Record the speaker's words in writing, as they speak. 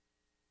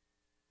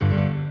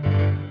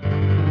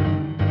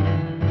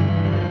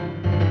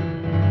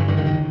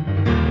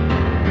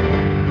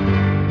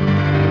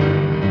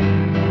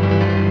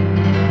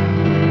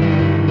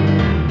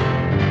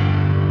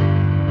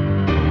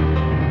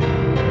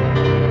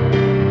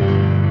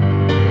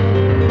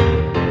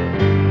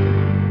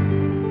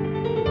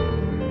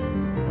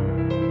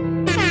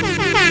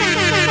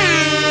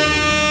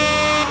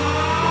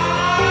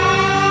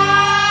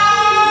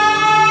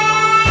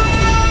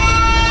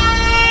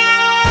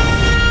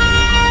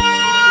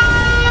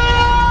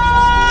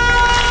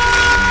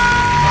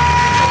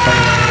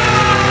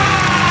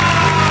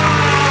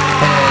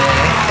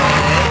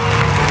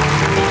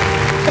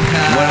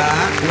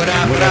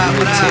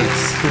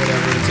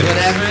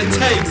Whatever it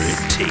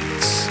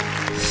takes.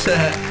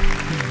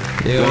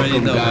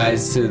 Welcome,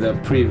 guys, to the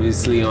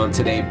Previously on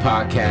Today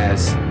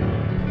podcast.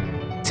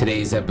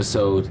 Today's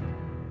episode,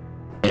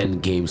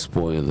 Endgame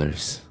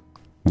spoilers.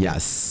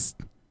 Yes.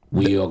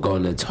 We are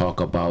going to talk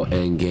about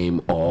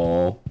Endgame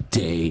all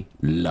day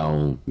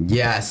long.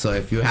 Yeah, so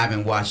if you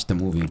haven't watched the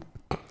movie,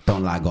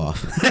 don't log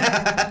off.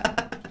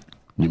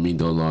 You mean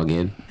don't log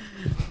in?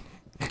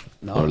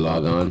 No. Or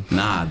log on?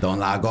 Nah, don't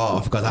log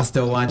off, because I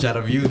still want y'all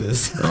to view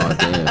this. Oh,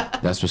 damn.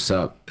 That's what's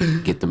up.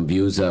 Get them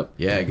views up.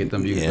 Yeah, get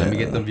them views. Let me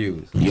get them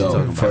views.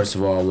 Yo, first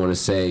of all, I want to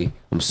say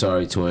I'm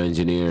sorry to our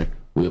engineer.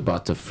 We're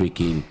about to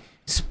freaking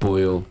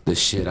spoil the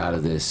shit out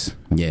of this.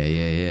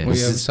 Yeah. I'm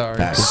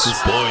sorry.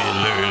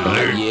 Spoiler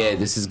alert. Yeah,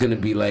 this is gonna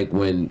be like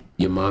when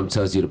your mom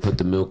tells you to put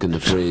the milk in the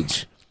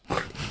fridge,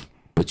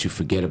 but you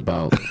forget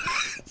about.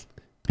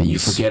 And You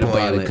forget spoil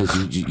about it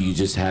because you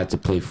just had to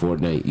play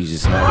Fortnite. You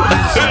just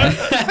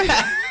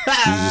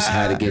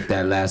had to get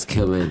that last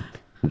kill in.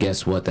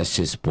 Guess what? That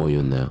shit's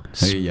spoiled now.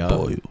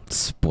 Spoiled.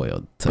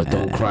 But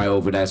don't cry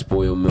over that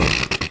spoiled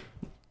milk.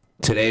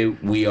 Today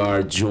we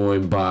are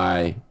joined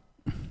by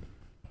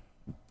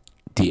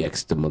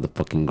DX, the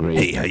motherfucking great.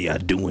 Hey, how y'all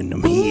doing?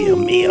 I'm here.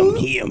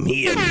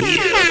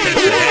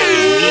 Thanks for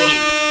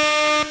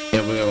having me.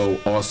 And we're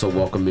also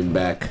welcoming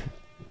back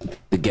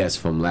the guest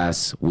from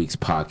last week's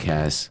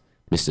podcast,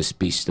 Mr.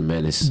 Speech the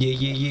Menace.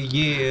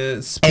 Yeah.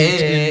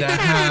 Speech in the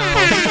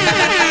house.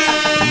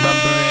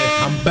 Remember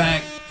it. I'm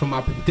back for my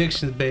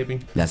predictions,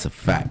 baby. That's a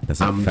fact.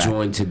 I'm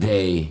joined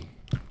today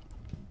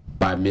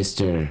by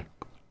Mr.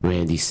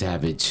 Randy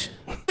Savage.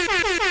 Hold on.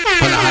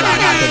 I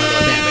gotta do my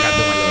little dance.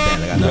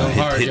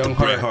 Hit the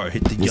Bret Hart.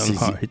 Hit the young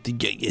heart. Hit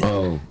the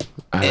Oh,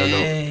 I don't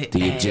know.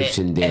 The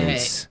Egyptian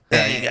dance. You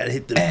gotta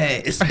hit the.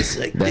 It's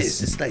like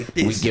this. It's like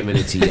this. We giving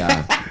it to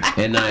y'all.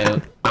 And I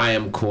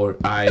am of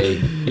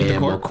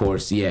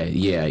course.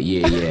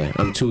 Yeah.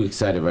 I'm too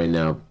excited right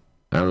now.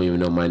 I don't even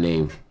know my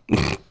name.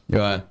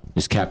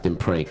 It's Captain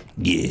Prank.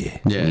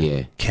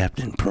 Yeah.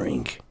 Captain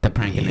Prank. The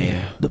Prankinator.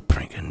 Yeah. The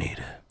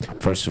Prankinator.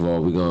 First of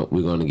all,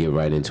 we're gonna get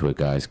right into it,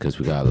 guys, because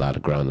we got a lot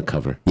of ground to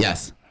cover.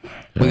 Yes.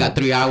 We got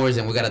 3 hours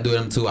and we gotta do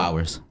it in 2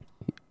 hours.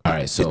 All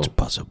right, so It's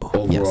possible.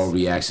 overall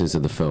reactions to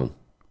the film.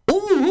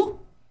 Ooh.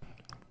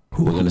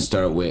 We're gonna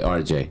start with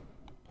RJ.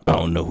 I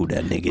don't know who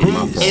that nigga is.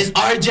 It's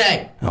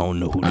RJ. I don't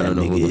know who I that don't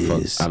know who the nigga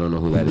fuck. is. I don't know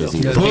who that is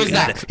either. Who is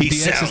that? He DX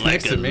is sound like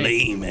next a to me.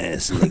 lame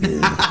ass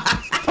nigga.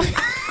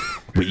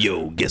 But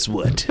yo, guess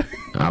what?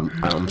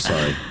 I'm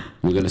sorry.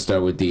 We're gonna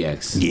start with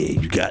DX. Yeah,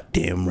 you got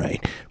damn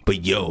right.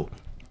 But yo,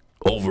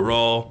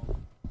 overall,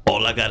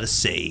 all I gotta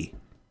say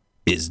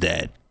is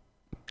that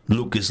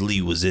Lucas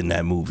Lee was in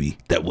that movie.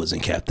 That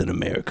wasn't Captain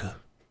America.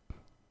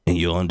 And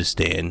you'll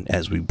understand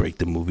as we break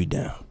the movie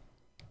down.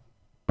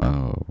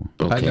 Oh.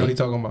 Okay. I know who he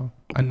talking about.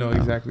 I know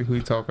exactly who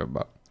he talking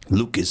about.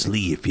 Lucas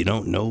Lee, if you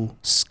don't know,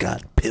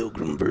 Scott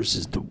Pilgrim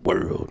versus the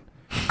World.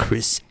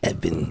 Chris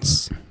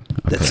Evans.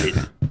 That's it.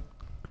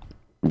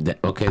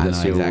 Okay, I that's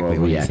know your exactly overall what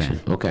you're reaction.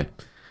 saying. Okay.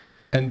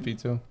 Envy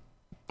too.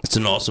 It's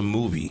an awesome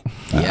movie.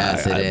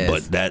 Yes, it is.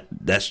 But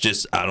that's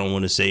just, I don't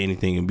want to say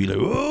anything and be like,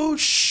 oh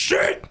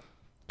shit.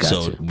 Gotcha.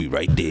 So we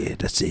right there.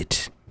 That's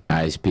it. All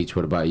right, Speech,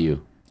 what about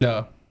you?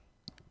 No.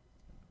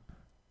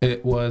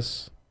 It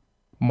was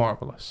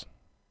marvelous.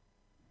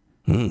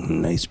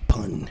 Nice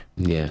pun.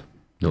 Yeah.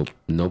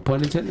 No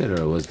pun intended,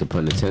 or was the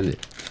pun intended?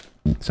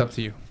 It's up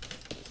to you.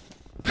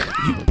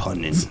 You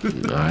punning.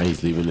 Nah,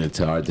 he's leaving it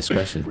to our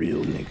discretion.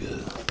 Real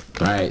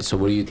nigga. All right, so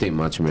what do you think,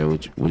 Macho Man?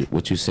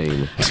 What you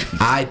saying?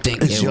 I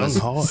think It's it young was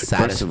hard.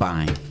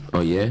 satisfying.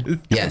 Oh yeah.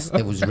 Yes,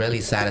 it was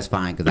really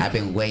satisfying because I've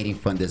been waiting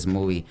for this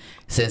movie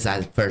since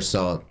I first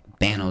saw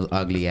Thanos'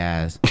 ugly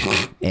ass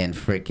in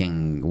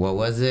freaking, what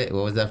was it?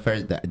 What was that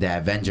first? The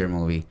Avenger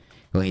movie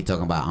when he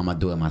talking about, I'm gonna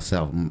do it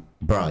myself.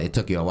 Bro, it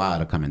took you a while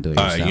to come and do it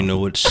All yourself. right, you know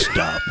what?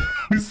 Stop.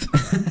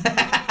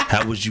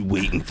 How was you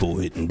waiting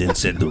for it and then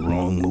said the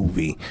wrong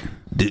movie?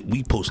 Did we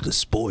supposed to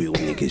spoil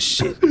niggas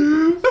shit?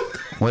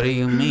 What do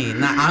you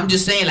mean? Nah, I'm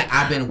just saying, like,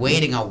 I've been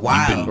waiting a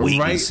while. You've been waiting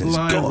Right since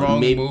line, God. wrong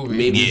Maybe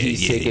movie. Yeah,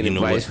 he's taking you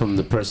know advice what? from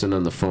the person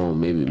on the phone.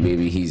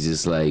 Maybe he's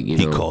just like, you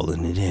He know,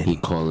 calling it in. He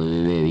calling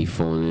it in. He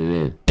phoning it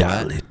in.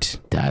 Dial it.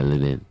 Dial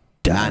it in.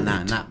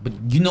 Nah. But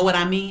you know what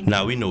I mean?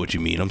 Nah, we know what you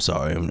mean. I'm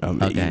sorry.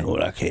 I'm Okay. You know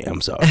what? I can't. I'm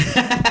sorry.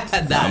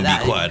 I'm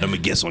be quiet. I'm gonna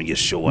guess on your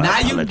show. I Now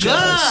you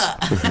apologize.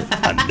 good.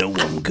 I know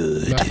I'm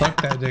good. Nah,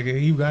 fuck that nigga.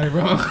 You got it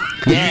wrong.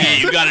 Yeah,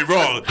 you got it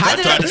wrong. How I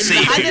did tried to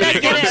save how you. did I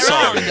nigga. get I'm it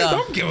sorry. wrong, though?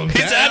 Don't give him He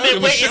said, that. I've been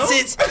It was waiting show.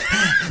 since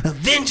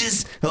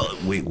Avengers. Oh,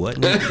 wait,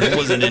 what? That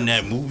wasn't in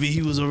that movie.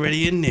 He was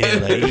already in there.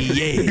 Like,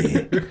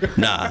 yeah.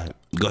 Nah,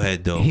 go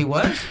ahead, though. He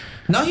was?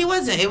 No, he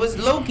wasn't. It was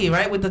Loki,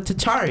 right? With the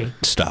T'Chari.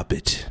 Stop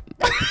it.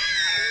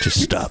 Just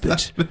stop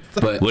it.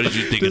 But What did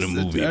you think of the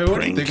movie, What do you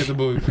Prank? think of the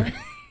movie? Prank?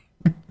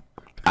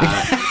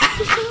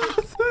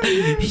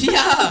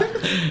 Yeah.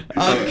 Okay.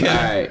 all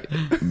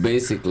right,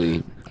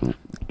 basically,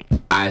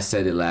 I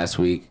said it last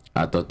week.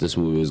 I thought this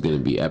movie was gonna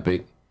be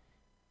epic,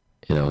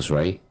 and I was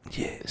right.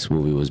 Yeah. This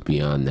movie was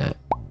beyond that.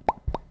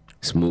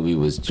 This movie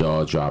was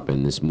jaw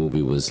dropping. This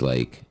movie was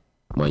like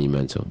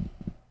monumental.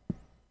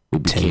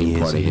 It became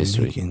part of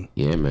history. Making.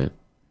 Yeah, man.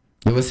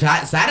 It was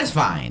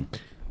satisfying.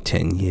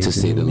 10 years To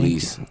say the making.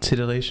 least.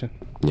 Titillation.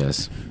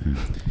 Yes.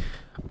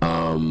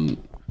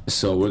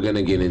 So we're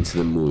gonna get into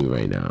the movie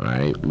right now. All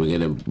right. We're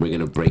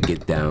gonna break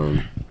it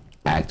down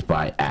act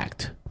by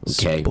act.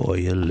 Okay.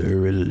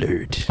 Spoiler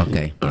alert.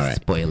 Okay. All right.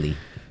 Spoily.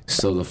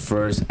 So the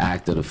first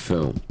act of the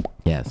film.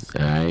 Yes.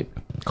 All right.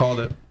 Called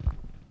it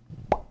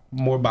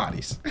more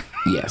bodies.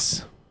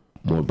 Yes.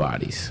 More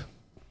bodies.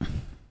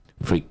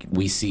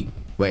 We see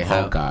Wait,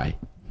 how? Hawkeye.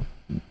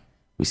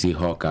 We see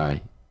Hawkeye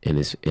and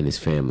his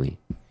family,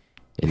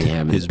 and they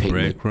have His his picnic.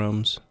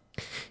 breadcrumbs.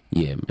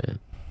 Yeah, man.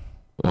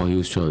 All he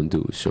was trying to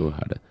do was show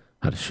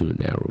how to shoot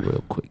an arrow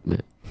real quick,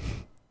 man.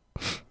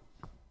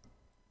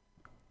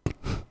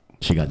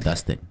 She got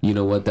dusted. You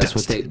know what?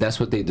 That's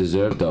what they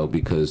deserve though,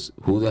 because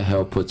who the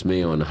hell puts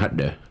mayo on the hot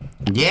there?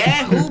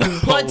 Yeah, who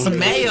puts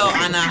mayo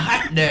on a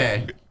hot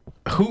there?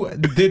 Who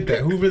did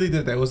that? Who really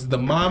did that? Was it the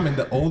mom and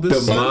the oldest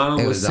The son? mom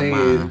It was was the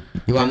saying mom.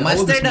 You want And the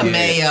mustard or oldest-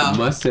 mayo?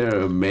 mustard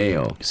or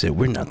mayo. He said,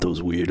 we're not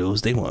those weirdos.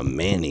 They want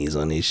mayonnaise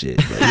on their shit.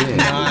 Like, Yeah.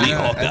 Nah, we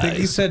all I think he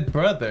guys. said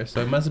brother, so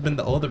it must have been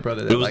the older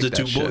brother. That It was liked the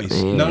two that shit.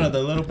 boys. Yeah. No,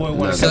 the little boy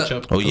wanted So-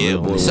 ketchup. Oh, yeah.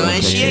 Boy, So and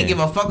okay. she didn't give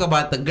a fuck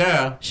about the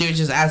girl. She was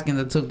just asking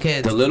the two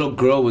kids. The little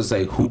girl was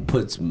like, "Who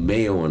puts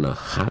mayo on a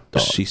hot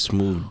dog? She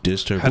smooth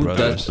dissed her Who,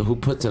 brothers. who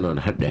puts it on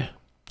a hot dog?"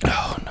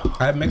 Oh, no.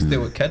 I mixed it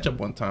with ketchup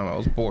one time. I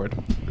was bored.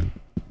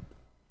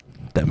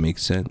 That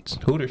makes sense.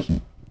 Hooters.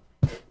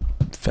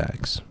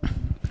 Facts.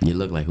 You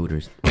look like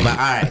Hooters. But all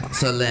right,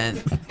 so then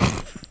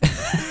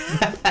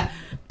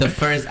the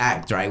first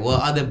act, right?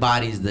 What other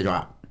bodies did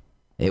drop?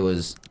 It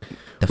was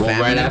the Well,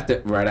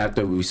 family. right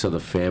after we saw the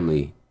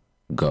family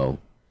go,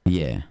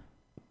 Yeah.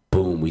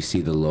 boom, we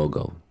see the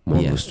logo,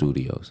 Marvel Yeah.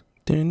 Studios.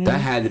 That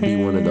had to be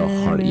one of the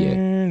hard.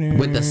 Yeah.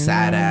 With the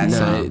sad ass.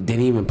 No, they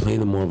didn't even play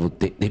the Marvel.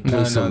 They played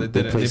No, some. they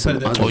They didn't. played They some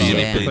put it- other Oh, yeah, song.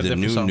 they Yeah. played Put the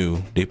different song.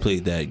 new. They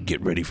played that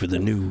Get Ready for the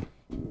New.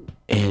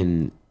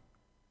 And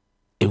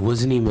it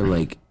wasn't even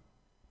like,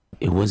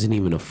 it wasn't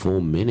even a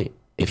full minute.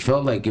 It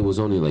felt like it was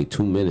only like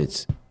 2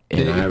 minutes,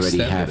 and They I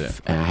already extended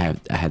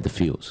I had the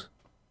feels.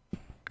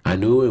 I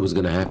knew it was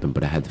gonna happen,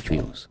 but I had the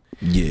feels.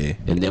 Yeah.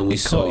 And then we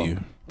They caught saw, you.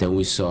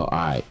 all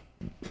right,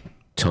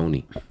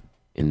 Tony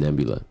and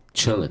Nebula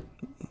chilling,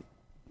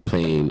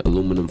 playing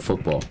aluminum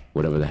football,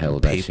 whatever the hell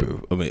that shit. Paper.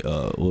 I mean,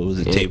 what was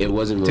it? It, Table. it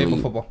wasn't really Table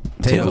football.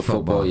 Table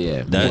football,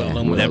 yeah. That,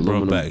 With that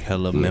brought aluminum. back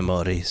hella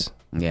memories.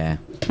 Yeah.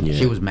 Yeah.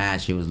 She was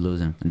mad. She was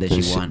losing. And then That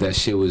she shit- won. That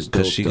shit was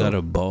dope. Because she got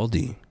a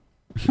baldy.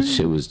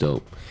 Shit was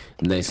dope.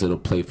 Nice little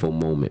playful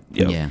moment.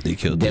 Yep, Yeah. They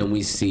killed Then him.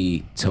 we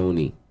see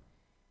Tony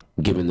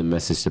giving the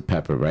message to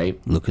Pepper, right?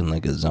 Looking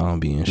like a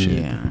zombie and shit.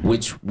 Yeah.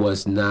 Which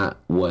was not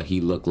what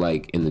he looked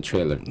like in the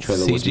trailer. The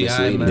trailer was CGI,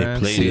 misleading. man. They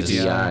played us.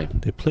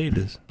 CGI They played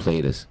us.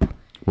 played us.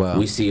 Well,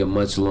 We see a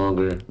much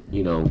longer,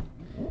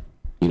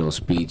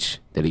 speech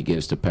that he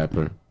gives to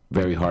Pepper.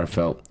 Very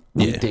heartfelt.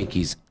 We Yeah. think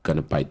he's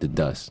gonna bite the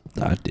dust.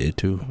 I did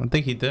too. I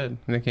think he did,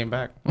 and they came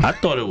back. I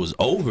thought it was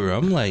over.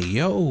 I'm like,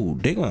 yo,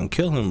 they gonna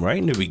kill him right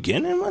in the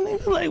beginning, my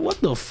nigga. Like, what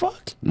the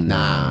fuck?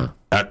 Nah.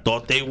 I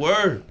thought they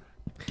were.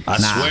 I Nah,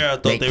 swear, I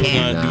thought they they were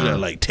can't. gonna do Nah. that.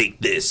 Like, take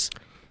this.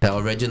 the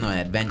original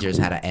Avengers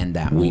had to end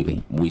that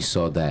movie. We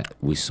saw that.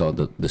 We saw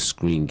the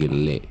screen get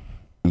lit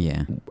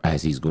Yeah.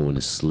 as he's going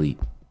to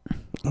sleep.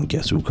 And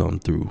guess who come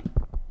through?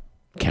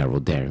 Carol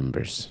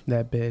Danvers.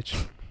 That bitch.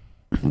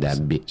 That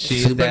bitch.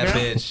 She's that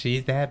Supergirl? bitch.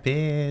 She's that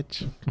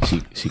bitch.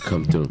 She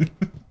come through.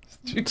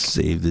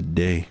 Save the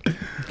day.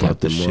 Captain Got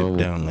the ship Marvel.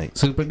 down like.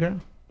 Supergirl?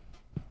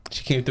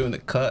 She came through in the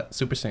cut,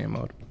 Super Saiyan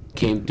mode.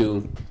 Came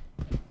through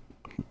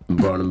and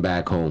brought him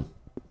back home.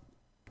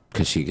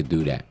 Cause she could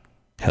do that.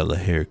 Hella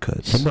She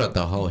haircuts. brought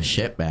the whole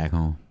shit back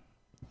home.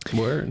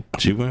 Word.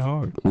 She went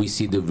hard. We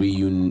see the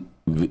reunion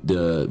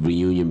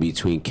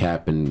between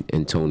Cap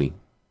and Tony.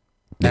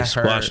 They That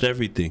squashed hurt.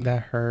 everything.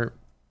 That hurt.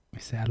 He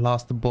said, I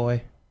lost the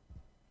boy.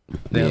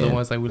 The Yeah. other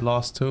one's like, we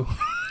lost too.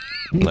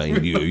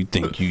 Like, you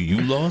think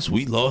you lost?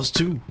 We lost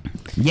too.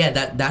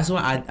 Yeah, that's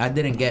what I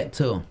didn't get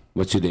too.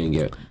 What you didn't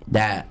get?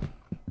 That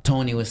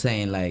Tony was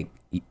saying like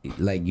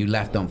you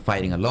left them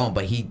fighting alone,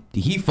 but he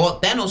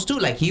fought Thanos too.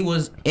 Like he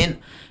was in,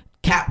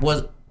 Cap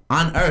was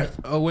on Earth.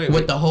 Oh, wait,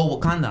 with wait. the whole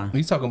Wakanda.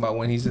 He's talking about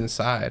when he's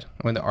inside,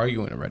 when they're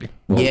arguing already.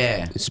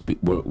 Yeah,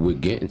 We're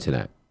getting to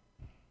that.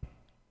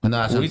 no,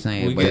 that's what I'm We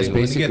saying. get but it.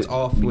 When he gets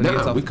off- when he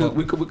gets off we the could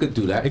boat. we could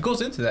do that. It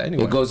goes into that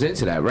anyway. It goes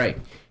into that, right?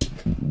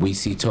 We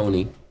see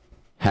Tony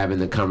having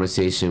the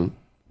conversation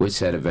with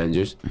said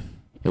Avengers,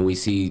 and we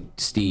see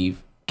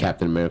Steve,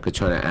 Captain America,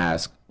 trying to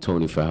ask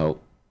Tony for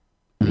help.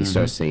 And he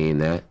starts saying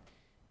that.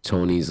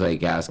 Tony's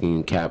like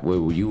asking Cap, "Where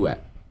were you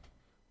at?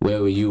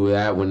 Where were you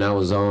at when I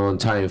was on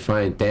trying to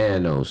find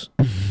Thanos?"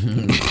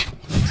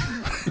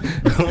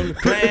 On the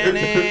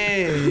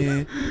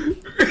planet.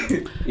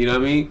 You know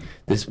what I mean?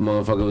 This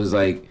motherfucker was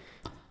like,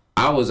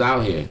 "I was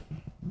out here.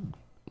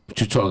 What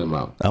you talking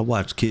about? I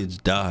watch kids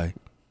die.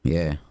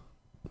 yeah,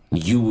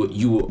 You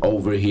were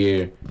over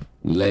here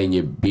letting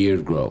your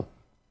beard grow,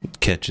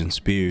 Catching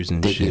spears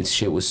and thinking shit.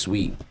 shit was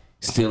sweet.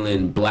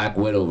 stealing Black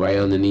Widow right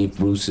underneath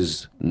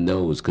Bruce's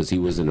nose because he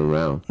wasn't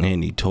around.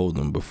 And he told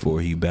them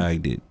before he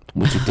bagged it.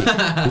 What you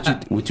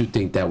think? What you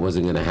think that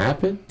wasn't gonna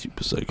happen? He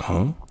was like,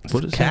 huh?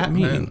 What does Cap, that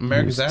mean? man.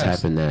 America's He was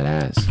ass. tapping that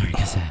ass.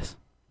 America's ass.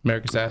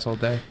 America's ass all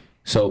day.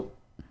 So,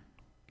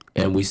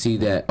 and we see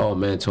that. Oh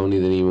man, Tony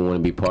didn't even want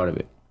to be part of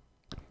it.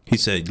 He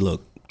said,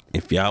 look,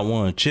 if y'all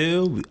want to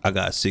chill, I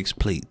got 6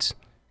 plates.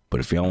 But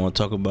if y'all want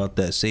to talk about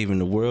that saving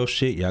the world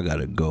shit, y'all got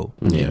to go.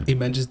 Yeah. He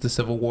mentions the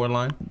Civil War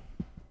line.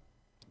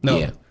 No,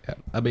 Yeah.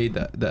 I mean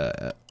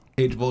the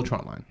Age of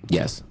Ultron line.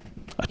 Yes.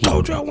 I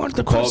told you I wanted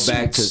to Call put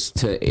back suits.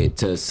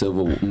 to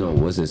Civil. No, it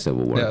wasn't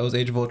Civil War. Yeah, it was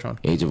Age of Ultron.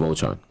 Age of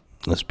Ultron.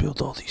 Let's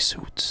build all these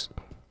suits.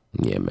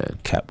 Yeah, man.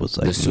 Cap was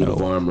like, The suit no.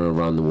 of armor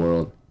around the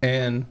world.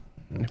 And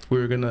if we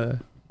were gonna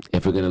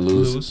If we're gonna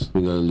lose.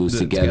 We're gonna lose do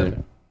it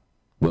together.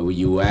 Where were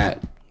you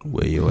at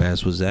Where your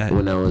ass was at?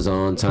 when I was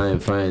on time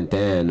fighting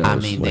Thanos? I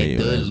mean, Where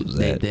your ass was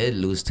they at. did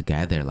lose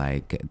together.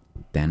 Like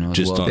Thanos.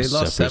 Just well, on They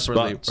lost separate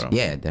separately, spots. bro.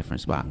 yeah,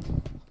 different spot.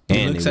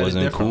 And looks it at it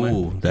wasn't differently.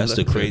 cool. He That's the looks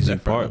at it crazy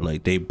differently. part.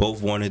 Like, they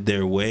both wanted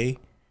their way,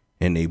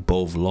 and they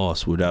both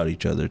lost without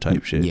each other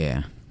type shit.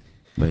 Yeah,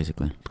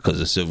 basically. Because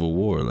of Civil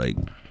War. Like,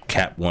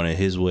 Cap wanted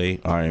his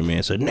way. Iron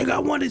Man said, nigga, I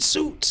wanted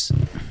suits.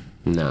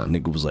 Nah.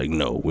 Nigga was like,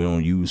 no, we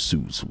don't use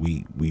suits.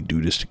 We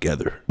do this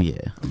together.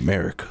 Yeah.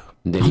 America.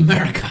 Then he-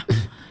 America.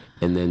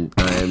 and then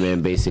Iron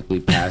Man basically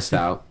passed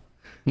out.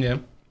 Yeah.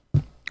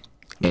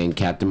 And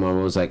Captain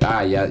Marvel was like,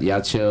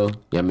 y'all chill.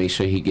 Y'all make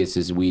sure he gets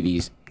his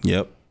Wheaties.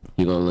 Yep.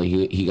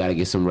 He got to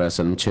get some rest.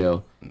 Let him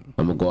chill.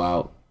 I'm going to go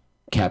out.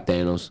 Cap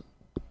Thanos.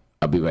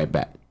 I'll be right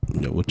back.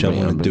 Yo, what y'all Ray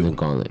want to Humber's do?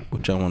 Gauntlet.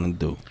 What y'all want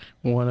to do?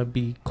 Wanna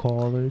be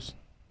callers?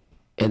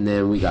 And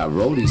then we got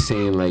Rhodey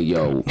saying like,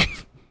 yo,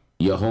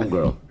 your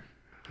homegirl.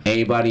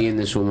 Anybody in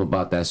this room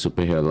about that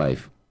superhero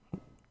life?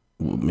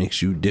 What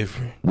makes you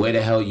different? Where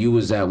the hell you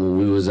was at when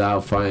we was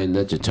out fighting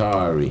the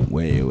Chitauri?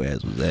 Where your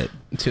ass was at?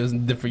 She was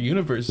in different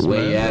universes.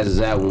 Where man. your ass is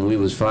at when we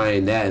was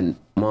fighting that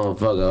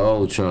motherfucker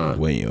Ultron?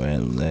 Where your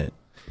ass was at?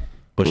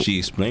 But she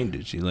explained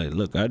it. She like,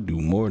 look, I do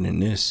more than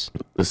this.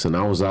 Listen,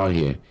 I was out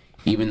here.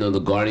 Even though the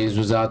Guardians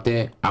was out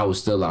there, I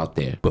was still out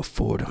there.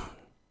 Before them.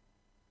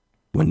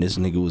 When this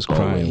nigga was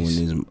crying, Always.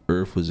 when his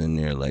Earth was in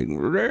there, like,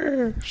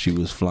 "Rrr," she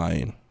was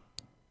flying.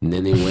 And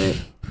then they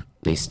went,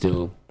 they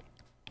still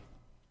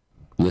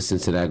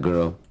listened to that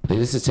girl. They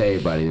listened to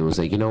everybody and was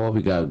like, you know what,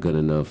 we got good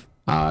enough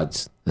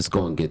odds. Let's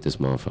go and get this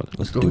motherfucker.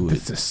 Let's Go do with it.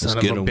 this son Let's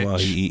of get a him while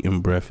bitch. he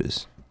eating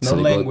breakfast. No So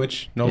they go-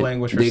 language. No and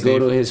language for They go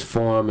Steve. to his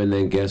farm and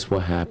then guess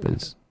what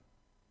happens?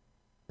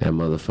 That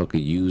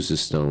motherfucker used the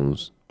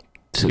stones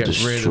to Get rid of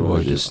destroy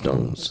it. the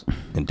stones.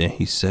 And then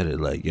he said it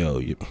like,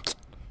 yo,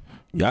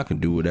 y'all can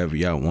do whatever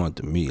y'all want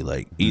to me.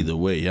 Like, either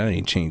way, y'all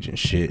ain't changing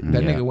shit.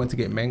 That Yeah. nigga went to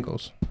get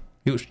mangoes.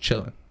 He was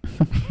chilling.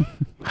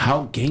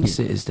 How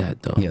gangster is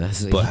that though? Yeah,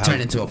 that's But he how-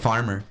 turned into a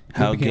farmer.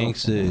 How He became a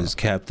gangster is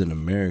Captain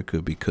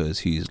America because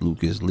he's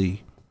Lucas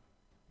Lee?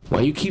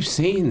 Why you keep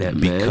saying that,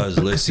 man? Because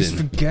He's listen,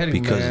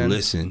 forgetting, because man.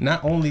 listen,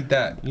 Not only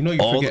that, you know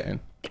you're all forgetting.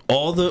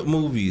 all the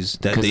movies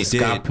that they Because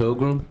Scott did,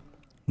 Pilgrim.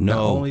 Not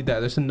no, only that,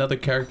 there's another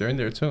character in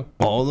there too.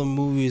 all the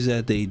movies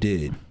that they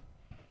did,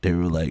 they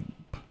were like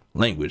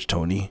language,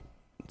 Tony.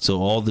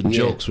 So all the Yeah.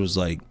 jokes was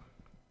like,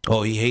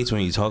 oh, he hates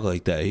when you talk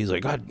like that. He's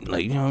like, God,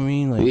 like, you know what I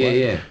mean? Like, Yeah, what?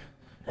 yeah.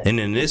 And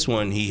then this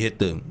one, he hit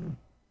the,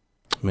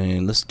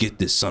 man, let's get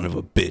this son of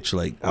a bitch.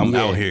 Like, I'm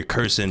Yeah. out here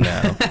cursing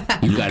now.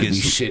 You gotta be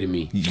Lucas- shitting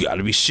me. You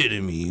gotta be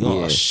shitting me.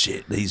 Oh, Yeah.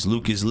 shit. He's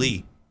Lucas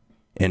Lee.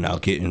 And I'll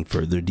get in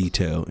further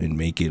detail and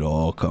make it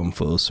all come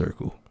full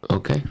circle.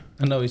 Okay.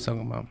 I know what he's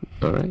talking about.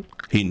 All right.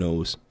 He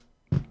knows.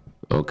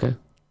 Okay.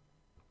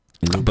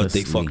 But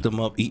they fucked him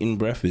up eating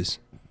breakfast.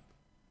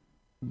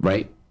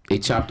 Right. They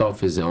chopped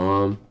off his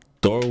arm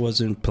Thor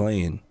wasn't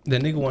playing.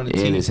 That nigga wanted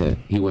and to. his head.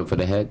 He went for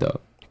the head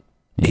though.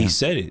 He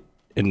said it.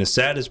 And the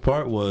saddest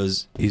part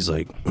was, he's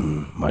like,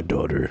 my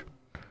daughter,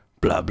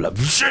 blah, blah,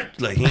 blah.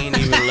 Like, he ain't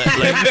even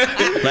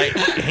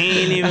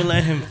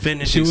let him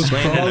finish She was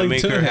explaining to crawling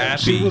make to her him.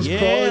 happy. She was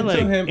crawling like,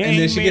 to him, he and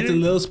then ain't she made gets a it.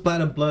 little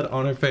splat of blood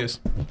on her face.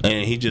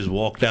 And he just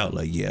walked out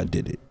like, yeah, I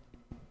did it.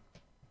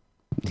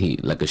 He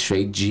like a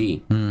straight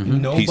G.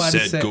 Nobody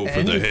said, said "Go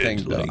for the anything,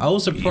 head." though. Like, I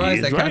was surprised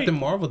he that is Captain right.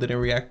 Marvel didn't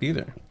react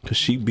either. Because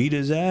she beat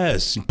his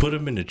ass and put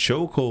him in the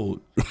chokehold.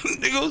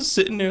 Nigga was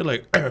sitting there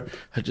like,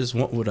 I just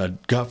want what I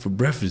got for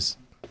breakfast.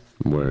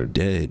 Word.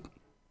 Dead.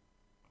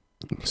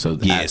 So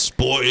Yeah,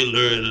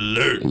 spoiler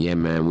alert. yeah,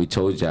 man, we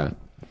told y'all.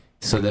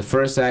 So the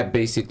first act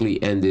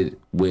basically ended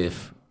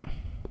with,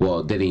 well,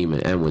 it didn't even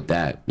end with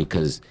that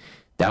because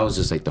that was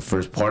just like the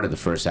first part of the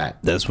first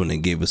act. That's when they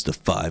gave us the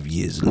 5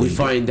 years We later.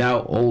 find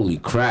out, holy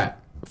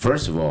crap!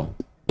 First of all,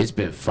 it's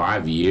been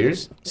 5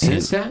 years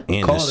since that.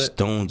 And the Called it.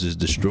 stones is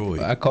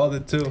destroyed. I called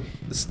it too.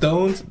 The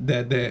stones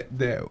that they're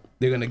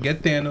gonna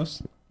get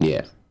Thanos,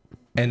 Yeah,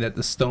 and that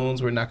the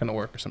stones were not gonna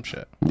work or some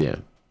shit. yeah.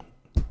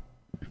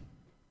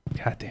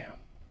 Goddamn.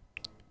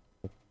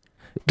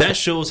 That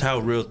shows how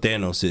real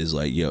Thanos is.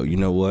 Like, yo, you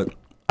know what?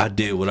 I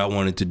did what I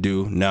wanted to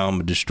do. Now I'm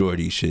gonna destroy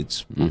these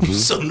shits,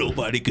 so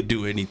nobody could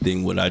do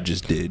anything what I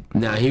just did.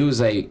 Now he was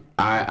like,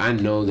 I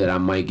know that I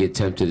might get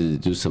tempted to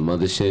do some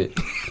other shit.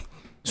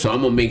 So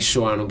I'm gonna make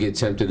sure I don't get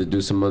tempted to do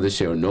some other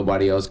shit, or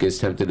nobody else gets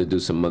tempted to do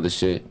some other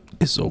shit.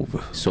 It's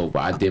over. So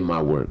I did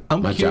my work.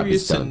 I'm My job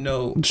is curious to done.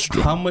 know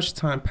how much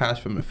time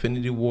passed from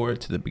Infinity War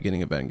to the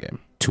beginning of Endgame.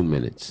 2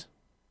 minutes.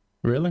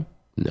 Really?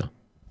 No.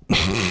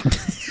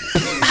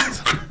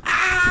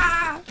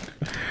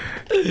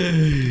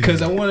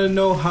 Because I want to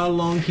know how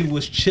long he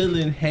was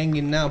chilling,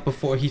 hanging out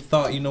before he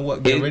thought, you know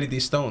what, get rid of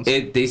these stones.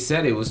 They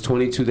said it was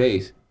 22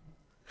 days.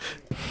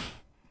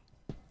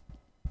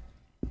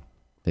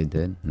 They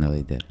did? No,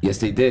 they did. Yes,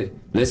 they did.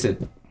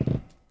 Listen,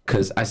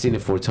 because I seen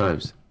it 4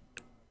 times.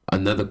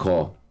 Another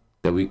call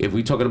that if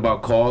we talking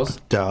about calls,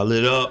 Dial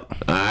it up.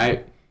 all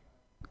right.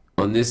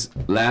 On this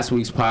last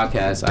week's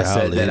podcast, I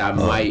said that I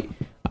was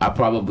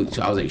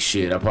like,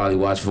 shit, I probably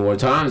watched 4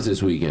 times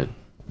this weekend.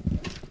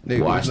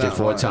 Nigga Watched was it not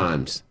 4 lying.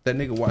 times. That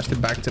nigga watched it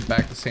back to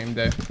back the same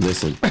day.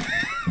 Listen,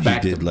 He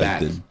back did to like back,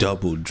 the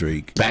double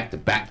Drake. back to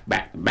back,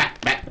 back to back,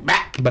 back to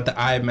back. But the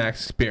IMAX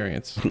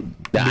experience. The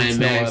Beats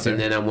no IMAX, other. and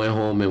then I went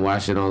home and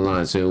watched it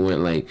online. So it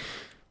went like,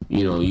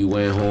 you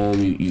went home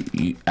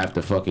you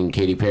after fucking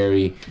Katy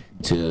Perry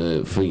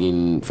to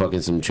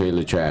fucking some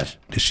trailer trash.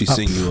 Did she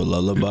sing you a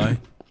lullaby?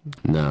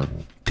 Nah,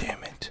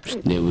 Damn it.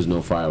 there was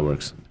no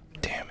fireworks.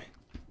 Damn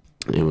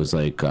it. It was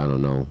like, I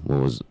don't know what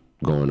was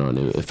going on.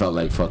 It felt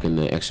like fucking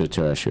the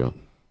extraterrestrial.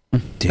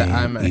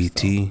 Damn, IMAX,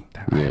 E.T.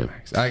 The Yeah.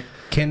 IMAX. I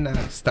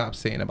cannot stop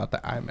saying about the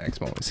IMAX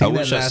moment. I Seeing that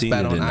wish I last seen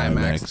battle it in on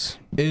IMAX, IMAX.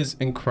 is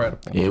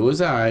incredible. It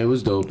was alright. It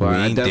was dope.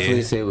 I ain't definitely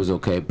there. say it was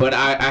okay. But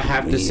I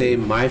have to say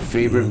my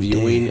favorite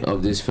viewing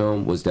of this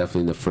film was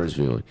definitely the first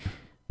viewing.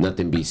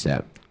 Nothing beats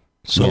that.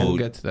 So We'll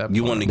get to that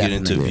you point. want to get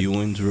into Definitely.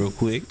 viewings real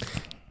quick?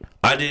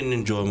 I didn't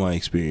enjoy my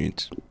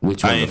experience.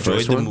 Which one? I The enjoyed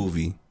first the one?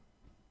 movie,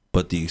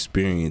 but the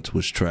experience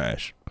was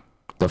trash.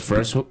 The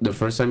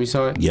first time you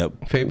saw it?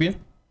 Yep. Fabian?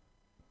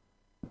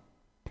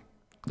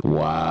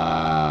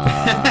 Wow.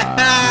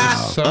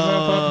 Son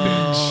of a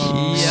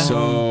bitch.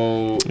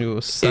 So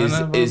You son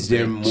of a is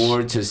there bitch.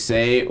 more to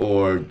say,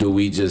 or do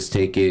we just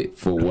take it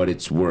for what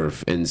it's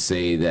worth and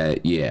say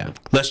that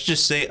Let's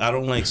just say I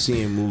don't like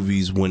seeing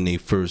movies when they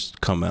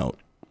first come out.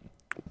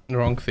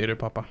 Wrong theater,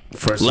 Papa.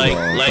 first Like, of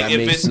all, like that if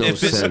makes it's no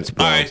if it's sense,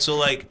 bro. all right. So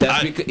like,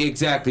 That's because,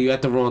 exactly, you're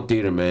at the wrong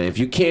theater, man. If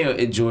you can't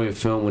enjoy a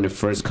film when it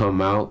first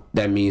come out,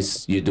 that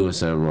means you're doing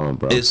something wrong,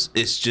 bro. it's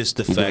just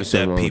the You doing fact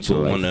something that wrong with people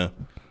your want life.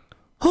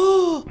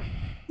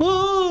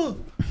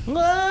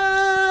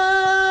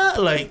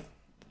 to, like,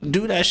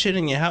 do that shit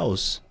in your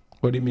house,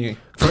 What do you mean?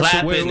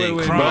 clapping Wait, and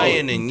bro.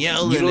 crying and You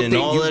yelling don't and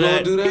think all you of gonna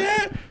that. do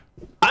that?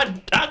 Yeah,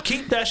 I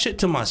keep that shit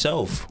to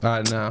myself.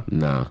 No.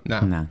 Nah.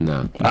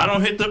 Nah. I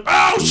don't hit the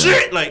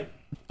shit like.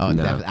 Oh,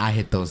 No. definitely. I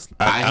hit those.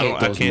 I hate don't-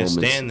 those can't moments.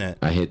 stand that.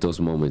 I hate those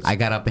moments. I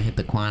got up and hit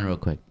the Quan real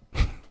quick.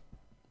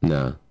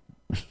 Nah.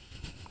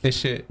 This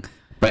shit.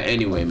 But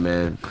anyway,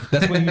 man.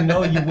 That's when you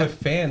know you with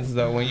fans,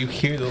 though, when you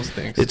hear those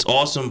things. It's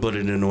awesome, but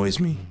it annoys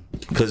me.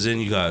 Cause then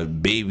you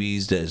got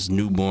babies that's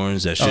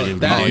newborns that shouldn't be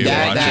that- there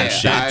that- watching that-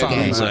 shit. that's I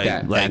agree It's with like,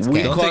 that. that's we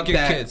gay. Don't caught take your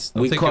that. kids.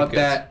 Don't We take caught your kids.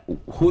 that.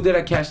 Who did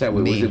I catch that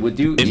with? Was Me. it with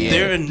you? if Yeah.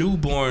 they're a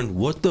newborn,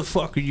 what the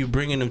fuck are you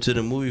bringing them to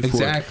the movie for?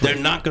 Exactly.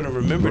 They're not gonna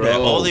remember Bro. that.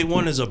 All they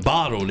want is a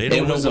bottle. They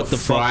don't know was a what the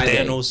Friday.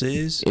 fuck Thanos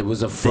is. It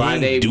was a They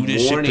Friday ain't do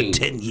this morning. shit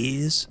for 10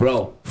 years.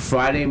 Bro,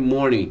 Friday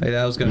morning. Like,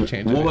 that was gonna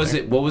change. What was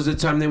everything. it? What was the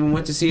time that we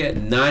went to see it?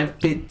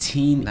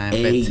 9:15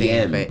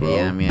 a.m. Bro.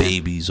 a.m. Yeah.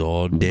 Babies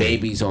all day.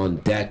 Babies on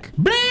deck.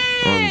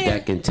 On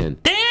Deckington.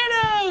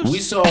 Thanos! We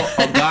saw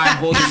a guy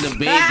holding the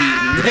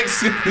baby next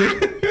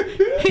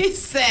to He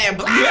said,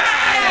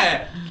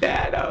 Yeah,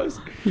 Thanos.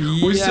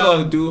 We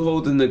saw a dude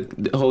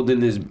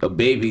holding his a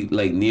baby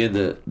like near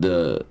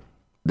the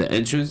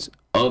entrance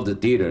of the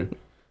theater.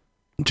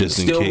 Just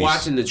in Still case.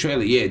 watching the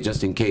trailer, yeah,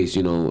 just in case,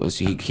 so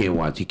he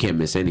can't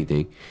miss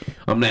anything.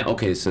 I'm like,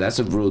 okay, so that's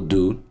a real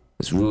dude,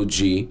 it's real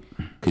G,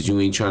 because you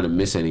ain't trying to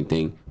miss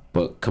anything.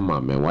 But come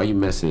on, man, why you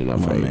messing it up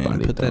for My everybody? man,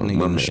 put that dog? nigga My in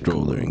the man,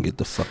 stroller come and get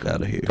the fuck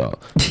out of here. on, dog.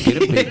 Get a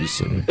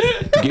babysitter.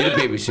 Get a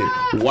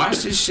babysitter.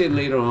 Watch this shit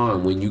later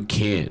on when you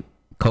can.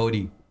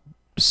 Cody.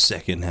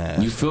 Second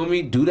half. You feel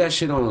me? Do that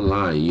shit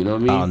online. You know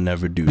what I mean? I'll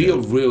never do Be a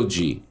that. real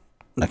G.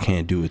 I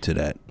can't do it to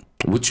that.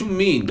 What you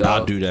mean, dog?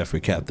 I'll do that for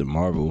Captain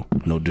Marvel.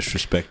 No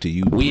disrespect to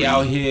you. We Brie.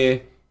 out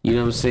here, you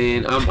know what I'm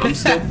saying? I'm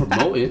still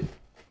promoting.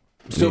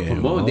 Still Yeah,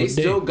 promoting. all They day.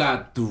 still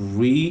got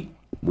 3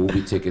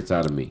 movie tickets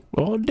out of me.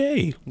 all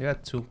day. You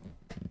got 2.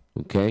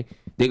 Okay?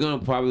 They're gonna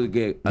probably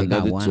get I got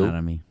another one 2. out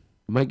of me.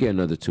 You might get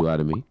another 2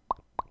 out of me.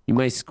 You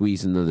might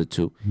squeeze another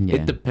 2. Yeah,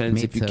 It depends.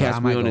 me If you too. catch I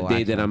me might on go a day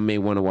watch that it. I may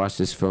want to watch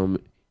this film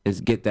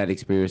and get that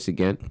experience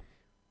again.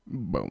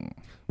 Boom.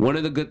 One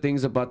of the good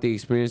things about the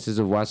experiences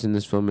of watching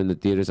this film in the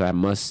theaters, I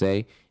must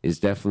say, is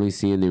definitely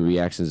seeing the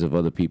reactions of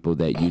other people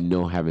that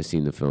haven't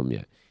seen the film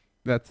yet.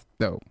 That's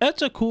dope.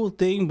 That's a cool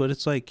thing, but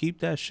it's like keep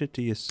that shit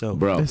to yourself.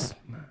 Bro, This,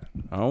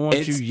 I don't want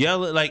you It's-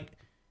 yelling like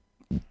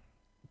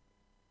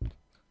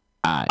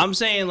I'm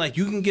saying like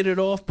you can get it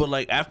off, but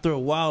like after a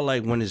while,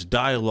 like when it's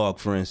dialogue,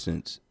 for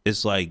instance,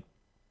 it's like,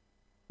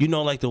 you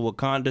know, like the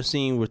Wakanda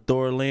scene where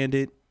Thor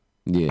landed.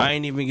 Yeah. I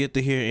ain't even get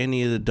to hear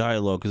any of the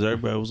dialogue because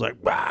everybody was like,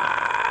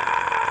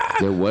 "Rah!"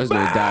 There was no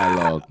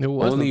dialogue. There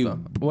was Only no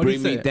what did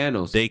he bring me say?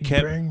 Thanos. They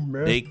kept Bring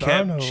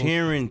back Thanos.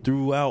 cheering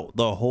throughout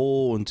the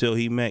whole until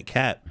he met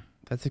Cap.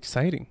 That's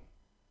exciting.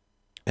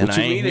 And What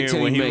I you ain't mean hear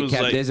until when you he met was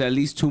Cap? like, There's at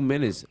least 2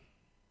 minutes,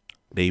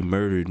 "They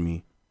murdered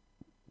me."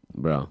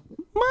 bro.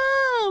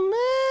 Mom,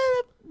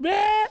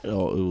 man.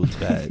 Oh, it was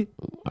bad.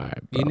 All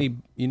right, bro.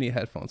 You need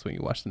headphones when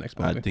you watch the next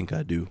movie. I think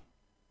I do.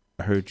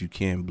 I heard you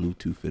can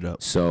Bluetooth it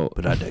up, So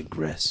but I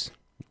digress.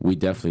 we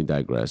definitely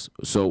digress.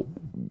 So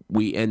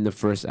we end the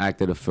first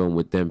act of the film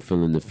with them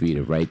feeling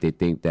defeated, right? They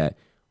think that,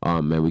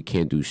 oh man, we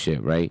can't do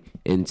shit, right?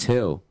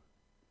 Until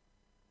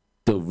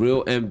the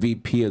real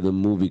MVP of the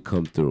movie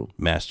come through.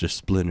 Master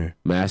Splinter.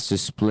 Master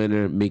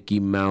Splinter, Mickey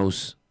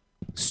Mouse,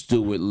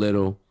 Stuart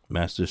Little,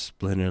 Master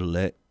Splinter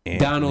let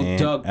Donald Ant-Man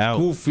Duck, out.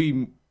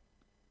 Goofy,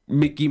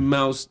 Mickey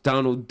Mouse,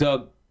 Donald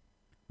Duck.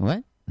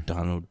 What?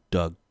 Donald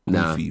Duck,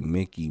 Nah. Goofy,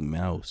 Mickey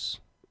Mouse.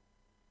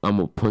 I'm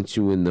gonna punch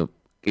you in the.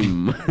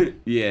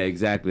 Yeah,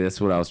 exactly. That's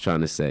what I was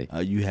trying to say.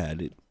 You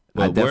had it.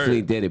 I But definitely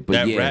word, did it, but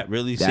that yeah, rat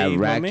really that saved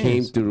rat my came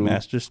mans. through.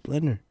 Master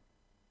Splinter.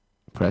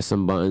 Press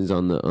some buttons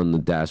on the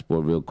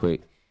dashboard real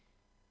quick,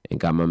 and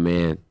got my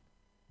man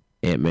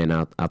Ant-Man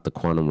out the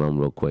quantum realm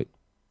real quick.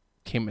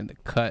 Came in the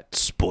cut.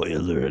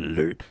 Spoiler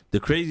alert. The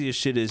craziest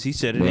shit is he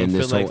said it Man, ain't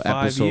this feel whole like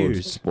 5 episode,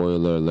 years.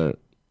 spoiler alert,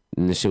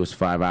 and this shit was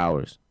 5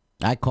 hours.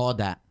 I called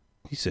that.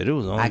 He said it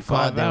was only I 5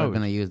 called they were hours.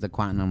 gonna use the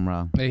quantum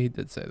realm. Yeah, he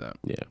did say that.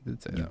 Yeah, He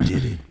did say You that.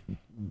 did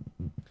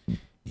it.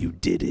 You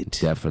did it.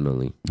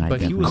 definitely.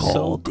 But he was so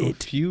Called it.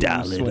 confused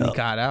Dial it when he up.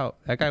 got out.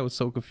 That guy was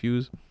so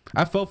confused.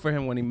 I felt for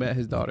him when he met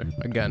his daughter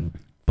again.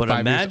 But 5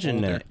 years imagine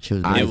older. that. She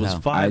was I- good It as was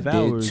hell. 5 I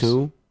hours. did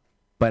too,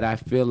 but I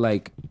feel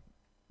like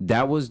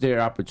that was their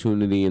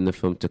opportunity in the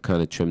film to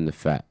kind of trim the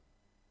fat.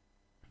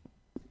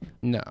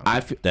 No.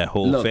 I feel, That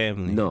whole look,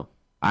 family. No,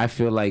 I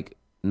feel like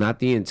not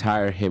the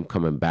entire him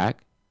coming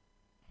back,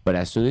 but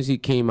as soon as he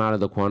came out of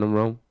the quantum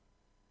realm,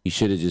 he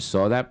should have just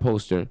saw that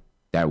poster,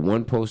 that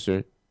one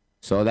poster,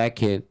 saw that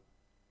kid,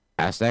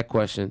 asked that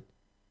question,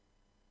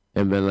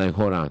 and been like,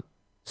 hold on,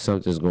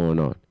 something's going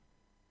on.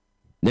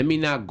 Let me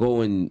not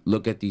go and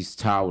look at these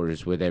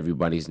towers with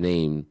everybody's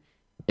name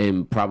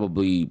and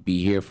probably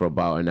be here for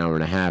about an hour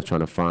and a half trying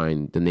to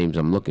find the names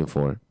I'm looking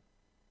for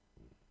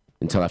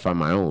until I find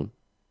my own.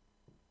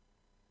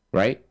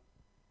 Right?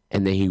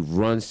 And then he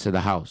runs to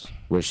the house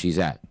where she's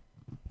at.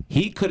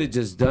 He could have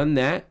just done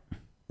that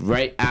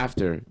right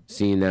after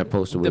seeing that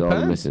poster with all the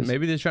Depends. misses.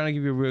 Maybe they're trying to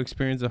give you a real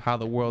experience of how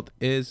the world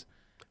is.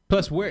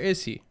 Plus, where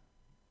is he?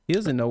 He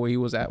doesn't know where he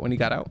was at when he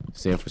got out.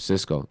 San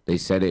Francisco. They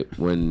said it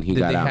when he Did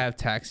got they out. have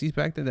taxis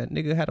back then? That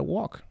nigga had to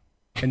walk.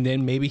 And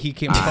then maybe he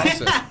came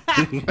across it.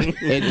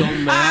 It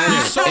don't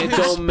matter. saw It him don't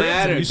sprinting.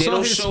 matter. You They saw don't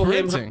him show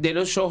him. sprinting They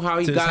don't show how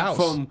he to his got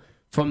house.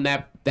 from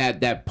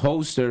that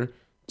poster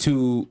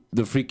to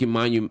the freaking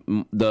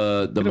monument.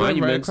 The He went right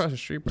monuments. across the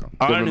street, bro.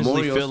 I honestly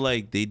memorials. feel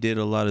like they did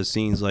a lot of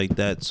scenes like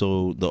that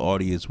so the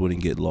audience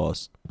wouldn't get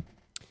lost.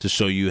 To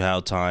show you how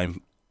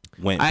time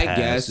went I past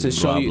guess to and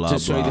show blah, you blah, to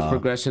show you the blah.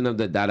 progression of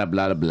the da da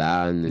blah blah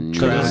blah and then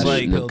Cause it's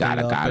like the building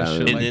gotta up gotta and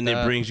shit And like then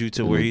that. it brings you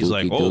to And where the he's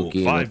like, dookie oh, dookie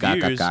and 5 the caca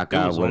years. It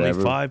caca, was whatever.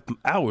 only 5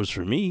 hours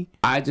for me.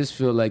 I just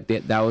feel like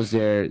that was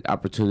their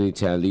opportunity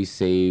to at least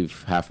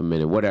save half a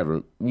minute,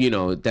 whatever. You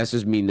know, that's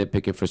just me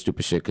nitpicking for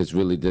stupid shit because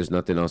really there's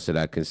nothing else that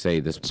I can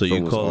say. This So film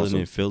you was calling awesome.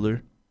 it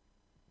filler?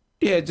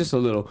 Yeah, just a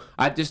little.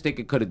 I just think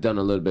it could have done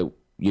a little bit,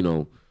 you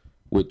know,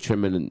 with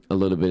trimming a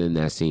little bit in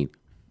that scene.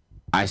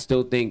 I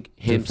still think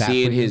him Too fat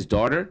seeing for you? his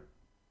daughter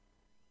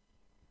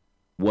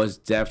was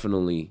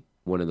definitely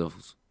one of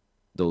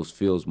those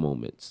feels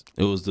moments.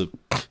 It was the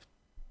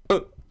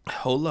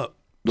hold up.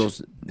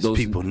 Those There's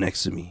people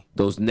next to me.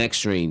 those neck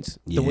strains.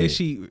 The Yeah, way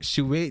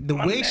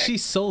she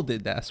sold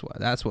it, that's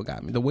what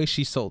got me. The way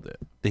she sold it.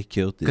 they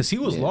killed it. Because he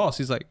was Yeah. lost.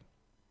 He's like,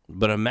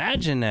 But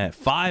imagine that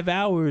 5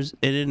 hours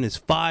and then it's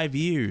 5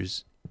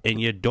 years and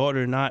your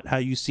daughter not how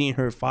you seen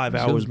her 5 she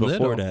hours was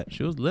before little. that.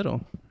 She was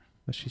little.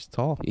 But she's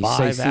tall. It's like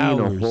 5 seeing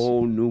hours. a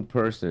whole new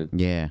person.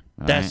 Yeah.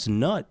 all That's right.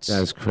 nuts.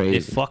 That's crazy.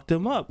 It fucked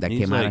him up. That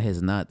He's came out like, of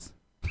his nuts.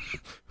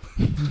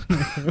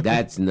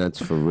 That's nuts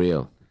for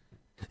real.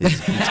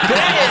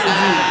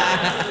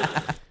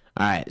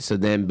 All right, so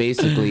then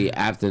basically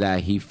after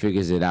that he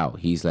figures it out.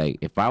 He's like,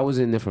 if I was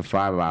in there for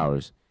 5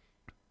 hours,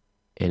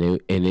 and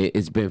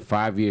it's been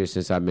 5 years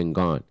since I've been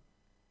gone,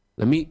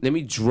 let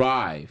me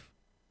drive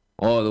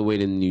all the way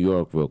to New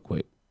York real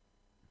quick.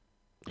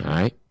 All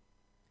right,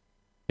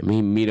 let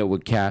me meet up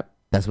with Cap.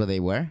 That's where they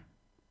were.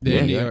 They're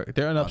in New Yeah. York.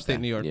 They're in upstate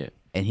New York. Yeah,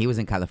 And he was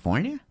in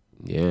California?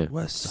 yeah.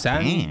 What's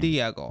San Damn.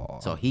 Diego.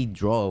 So he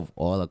drove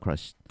all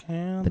across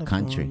the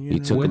country. He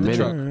took a With the minute.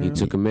 truck. He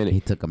took a minute. He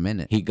took a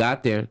minute. He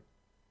got there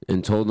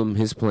and told them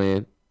his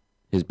plan,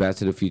 his Back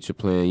to the Future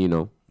plan. You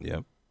know.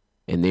 Yep.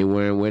 And they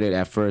weren't with it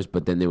at first,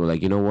 but then they were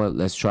like, you know what?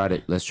 Let's try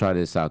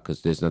this out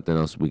because there's nothing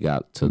else we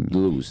got to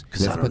lose.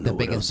 Let's put the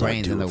biggest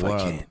brains in the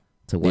world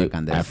work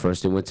on this. At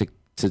first, they went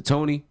to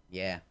Tony.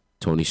 Yeah,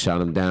 Tony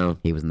shot him down.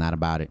 he was not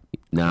about it.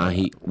 Nah,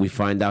 we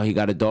find out he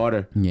got a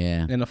daughter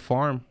Yeah, In a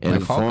farm. and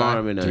like a Hawkeye.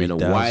 farm and a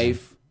 3,000.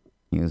 wife.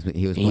 he was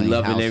He playing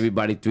loving house.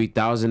 everybody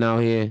 3,000 out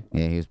here.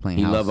 Yeah, he was playing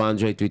He house. love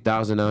Andre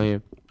 3000 out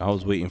here. I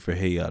was waiting for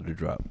Hey Ya to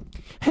drop.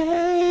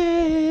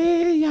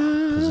 Hey,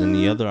 Because in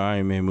the other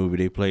Iron Man movie,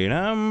 they played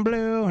I'm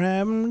blue,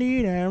 I'm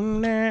neat,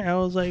 I'm there. I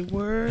was like,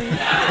 word.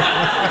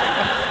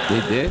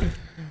 they did.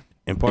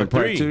 In part,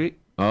 three.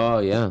 Oh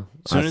yeah.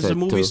 As soon I as the said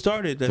movie two.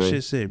 started, that Three.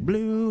 shit said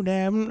blue,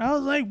 damn. I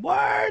was like,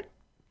 what?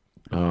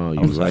 Oh, I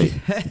you're was right.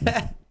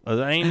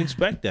 I ain't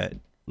expect that.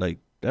 Like,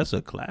 that's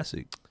a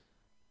classic.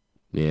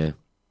 Yeah.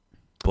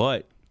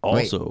 But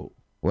also,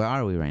 Where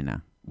are we right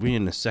now? we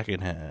in the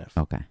second half.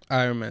 Okay.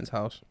 Iron Man's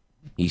house.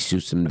 He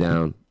shoots him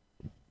down,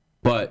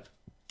 but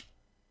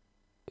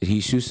he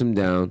shoots him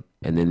down,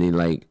 and then they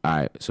like, all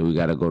right, so we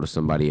got to go to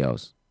somebody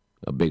else,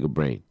 a bigger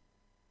brain.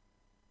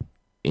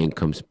 In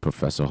comes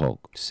Professor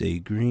Hulk. Say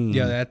green.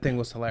 Yeah, that thing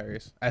was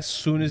hilarious. As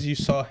soon as you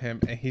saw him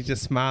and he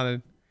just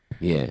smiling.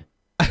 Yeah.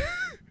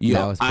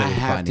 Yo, was I pretty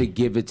have funny. to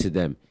give it to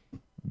them.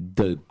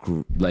 The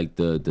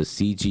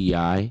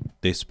CGI.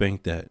 They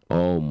spanked that.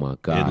 Oh my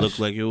gosh. It looked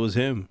like it was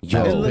him.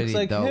 Yo, It was looks pretty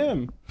like dope.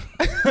 him.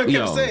 I kept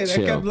Yo, saying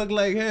chill. it kept looking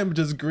like him,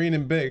 just green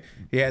and big.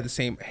 He had the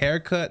same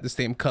haircut, the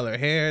same color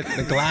hair,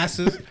 the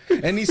glasses,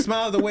 and he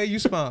smiled the way you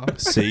smile.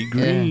 Say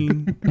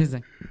green. He's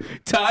like,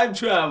 time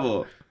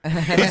travel.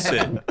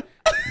 Listen.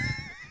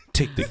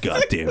 Take the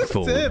goddamn That's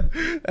phone. him.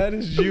 That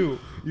is you.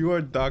 You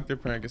are Dr.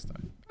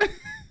 Frankenstein.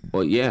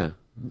 Well, yeah,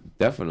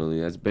 definitely.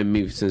 That's been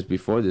me since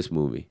before this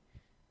movie.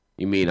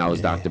 You mean I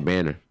was Dr.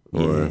 Banner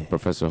or Yeah.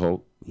 Professor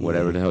Hulk,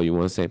 whatever the hell you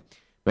want to say.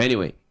 But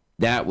anyway,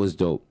 that was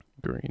dope.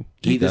 Green.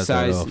 He got that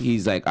decides off.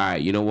 he's like, all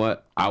right, you know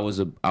what? I was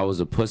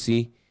a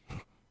pussy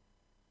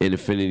in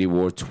Infinity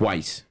War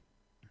twice.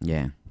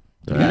 yeah.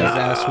 He got his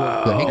ass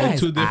whooped Yo, he got in his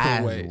 2 different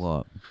ass ways.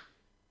 whooped.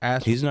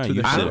 Ass He's not two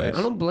used to different that. ways.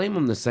 I don't blame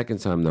him the second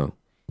time though.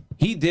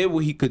 He did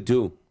what he could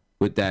do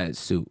with that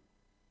suit,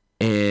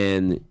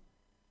 and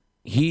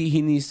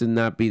he needs to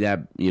not be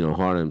that hard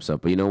on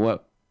himself. But you know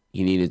what?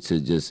 He needed to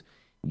just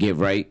get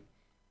right.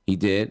 He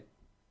did.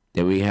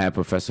 Then we had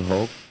Professor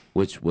Hulk,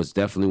 which was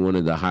definitely one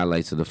of the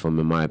highlights of the film,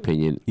 in my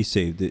opinion. He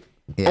saved it.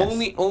 Yes.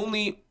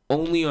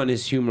 Only on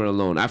his humor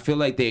alone. I feel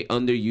like they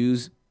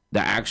underuse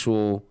the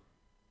actual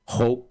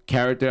Hulk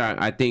character.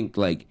 I think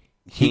like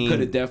he could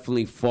have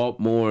definitely fought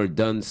more, or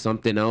done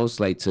something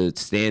else like to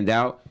stand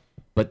out.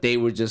 But they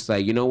were just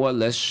like, you know what?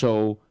 Let's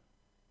show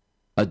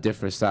a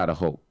different side of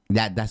Hulk.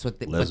 That's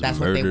what. Let's That's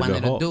what they murder the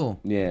wanted to Hulk. do.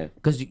 Yeah.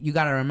 Because you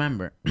got to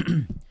remember,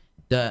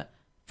 the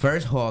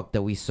first Hulk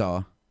that we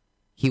saw,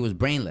 he was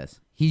brainless.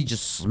 He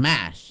just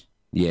smashed.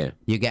 Yeah.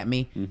 You get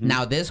me?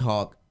 Now this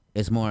Hulk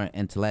is more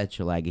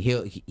intellectual. Like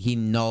he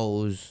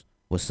knows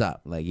what's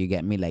up. Like you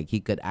get me? Like he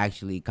could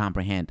actually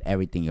comprehend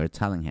everything you're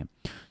telling him.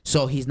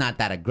 So he's not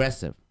that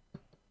aggressive.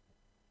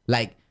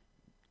 Like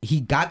he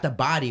got the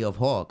body of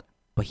Hulk,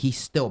 but he's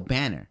still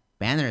Banner.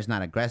 Banner is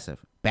not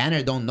aggressive.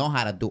 Banner don't know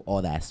how to do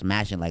all that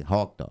smashing like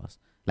Hulk does,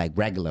 like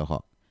regular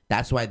Hulk.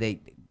 That's why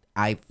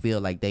I feel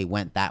like they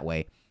went that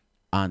way,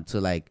 to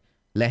like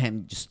let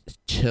him just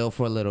chill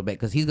for a little bit,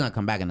 because he's gonna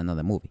come back in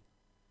another movie.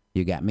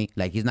 You got me?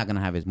 Like he's not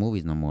gonna have his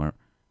movies no more,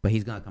 but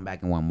he's gonna come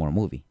back in one more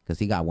movie because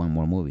he got one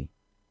more movie.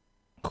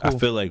 I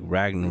feel like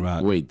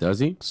Ragnarok. Wait, does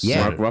he?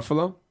 Yeah. Mark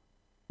Ruffalo?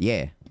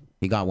 Yeah,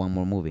 he got one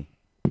more movie.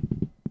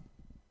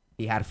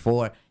 He had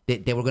 4.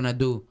 They were gonna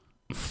do.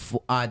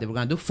 They were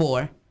gonna do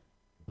 4.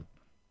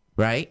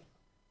 Right?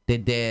 They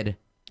did.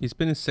 He's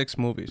been in 6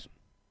 movies.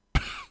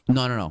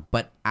 No.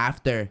 But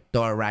after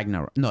Thor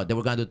Ragnarok, no, they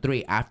were gonna do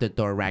 3 after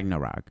Thor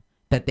Ragnarok.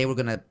 That they were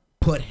gonna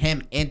put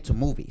him into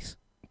movies.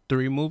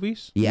 3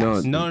 movies?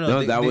 Yes.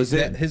 No, that was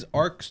it. His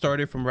arc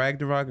started from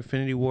Ragnarok,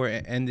 Infinity War,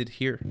 and ended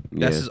here.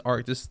 That's Yeah. his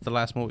arc. This is the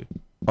last movie.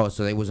 Oh,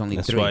 so there was only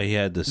That's 3. why he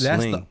had the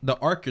That's sling. the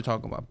arc you're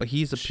talking about. But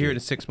he's appeared in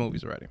 6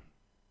 movies already.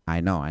 I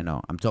know.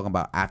 I'm talking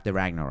about after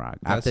Ragnarok.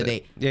 That's After it.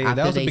 they, Yeah, after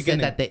that was the they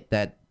said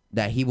beginning.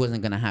 that he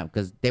wasn't gonna have,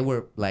 because they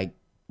were like,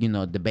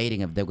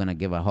 debating if they're gonna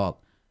give a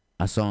Hulk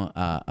a solo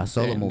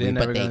movie, They're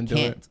never but they gonna do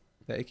can't. it.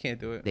 They can't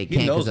do it. They He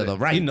can't knows 'cause of it. the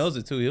rights. He knows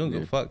it too. He don't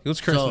give a fuck. He was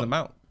cursing them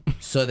out.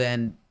 So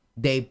then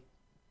they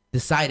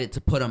decided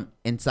to put him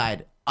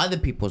inside other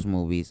people's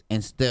movies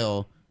and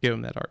still Give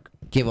him that arc.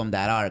 give him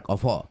that arc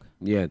of Hulk.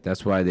 Yeah,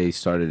 that's why they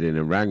started it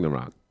in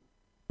Ragnarok.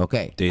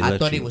 Okay, They I let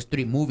thought you- it was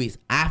 3 movies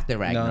after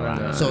Ragnarok.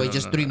 no, So it's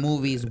just 3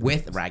 movies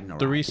with Ragnarok.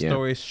 3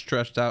 stories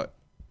stretched out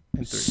in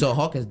 3. So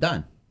Hulk is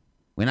done.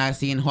 We're not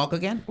seeing Hulk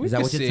again. We Is that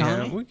can what you're see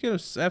telling him. me? We can,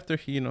 after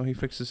he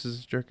fixes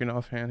his jerking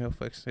off hand,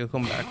 he'll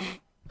come back.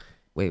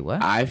 Wait,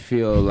 what? I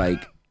feel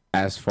like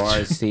as far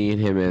as seeing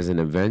him as an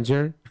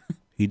Avenger,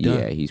 he done.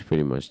 yeah, he's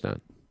pretty much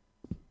done.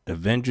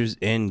 Avengers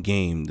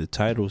Endgame. The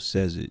title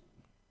says it.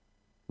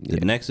 The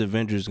Yeah. next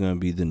Avengers is gonna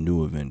be the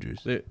new Avengers.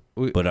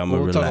 We, But I'ma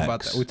we'll talk about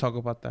relax. that. We talk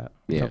about that.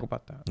 We Yeah. talk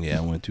about that. Yeah,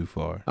 I went too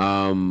far.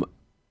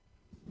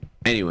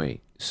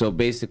 Anyway, so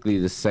basically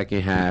the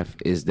second half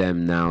is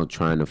them now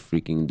trying to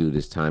freaking do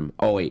this time.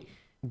 Oh wait,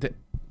 The-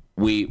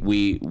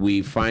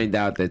 we find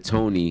out that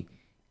Tony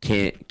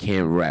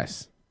can't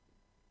rest.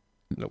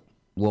 Nope.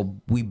 Well,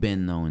 we've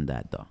been knowing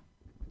that though.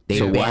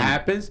 So been- what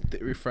happens? They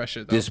refresh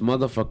it. Though. This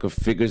motherfucker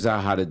figures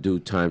out how to do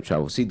time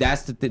travel. See,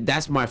 that's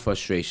that's my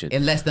frustration.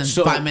 in less than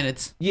So- 5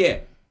 minutes? Yeah,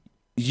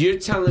 you're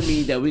telling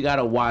me that we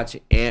gotta watch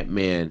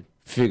Ant-Man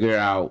figure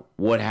out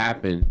what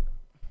happened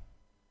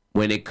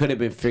when it could have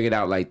been figured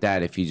out like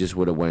that if he just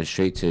would have went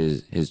straight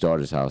to his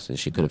daughter's house and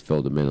she could have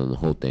filled him in on the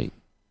whole thing,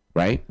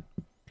 right?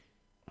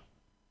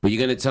 But you're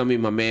gonna tell me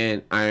my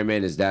man Iron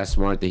Man is that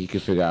smart that he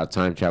could figure out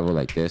time travel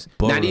like this?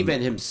 But Not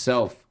even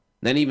himself.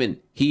 Not even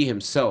he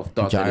himself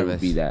thought that it would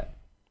Jarvis. be that.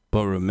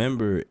 But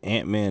remember,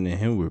 Ant-Man and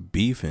him were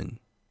beefing.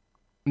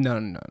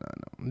 No.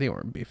 They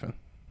weren't beefing.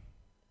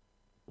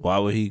 Why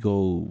would he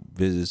go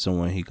visit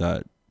someone he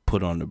got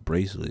put on the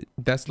bracelet?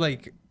 That's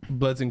like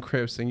Bloods and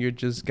Crips, and you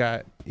just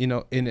got in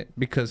it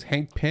because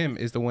Hank Pym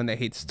is the one that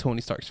hates Tony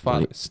Stark's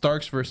father.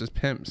 Starks versus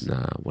Pyms.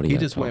 Nah, what are He you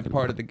just went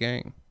part of the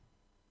gang.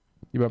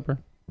 You remember?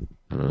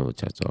 I don't know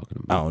what y'all talking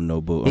I about. don't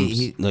know, but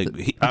He- I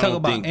talk don't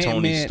about think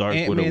Tony Ant-Man- Stark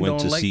would have Ant-Man went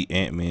to don't like- see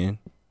Ant-Man.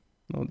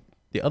 No,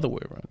 the other way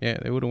around. Yeah,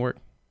 they wouldn't work.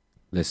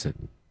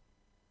 Listen,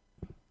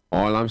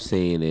 all I'm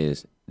saying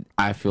is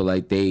I feel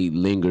like they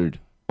lingered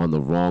on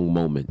the wrong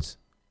moments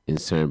in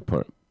certain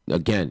part.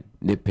 Again,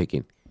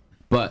 nitpicking.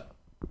 But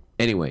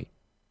anyway,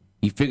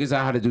 he figures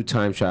out how to do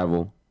time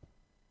travel.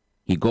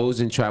 He goes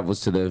and travels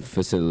to the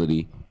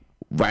facility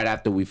right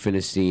after we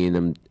finish seeing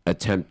them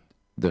attempt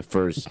the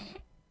first,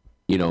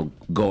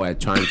 go at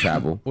time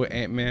travel. With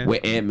Ant-Man.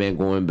 With Ant-Man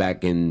going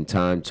back in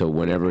time to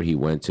whenever he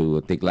went to,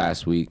 I think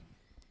last week,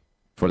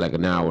 for like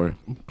an hour.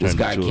 This Turned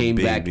guy into a came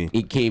back. baby.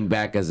 He came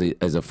back as a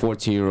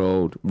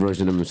 14-year-old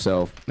version of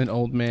himself, An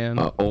old man.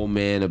 an old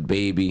man, a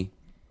baby,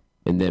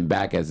 and then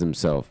back as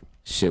himself.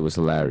 Shit was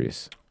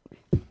hilarious.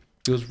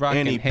 He was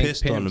rocking And he Hank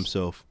pissed Pym's. on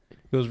himself.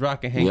 He was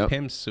rocking Hank Yep.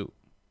 Pym's suit.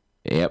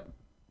 Yep.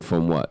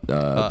 From what? The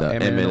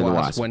Ant-Man Ant-Man and the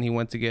Wasp. when he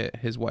went to get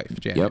his wife,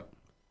 Janet. Yep.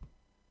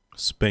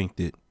 Spanked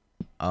it.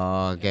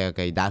 Oh,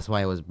 okay. That's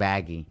why it was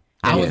baggy.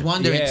 I was Yeah.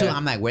 wondering Yeah. too.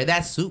 I'm like, where'd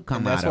that suit come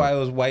And out that's of? why it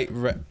was white,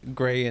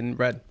 gray, and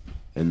red.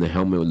 And the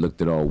helmet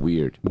looked it all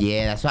weird.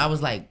 Yeah, that's why I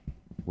was like,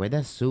 where'd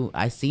that suit?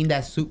 I seen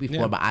that suit before,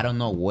 Yeah. but I don't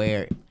know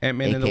where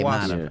Ant-Man it and the came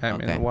Wasp. out of.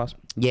 Ant-Man and the Wasp.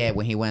 Yeah,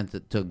 when he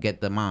went to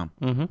get the mom.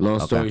 Long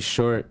story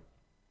short,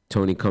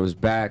 Tony comes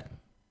back,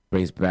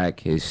 brings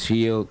back his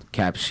shield,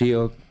 Cap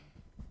shield,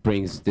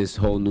 brings this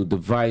whole new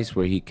device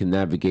where he can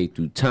navigate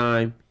through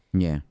time.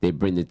 Yeah. They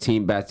bring the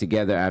team back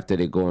together after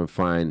they go and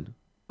find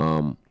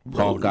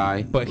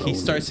Hawkeye, But he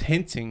starts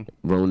hinting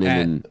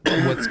Ronan, at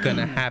and what's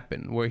gonna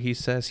happen, where he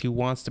says he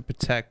wants to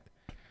protect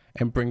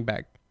and bring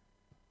back.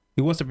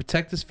 He wants to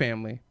protect his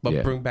family, but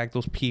Yeah. bring back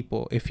those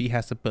people if he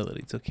has the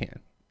ability to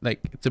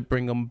to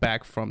bring them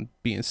back from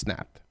being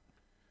snapped.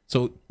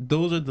 So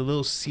those are the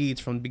little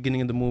seeds from the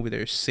beginning of the movie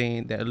they're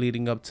saying that are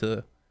leading up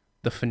to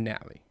the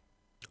finale.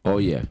 oh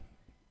yeah,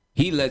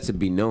 he lets it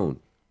be known,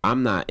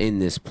 I'm not in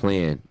this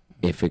plan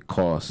if it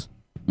costs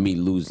me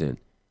losing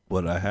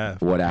What I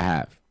have. what I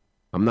have.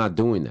 I'm not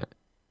doing that.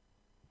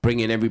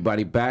 Bringing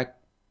everybody back,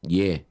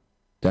 yeah,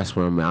 that's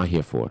what I'm out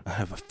here for. I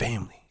have a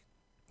family.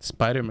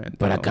 Spider-Man.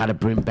 But I though. gotta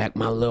bring back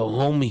my little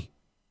homie.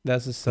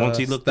 That's his, Once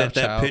he looked at that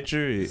stepchild.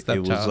 picture, it was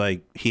Stepchild.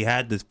 like he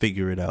had to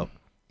figure it out.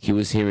 He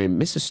was hearing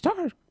Mr.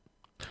 Stark.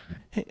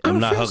 Hey, I I'm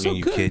not feel hugging so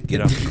you, good. kid.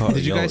 Get out the car.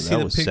 Did you Yo, guys see that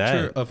the was picture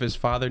sad. of his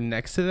father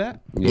next to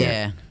that?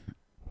 Yeah.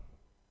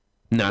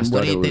 Nah, I What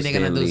started do you with think they're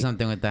gonna Stan do Lee.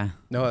 something with that?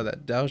 No,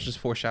 that was just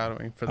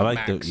foreshadowing for I the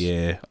like Max.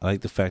 I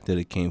like the fact that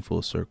it came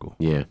full circle.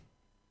 Yeah.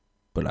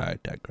 But I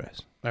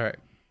digress. All right.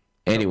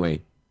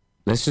 Anyway,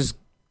 let's just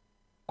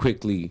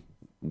quickly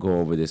go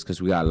over this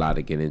because we got a lot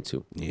to get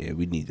into. Yeah,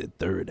 we need the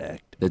third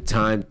act. The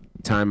time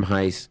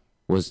heist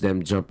was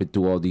them jumping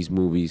through all these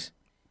movies,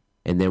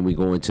 and then we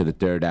go into the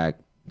third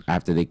act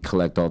after they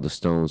collect all the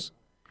stones.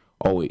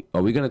 Oh wait,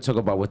 are we gonna talk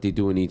about what they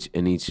do in each?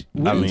 We I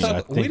didn't mean, talk,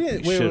 I think we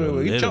didn't. we Wait, should a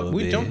we little jumped.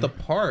 We bit. jumped the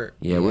part.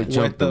 Yeah, we're with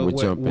jumping. We're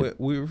jumping.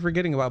 We were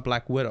forgetting about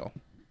Black Widow,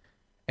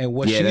 and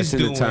what Yeah, she's that's in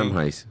doing. the time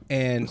heist.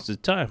 And It's the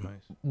time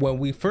heist. when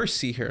we first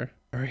see her,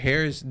 her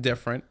hair is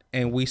different,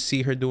 and we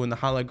see her doing the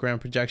hologram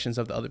projections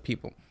of the other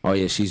people. Oh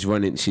yeah, she's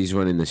running. She's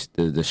running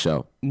the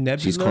show. She's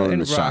Nebula calling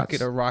and the Rocket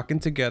shots. are rocking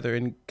together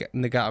in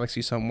the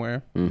galaxy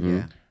somewhere.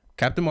 Yeah.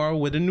 Captain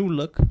Marvel with a new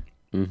look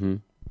Mm-hmm.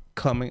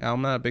 coming.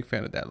 I'm not a big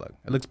fan of that look.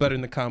 It looks better in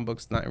the comic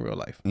books, not in real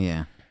life.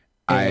 Yeah.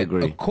 I And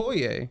agree.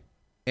 Okoye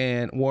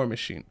and War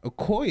Machine.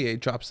 Okoye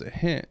drops a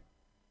hint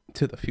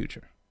to the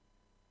future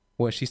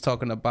where she's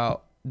talking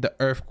about the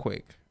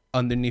earthquake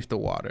underneath the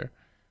water,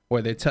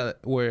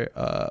 where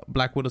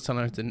Black Widow's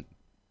telling her to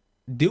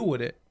deal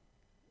with it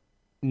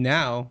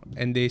now,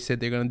 and they said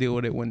they're gonna deal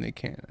with it when they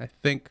can. I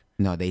think,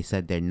 No, they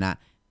said they're not.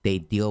 They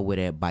deal with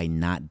it by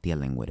not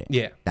dealing with it.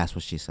 yeah, That's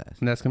what she says.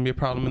 and that's gonna be a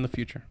problem in the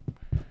future.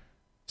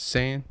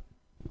 Saying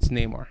it's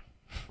Namor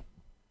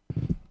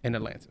in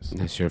Atlantis.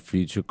 That's your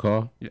future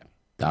call. Yeah.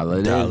 Dial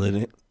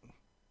it.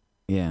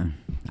 Yeah.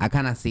 I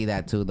kind of see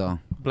that too, though.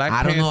 Black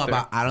I don't know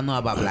Panther.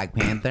 about Black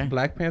Panther.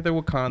 Black Panther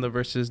Wakanda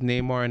versus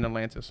Namor in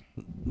Atlantis.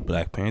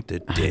 Black Panther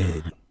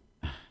dead.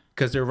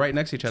 because they're right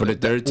next to each other. For the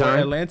third Where time?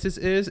 Atlantis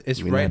is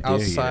We're right not there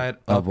yet. outside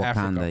Of of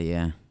Wakanda, Africa.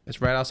 yeah. It's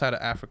right outside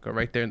of Africa,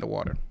 right there in the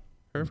water.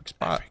 Perfect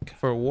spot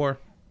for a war.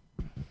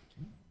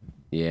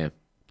 Yeah.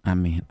 I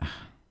mean,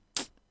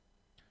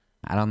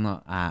 I don't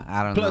know.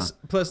 I don't know.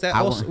 Plus that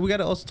I also wa- we got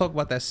to also talk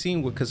about that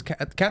scene because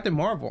Captain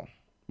Marvel,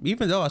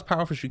 even though as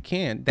powerful as she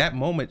can, that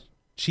moment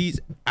she's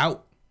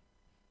out.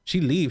 She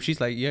leaves. She's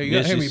like, "Yeah, you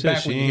gotta Yeah, hear she me said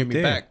back she when you hear ain't me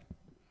there. back."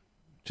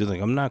 She's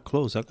like, I'm not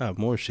close. I got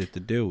more shit to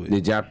deal with.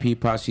 Did y'all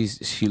peep how she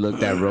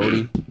looked at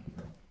Rhodey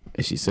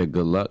and she said,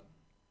 "Good luck."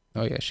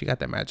 Oh yeah, she got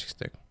that magic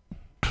stick.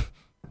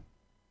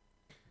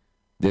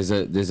 There's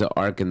an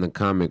arc in the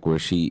comic where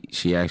she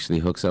actually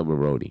hooks up with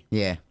Rhodey.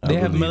 Yeah. They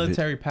have believe it.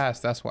 military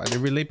past. That's why they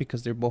relate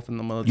because they're both in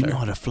the You military. know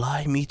how to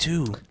fly? Me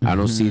too. I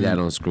don't see that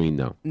on screen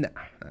though. Nah,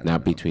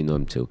 Not between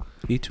them two.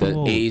 He too The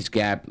old. age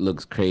gap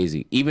looks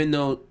crazy. Even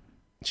though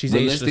she's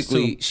ageless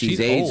realistically, too. she's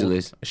old.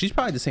 ageless. She's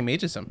probably the same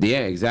age as him. Yeah,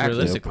 exactly. They'll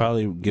Realistically.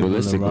 probably give him the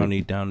Realistically.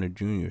 Ronnie Downer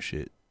Jr.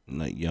 shit.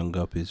 Like, young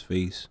up his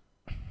face.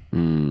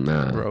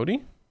 Nah.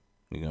 Brody.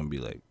 You're going to be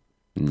like,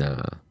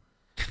 Nah.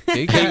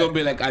 They They gonna got,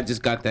 be like, I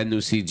just got that new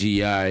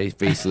CGI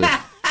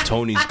facelift.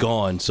 Tony's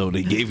gone, so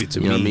they gave it to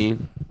You know what I me.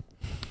 mean?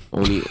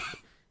 Only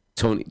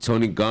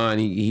Tony gone.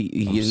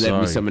 He I'm just left me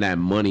sorry. some of that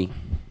money.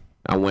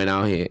 I went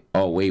out here.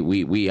 Oh wait,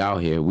 we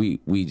out here. We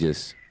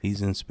just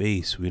He's in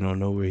space. We don't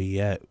know where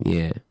he at.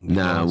 yeah. We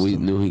Nah, lost we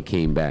him. knew he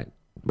came back.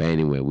 But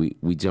anyway,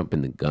 we jump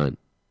in the gun.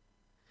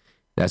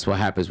 That's what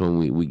happens when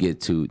we get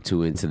too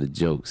into the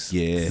jokes.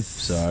 Yeah,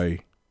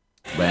 sorry.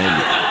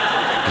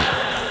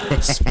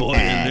 But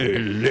Spoiler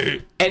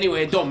alert.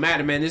 anyway, it don't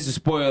matter, man. This is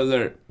spoiler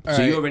alert. All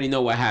So you right. already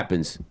know what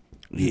happens.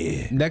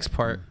 Yeah. next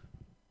part.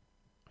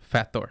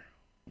 Fat Thor.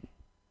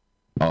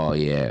 Oh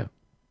yeah.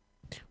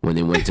 When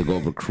they went to go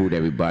recruit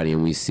everybody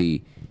and we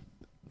see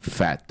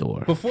Fat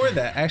Thor. Before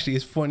that, actually,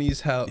 it's funny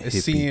as hell. Is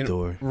Hippie seeing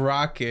Thor.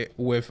 Rocket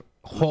with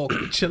Hulk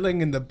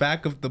chilling in the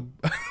back of the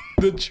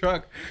the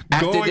truck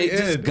After going they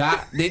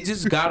in.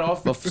 just got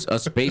off of a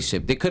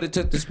spaceship. They could have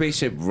took the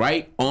spaceship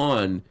right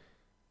on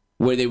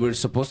where they were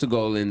supposed to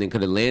go, and they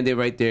could have landed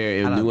right there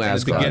in New in the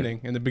Asgard.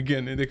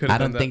 beginning, they could I have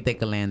done don't think they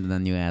could land in the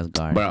new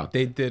Asgard. Bro,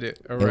 they did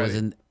it already.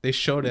 wasn't- They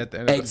showed it at the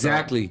end. Of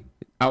exactly.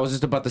 I was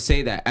just about to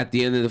say that. At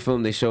the end of the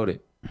film, they showed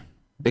it.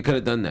 They could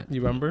have done that. The film.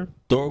 You remember?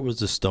 Thor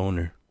was a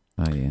stoner.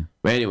 Oh yeah.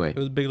 But anyway, It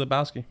was Big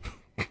Lebowski.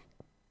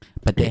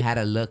 But they had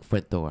a look for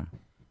Thor.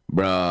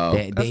 bro,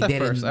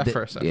 That's at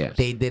first. yeah.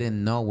 They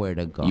didn't know where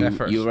to go. At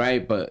first. you're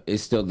right, but it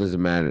still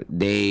doesn't matter.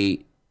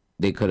 They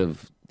could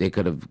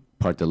have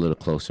parked a little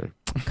closer.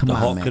 Come The on,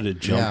 Hulk man. could have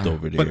jumped Yeah.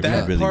 over there But if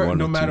that he really part, wanted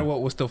no matter to.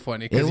 what, was still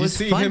funny. It Because you was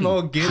see funny. him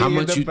all giddy How in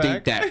much the you back.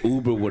 think that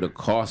Uber would have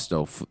cost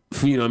though?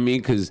 You know what I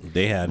mean? Because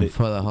They had it.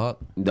 For the Hulk.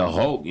 the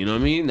Hulk, you know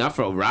what I mean? Not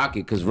for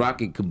Rocket, because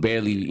Rocket could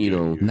barely,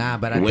 Nah,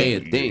 but I weigh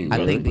think a thing. I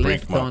bro. think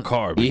Break my Lift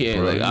car. big Yeah,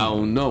 bro. like I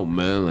don't know,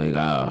 man. Like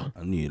I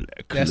need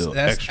like a That's little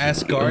that's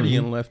extra.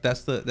 Asgardian lift.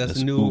 That's the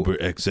That's new Uber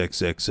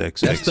XXXXXXL.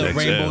 That's the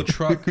rainbow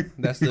truck.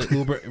 That's the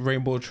Uber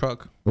rainbow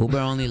truck. Uber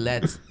only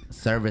lets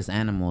service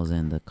animals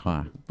in the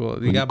car. Well,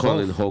 you you got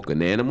calling both. Hulk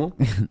an animal?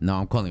 No,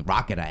 I'm calling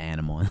Rocket an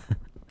animal.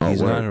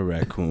 He's Oh, not word. a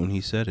raccoon.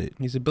 He said it.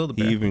 He's a He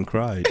Build-A-Bear. even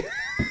cried.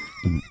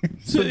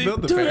 He's a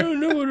Build-A-Bear. I don't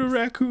know what a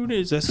raccoon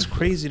is. That's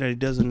crazy that he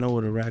doesn't know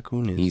what a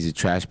raccoon is. He's a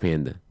trash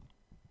panda.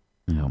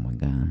 Oh my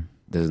god.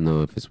 Doesn't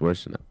know if it's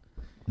worse or not.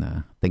 No,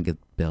 I think it's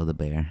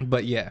Build-A-Bear.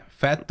 But yeah,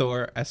 Fat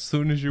Thor, as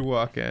soon as you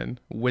walk in,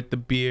 with the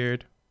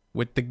beard,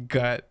 with the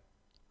gut,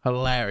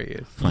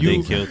 hilarious.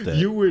 They killed that.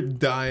 You were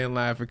dying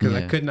laughing because I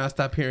Yeah. could not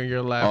stop hearing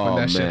your laugh Oh when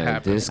that shit man,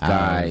 happened. this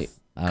guy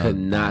I could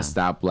was not down.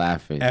 stop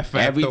laughing. At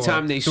Fat Every Thor,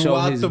 time they show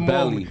throughout his the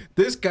belly. moment,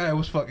 this guy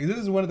was fucking. This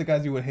is one of the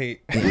guys you would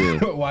hate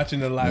Yeah. watching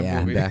the live Yeah,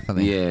 movie.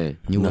 definitely. Yeah.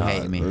 You will Nah,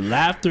 hate me.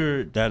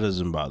 Laughter, that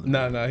doesn't bother me.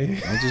 No,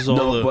 That's just all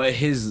No, the,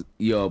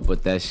 but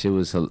but that shit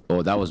was.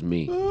 Oh, that was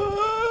me.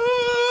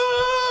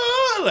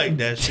 like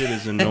that shit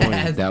is annoying.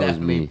 That's That was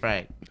definitely me.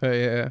 Frank. Oh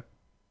yeah,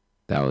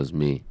 That was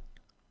me.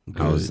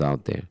 I was Good.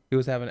 out there, he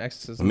was having I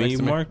exorcism. mean, next you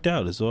to me. marked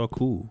out. It's all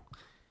cool.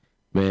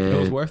 man. It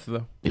was worth it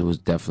though. It was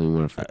definitely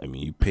worth it. I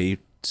mean, you paid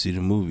to see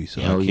the movie, so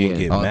Hell I can't yeah.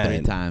 get All mad.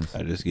 3 times.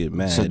 I just get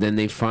mad. So then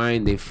they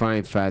find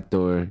Fat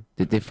Thor.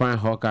 Did they find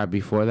Hawkeye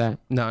before that?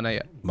 No, not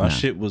yet. My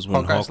shit was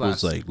when Hawkeye's Hawk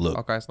was last. like, "Look,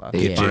 Hawkeye's last.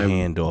 They get your find-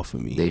 hand off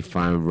of me. They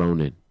find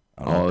Ronan.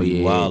 I don't Oh, be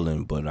yeah.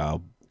 wilding, but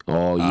I'll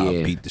Oh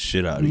yeah. beat the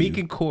shit out of Meek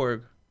you." and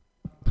Korg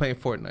playing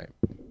Fortnite.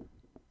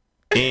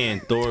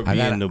 And Thor I being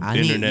gotta- the I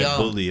need- internet yo,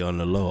 bully on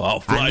the low. I'll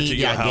fly need to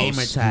your y'all gamer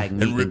house tag,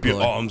 Meek and rip and your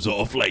Korg. arms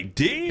off. Like,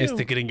 damn. And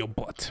stick it in your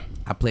butt.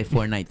 I play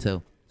Fortnite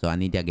too, so I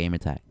need that gamer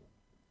tag.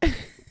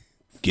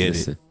 Get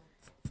Listen,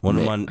 it.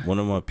 One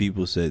of my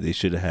people said they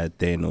should have had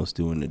Thanos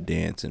doing the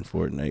dance in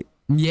Fortnite.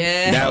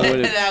 Yeah, That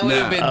would've- that would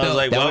have nah. been I was dope.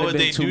 like, That why would've would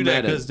been they too do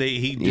that? meta. Because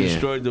he Yeah.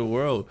 destroyed the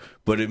world.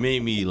 But it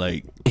made me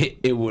like,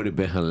 it would have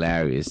been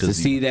hilarious to 'Cause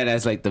he- see that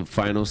as like the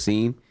final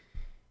scene.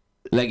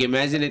 Like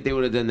imagine if they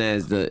would have done that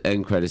as the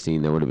end credit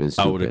scene. That would have been I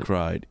stupid. would have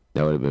cried.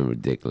 That would have been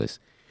ridiculous.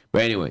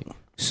 But anyway,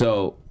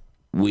 so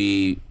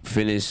we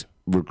finished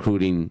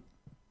recruiting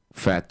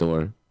Fat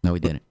Thor. No, we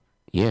didn't.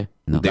 Yeah.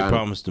 No. They Got him.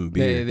 promised him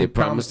beer. They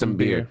promised him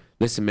beer.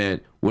 Listen, man,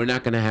 we're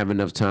not gonna have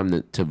enough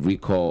time to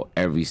recall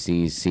every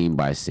scene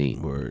by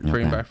scene. Word.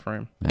 Frame Okay. by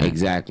frame.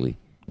 Exactly.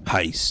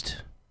 Heist.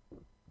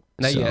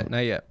 Not So-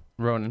 yet.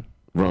 Ronan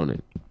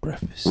Ronan.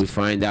 Breakfast. We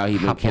find out he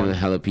been Hop killing on.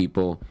 hella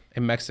people,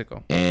 in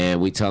Mexico. and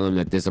we tell him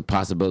that there's a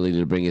possibility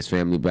to bring his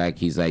family back.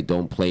 He's like,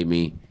 "Don't play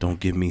me." Don't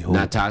give me hope.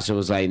 Natasha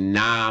was like,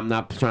 "Nah, I'm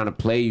not trying to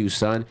play you,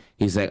 son."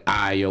 He's like,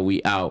 yo,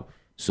 we out."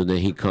 So then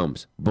he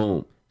comes.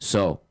 Boom.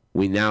 So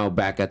we now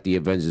back at the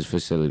Avengers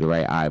facility,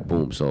 right?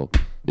 Boom. So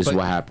this is But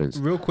what happens.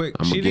 Real quick,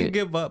 I'ma she didn't get-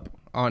 give up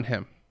on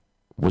him.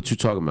 What you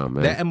talking about,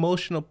 man? That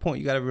emotional point,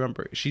 you got to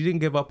remember, she didn't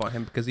give up on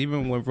him because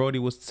even when Rhodey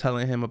was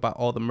telling him about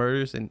all the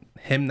murders and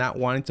him not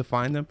wanting to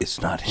find them, It's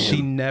not him.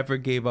 she never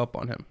gave up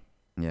on him.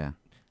 Yeah.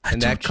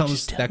 And that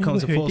comes tell me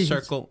to where full it is.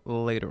 circle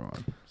later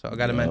on. So I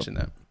got to mention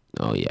that.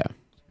 Oh yeah.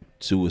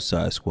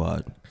 Suicide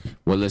Squad.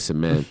 Well, listen,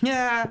 man.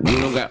 Yeah. we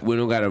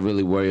don't got to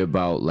really worry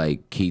about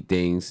like key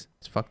things.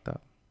 It's fucked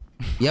up.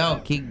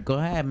 Yo, go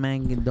ahead,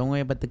 man. Don't worry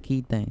about the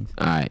key things.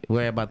 All right.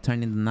 Worry about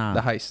turning the knob.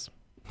 The heist.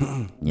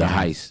 The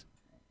heist.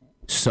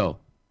 So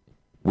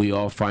we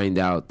all find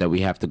out that we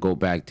have to go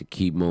back to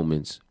key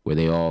moments where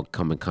they all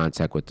come in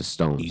contact with the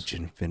stones. Each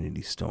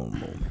Infinity Stone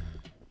moment.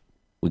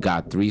 We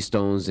got 3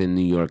 stones in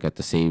New York at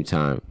the same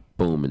time.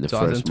 Boom, in the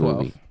first 2012.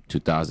 movie.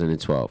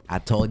 2012. I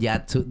told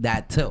y'all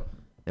that too.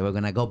 They were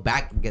gonna go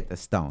back and get the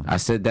stone. I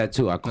said that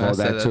too. I I called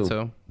said that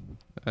too.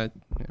 Yeah,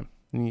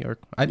 New York.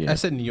 Yeah. I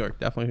said New York.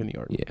 Definitely New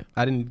York. Yeah.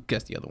 I didn't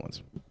guess the other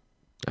ones.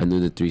 I knew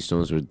the 3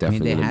 stones were I mean,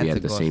 definitely they going to had be to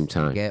at the go same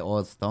time. get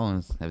all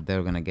stones if they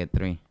were gonna get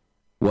 3.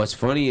 What's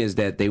funny is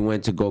that they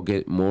went to go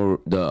get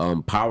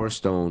the Power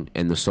Stone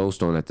and the Soul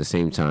Stone at the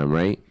same time,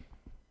 right?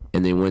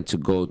 And they went to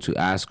go to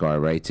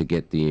Asgard, right, to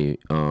get the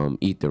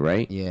Ether,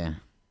 right? Yeah.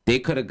 They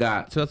could have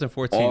got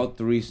 2014. all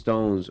 3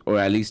 stones, or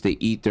at least the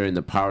Ether and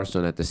the Power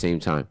Stone at the same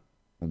time.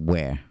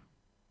 Where?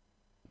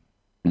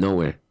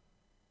 Nowhere.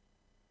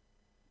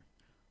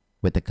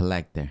 With the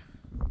collector.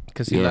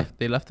 Because Yeah.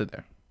 they left it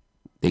there.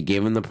 They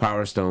gave him the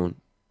Power Stone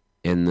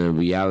and the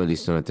Reality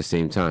Stone at the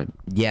same time.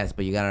 Yes,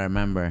 but you gotta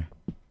remember.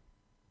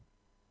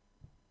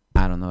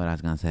 I don't know what I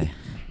was gonna say.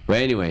 But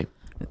anyway,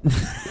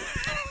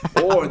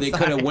 or they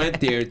could have went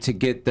there to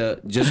get the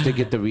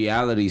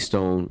Reality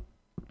Stone,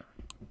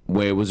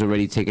 where it was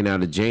already taken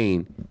out of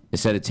Jane,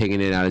 instead of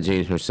taking it out of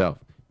Jane herself.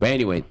 But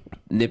anyway,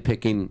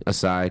 nitpicking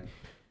aside,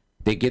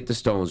 they get the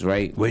stones,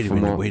 right? Wait a From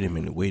minute, all- wait a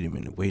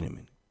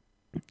minute.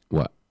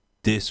 What?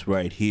 This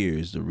right here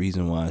is the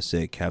reason why I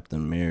said Captain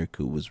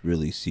America was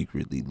really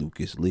secretly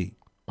Lucas Lee.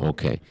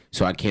 Okay,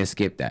 so I can't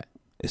skip that.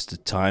 It's the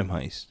time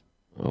heist.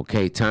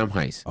 Okay, time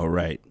heist. All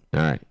right. All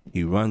right.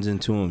 He runs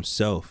into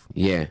himself.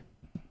 Yeah.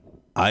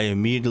 I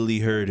immediately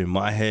heard in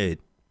my head,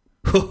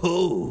 ho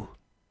ho,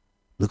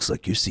 looks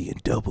like you're seeing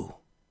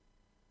double.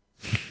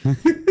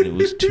 It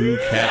was 2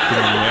 Captain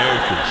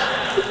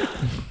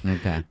Americas.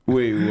 Okay.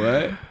 Wait,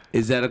 what?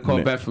 Is that a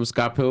callback from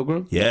Scott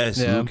Pilgrim? Yes,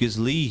 Yeah. Lucas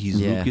Lee. He's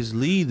Yeah. Lucas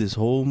Lee this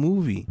whole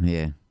movie.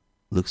 Yeah.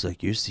 Looks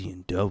like you're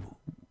seeing double.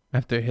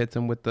 After it hits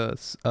him with the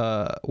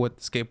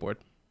skateboard.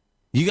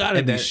 You gotta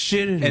And be then-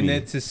 shitting And me.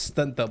 it's his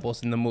stunt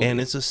doubles in the movie. And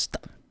it's a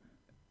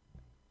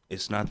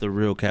it's not the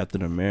real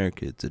Captain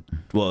America. It's a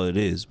it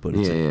is, but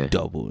it's Yeah. a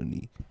double, and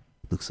he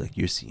looks like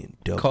you're seeing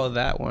double. Call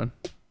that one.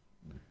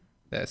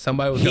 That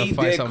somebody was He gonna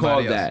fight did somebody call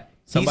else. that.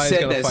 He Somebody's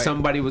said gonna that fight.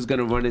 somebody was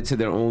gonna run into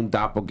their own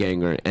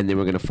doppelganger and they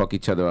were gonna fuck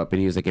each other up. And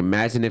he was like,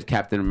 "Imagine if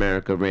Captain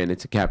America ran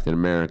into Captain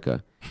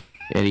America,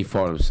 and he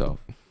fought himself."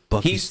 He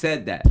Bucky's,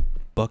 said that.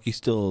 Bucky's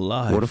still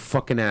alive. What a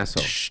fucking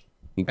asshole.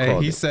 He And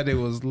called he it. said it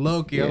was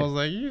Loki. Yeah. I was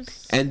like, you.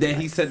 And then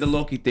he said the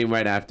Loki thing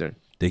right after.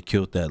 They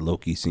killed that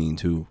Loki scene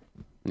too.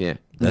 Yeah.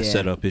 That Yeah.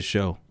 set up his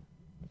show.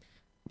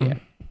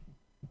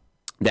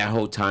 That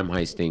whole time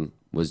heist thing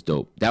was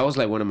dope. That was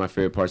like one of my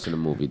favorite parts of the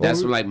movie.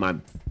 That's like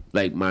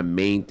my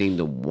main thing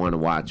to want to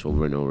watch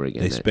over and over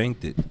again. They That-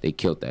 spanked it. They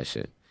killed that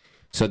shit.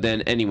 So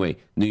then anyway,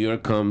 New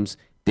York comes.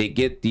 They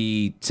get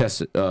the they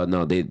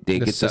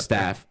get the scepter.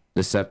 staff,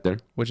 the scepter.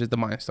 Which is the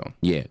Mind Stone.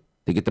 Yeah,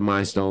 they get the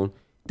Mind Stone.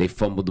 They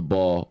fumble the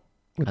ball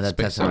With On the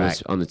space on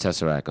Tesseract. the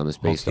Tesseract on the Hulk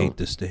Space Stone, hate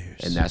the stairs.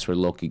 and that's where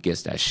Loki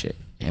gets that shit.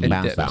 And And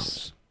bounce. dips.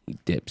 Bounce. He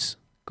dips.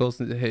 Goes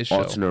into his show.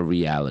 Alternate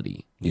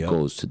reality. He Yep.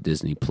 goes to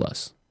Disney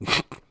Plus.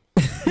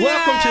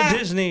 Welcome to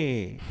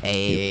Disney. You feel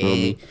Hey.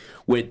 me?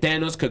 Where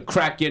Thanos could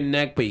crack your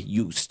neck, but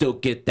you still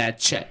get that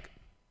check.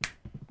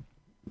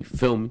 You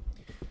feel me?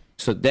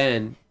 So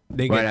then,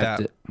 They right get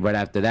after that. right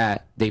after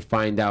that, they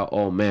find out.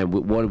 Oh man,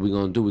 what are we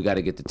gonna do? We got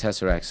to get the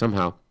Tesseract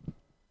somehow.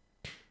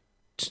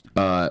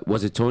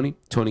 Was it Tony?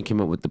 Tony came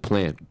up with the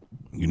plan.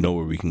 You know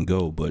where we can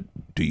go, but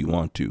do you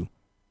want to?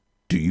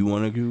 Do you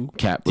want to go?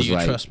 Cap Do was you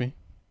like, trust me?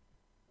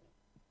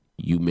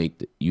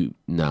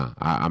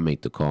 I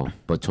make the call,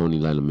 but Tony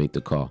let him make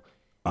the call.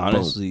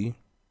 Honestly,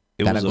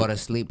 it Gotta was go a, to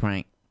sleep,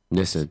 Prank.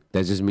 Listen,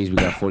 that just means we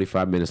got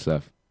 45 minutes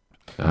left.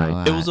 All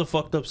right. it was a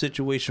fucked up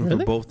situation for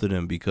both of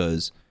them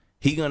because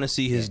he gonna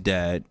see his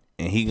dad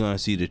and he gonna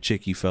see the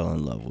chick he fell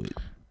in love with.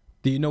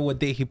 Do you know what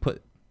day he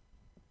put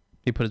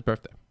his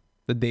birthday?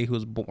 The day he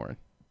was born.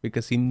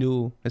 because he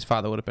knew his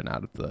father would have been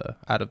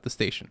out of the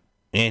station.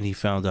 And he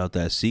found out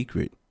that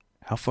secret.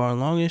 How far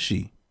along is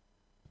she?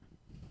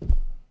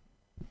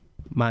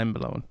 Mind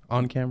blown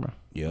on camera.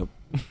 Yep.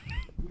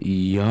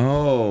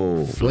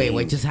 Yo. Wait,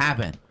 what just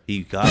happened?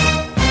 He got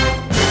him.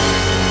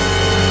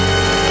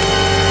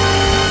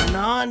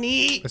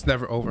 Nani? It's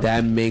never over.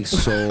 That makes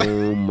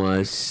so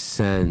much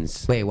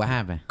sense. Wait, what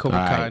happened? Cobra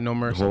All Kai, right, no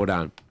mercy. Hold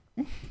on.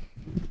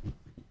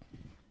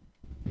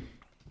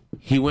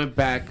 He went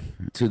back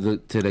to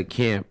the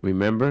camp,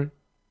 remember?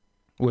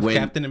 With when-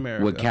 Captain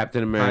America. with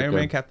Captain America. Iron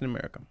Man, Captain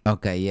America.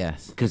 Okay,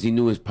 yes. Because he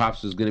knew his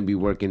pops was gonna be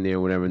working there, or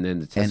whatever, and then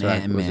the And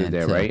Tesseract was Ant-Man,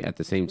 there, too. right? At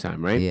the same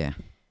time, right? Yeah.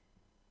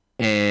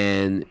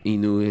 And he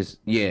knew his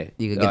You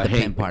could get the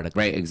Hank, pin particle.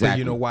 right? But Exactly.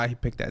 you know why he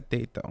picked that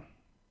date though?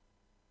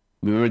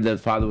 Remember the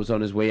father was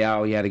on his way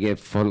out. He had to get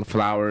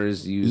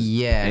flowers.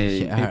 Yeah, and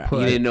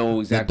he didn't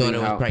know exactly the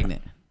daughter how. was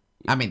pregnant.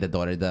 I mean, the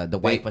daughter, the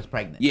wife was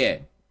pregnant. Yeah.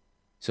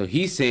 So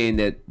he's saying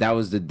that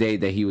was the day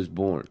that he was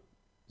born.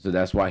 So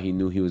that's why he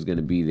knew he was going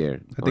to be there I on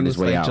think it his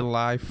was way like out.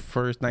 July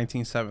 1st,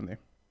 1970.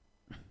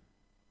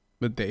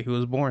 The day he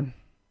was born.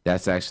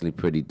 That's actually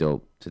pretty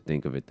dope to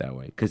think of it that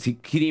way. Because he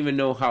didn't even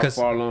know how 'Cause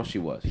far along she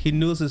was. He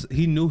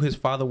knew his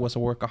father was a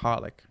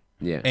workaholic.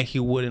 Yeah. And he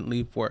wouldn't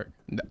leave work.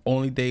 The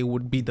only day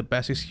would be the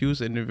best excuse,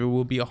 and it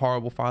will be a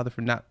horrible father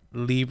for not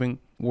leaving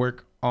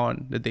work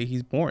on the day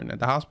he's born at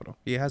the hospital.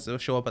 He has to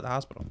show up at the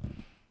hospital.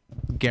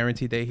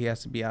 Guaranteed day he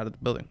has to be out of the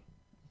building.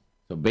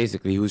 So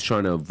basically, he was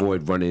trying to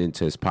avoid running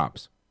into his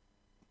pops.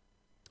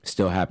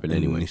 Still happened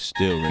Anyway, anyway. he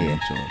still ran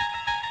into him.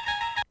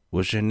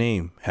 What's your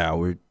name,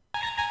 Howard?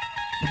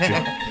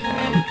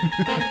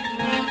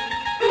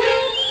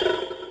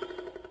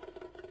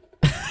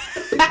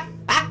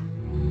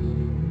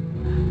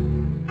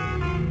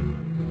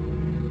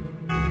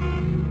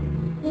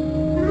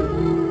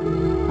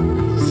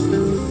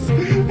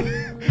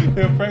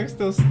 Yeah, Frank's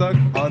still stuck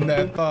on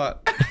that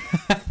thought.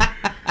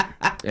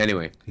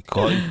 Anyway, He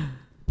called you.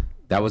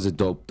 that was a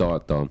dope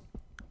thought, though.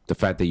 The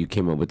fact that you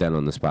came up with that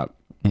on the spot.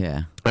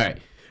 Yeah. All right,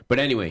 but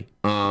anyway,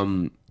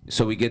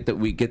 so we get the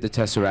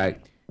Tesseract,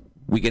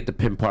 we get the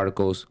pin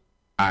particles.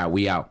 All right,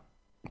 we out.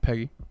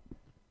 Peggy.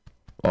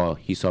 Oh,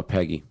 he saw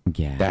Peggy.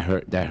 Yeah. That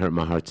hurt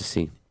my heart to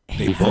see.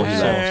 They both saw someone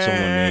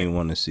they didn't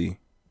want to see.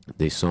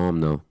 They saw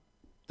him though.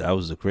 That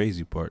was the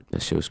crazy part.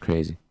 That shit was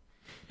crazy.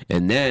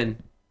 And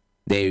then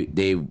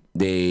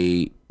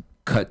they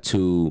cut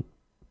to,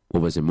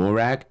 what was it,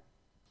 Morag?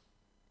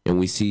 And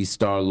we see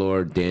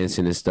Star-Lord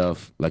dancing and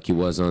stuff like he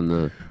was on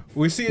the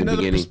We see the another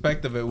beginning.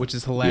 perspective of it, which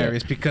is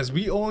hilarious because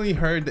we only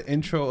heard the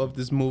intro of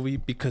this movie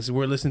because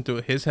we're listening to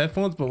his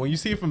headphones. But when you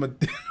see it from the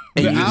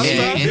you outside, see-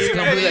 Yeah, it's and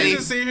completely- you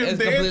just see him it's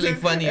dancing, completely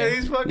funny. And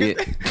he's fucking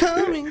Yeah.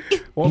 coming.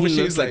 One He machine's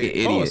looks like an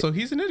Oh, idiot. so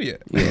he's an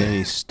idiot. And then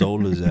he stole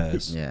his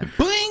ass. Yeah.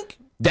 Blink.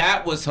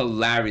 That was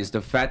hilarious. The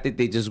fact that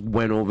they just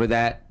went over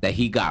that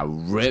he got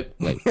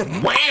ripped, like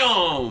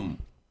wham!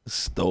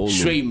 Stole him.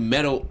 Straight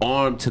metal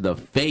arm to the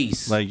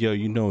face. Like, yo,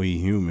 you know he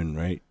human,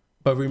 right?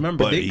 But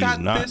remember, But they he's got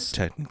not this.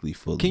 technically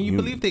fully Can you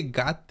human. believe they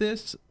got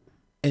this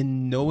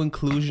and no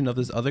inclusion of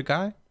this other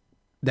guy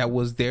that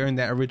was there in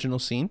that original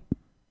scene?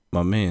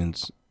 My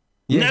man's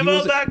Yeah, he never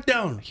was- back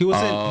down. He was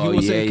oh in, he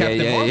was yeah, in Captain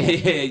yeah,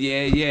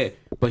 Marvel. yeah.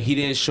 But he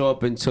didn't show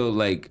up until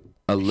like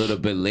a little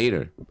bit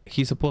later,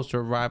 He's supposed to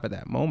arrive at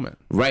that moment.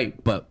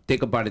 right? But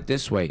think about it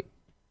this way: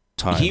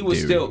 Time he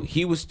was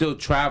theory. still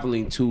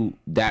traveling to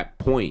that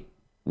point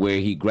where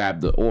he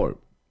grabbed the orb.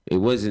 It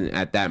wasn't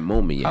at that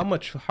moment yet,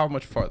 How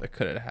much farther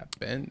could it have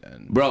been?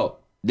 And bro.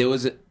 There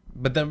was a.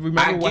 but then I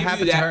remember what give happened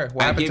you to that. her.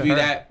 What I happened give to you her?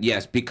 that.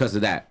 Yes, because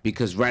of that.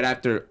 Because right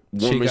after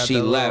War She got Machine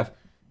the left,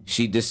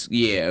 she just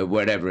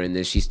whatever, and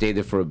then she stayed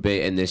there for a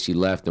bit, and then she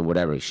left and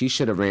whatever. She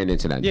should have ran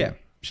into that. Yeah, dude.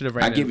 should have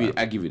ran. I give into you.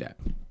 that. I give you that.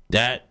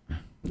 That. I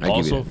give you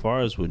Also, that. far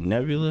as with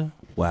Nebula,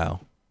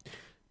 wow.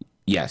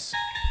 Yes.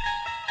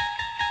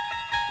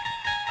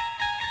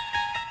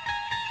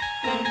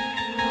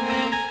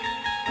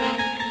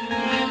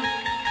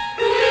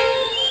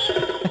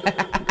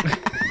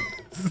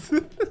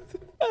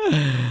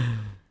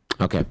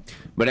 Okay,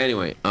 but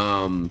anyway,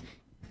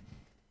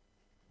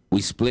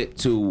 we split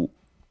to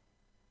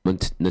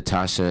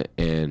Natasha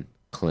and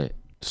Clint.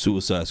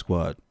 Suicide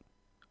Squad.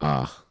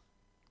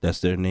 That's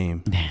their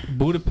name.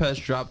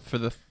 Budapest dropped for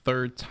the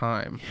third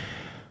time.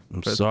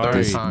 I'm For the sorry. third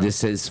This, time.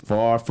 this is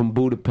far from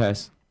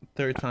Budapest.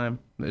 Third time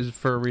is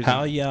for a reason.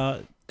 How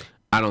y'all?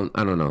 I don't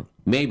know.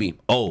 Maybe.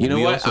 Oh, you know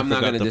we what? also I'm not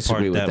forgot gonna the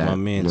disagree part with that. My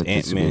man's Not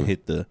Ant disagree. Man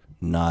hit the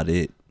not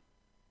it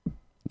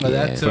Oh,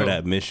 that Yeah. too. for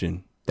that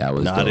mission. That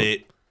was Not dope.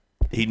 it.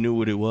 He knew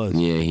what it was.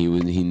 Yeah, he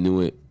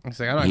knew it. It's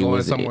like I'm not He going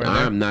was. somewhere.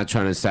 I'm not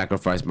trying to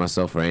sacrifice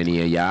myself for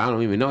any of y'all. I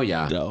don't even know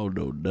y'all. I don't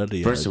know none of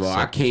y'all. First of all, I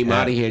except came Cap.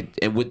 out of here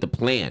and with the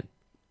plan.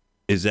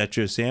 Is that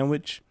your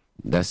sandwich?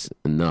 That's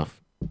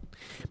enough.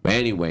 But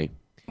anyway,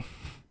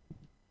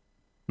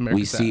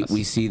 we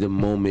see the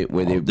moment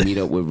where they meet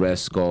up with Red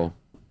Skull,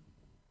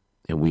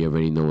 and we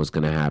already know what's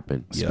gonna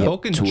happen. Yeah.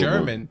 spoke in Two of them.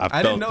 German. I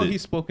I didn't know felt it. he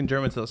spoke in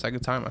German till the second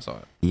time I saw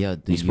it. Yo,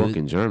 He spoke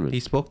in German. He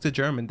spoke to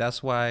German.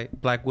 That's why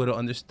Black Widow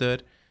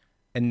understood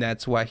and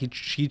that's why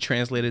she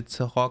translated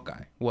to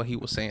Hawkeye what he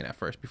was saying at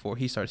first before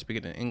he started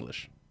speaking in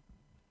English.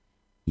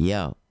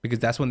 Yo, Because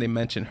that's when they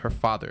mentioned her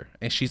father,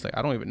 and she's like,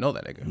 I don't even know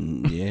that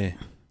nigga. Yeah,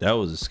 that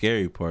was the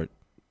scary part.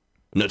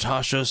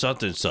 Natasha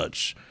something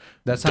such.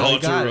 That's how he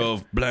got Daughter it.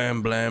 of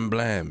blam blam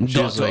blam.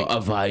 She was Daughter like,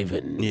 of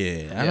Ivan.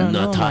 yeah, I don't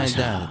know my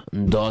dad.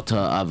 Natasha, daughter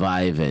of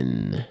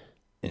Ivan.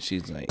 And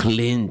she's like,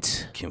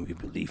 Clint, can we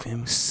believe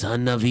him?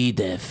 son of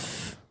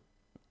Edith.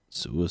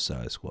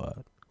 Suicide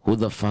Squad. Who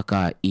the fuck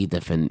are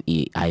Edith and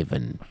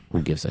Ivan?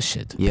 Who gives a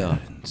shit? yo,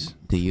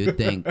 do you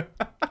think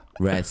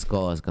Red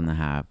Skull is gonna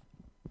have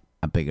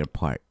a bigger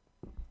part?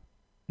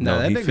 No,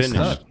 that he nigga finished.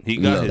 stuck. He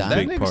got Yeah, his that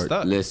big nigga part.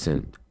 stuck.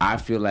 Listen, I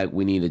feel like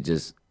we need to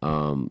just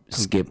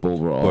skip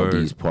over all Word.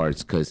 these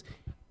parts because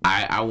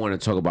I want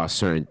to talk about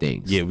certain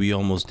things. Yeah, we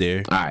almost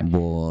there. All right.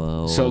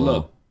 Whoa. So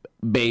look,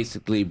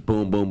 basically,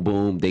 boom, boom,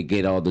 boom. They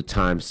get all the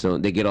time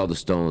stone. They get all the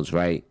stones,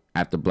 right?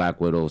 After Black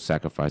Widow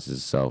sacrifices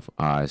herself.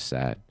 It's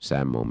sad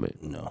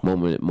moment. No.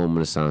 Moment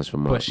of silence for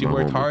my. But she my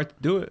worked homie. hard to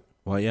do it.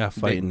 Why y'all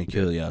fighting to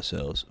kill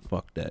yourselves?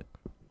 Fuck that.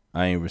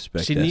 I ain't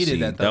respect She that needed scene.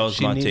 that, That though. was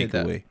She my needed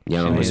that. takeaway.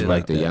 Y'all don't She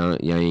respect needed it. that. Y'all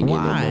ain't getting no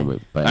Why?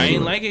 moment. But I ain't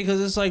anyway. like it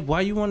because it's like, why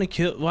you want to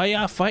kill? Why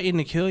y'all fighting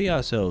to kill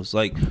yourselves?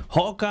 Like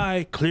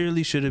Hawkeye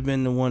clearly should have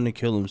been the one to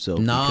kill himself.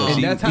 No, because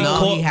And that's how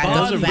no, he had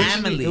Bond a originally-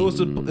 family. It was,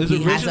 He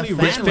originally has a written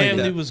family. like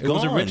Family that. was It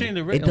was gone.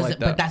 originally It written doesn't, like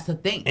but that. that's the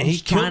thing. And He's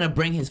he killed- trying to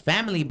bring his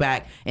family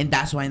back, and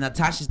that's why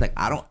Natasha's like,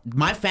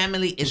 my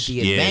family is the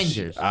Yeah,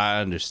 Avengers.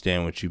 I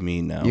understand what you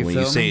mean now You when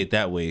you feel say me? it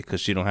that way because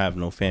she don't have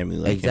no family.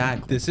 Like him.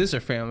 Exactly. This is her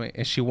family,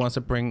 and she wants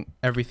to bring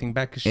everything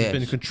back because she's Yeah,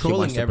 been she wants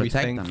controlling to protect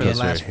everything them. for the Guess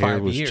her last hair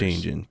 5 was years.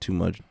 changing too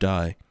much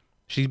dye,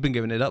 She's been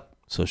giving it up.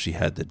 so she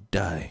had to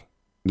die.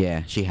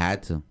 Yeah, she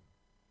had to.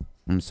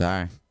 I'm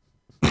sorry.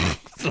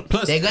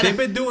 Plus, They're gonna- they've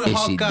been doing And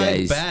she Hawkeye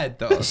dies. bad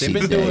though. She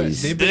They've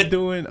been dies.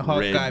 doing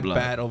Hawkeye blood.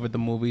 bad over the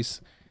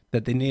movies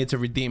that they needed to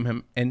redeem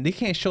him, and they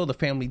can't show the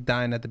family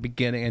dying at the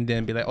beginning and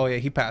then be like, oh yeah,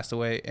 he passed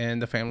away,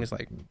 and the family's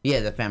like, Yeah,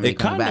 the family It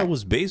come kind back. of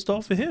was based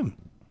off of him.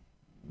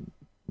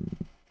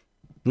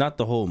 Not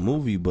the whole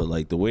movie, but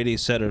like the way they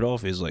set it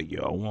off is like,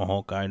 yo, I want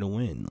Hawkeye to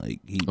win.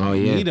 Like he, Oh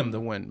you yeah. need him to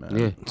win, man.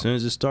 Yeah. as soon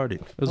as it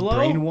started, It was Hello?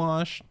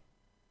 brainwashed.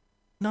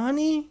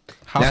 Nani?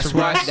 House That's of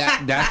why. Rice.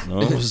 That's No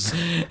one was.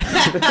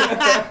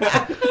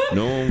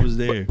 No one was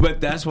there.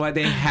 But that's why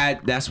they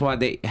had. That's why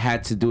they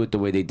had to do it the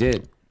way they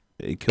did.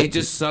 They killed It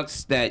just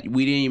sucks that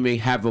we didn't even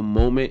have a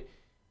moment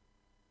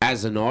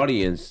as an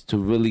audience to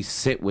really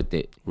sit with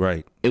it.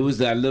 right. It was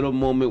that little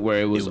moment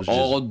where it was, just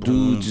all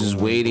boom, dudes just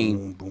boom,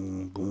 waiting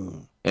boom, boom,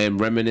 boom. and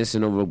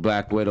reminiscing over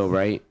Black Widow,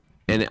 right?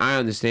 And I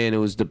understand it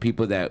was the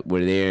people that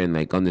were there and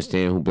like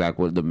understand who Black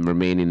Widow, the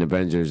remaining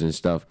Avengers and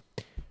stuff.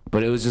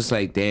 But it was just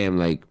like, damn,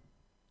 like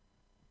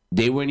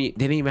they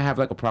didn't even have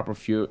like a proper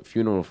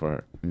funeral for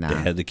her. Nah. They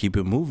had to keep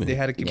it moving. They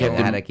had to keep Yeah, it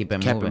they had to keep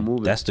it Kept it moving.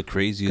 moving. That's the because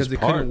craziest they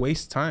part. couldn't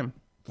waste time.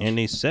 And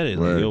they said it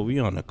Word. like, yo, we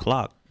on the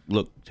clock.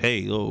 Look, hey,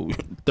 yo,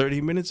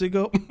 30 minutes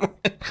ago,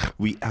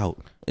 we out.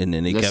 And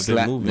then they kept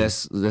it moving.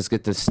 Let's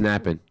get to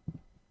snapping.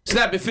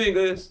 Snap your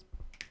fingers.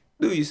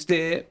 Do your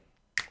step.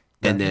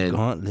 And then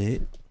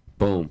Gauntlet.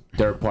 boom,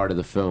 third part of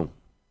the film,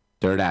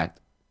 third act.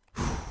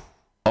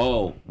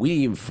 Oh, we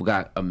even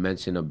forgot to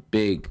mention a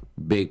big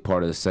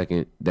part of the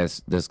second.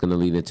 That's gonna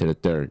lead into the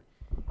third.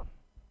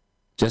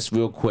 Just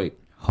real quick,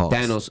 Hulk.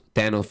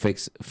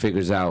 Thanos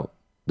figures out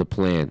the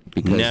plan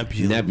because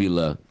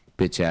Nebula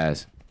bitch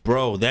ass.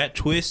 Bro, that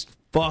twist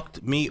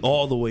fucked me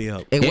all the way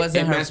up. It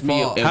wasn't her messed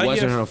me up. fault. It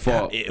wasn't her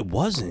fault. It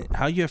wasn't.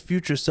 How your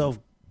future self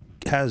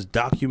has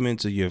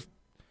documents of your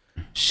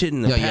shit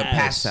in the Yo, past. your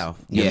past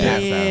self. Your Yeah,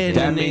 past self. Yeah, that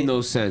then made they-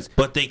 no sense.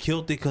 But they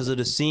killed it because of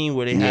the scene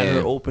where they had Yeah.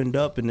 her opened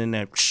up and then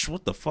that,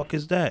 what the fuck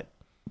is that?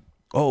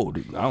 Oh,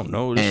 I don't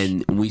know. This-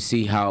 And we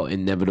see how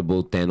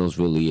inevitable Thanos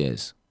really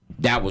is.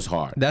 That was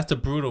hard. That's the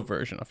brutal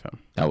version of him.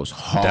 That was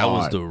hard. that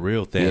was the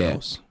real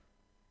Thanos.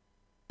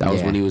 That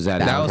was Yeah. when he was at.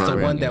 That That was the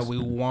prime. one that we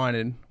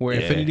wanted, where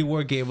Yeah. Infinity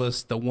War gave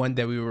us the one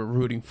that we were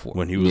rooting for.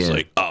 When he was Yeah.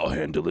 like, I'll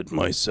handle it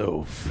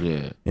myself.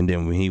 Yeah. And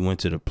then when he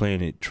went to the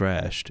planet,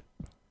 trashed.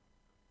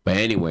 But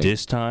anyway,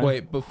 This time,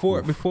 Wait,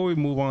 before we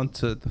move on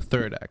to the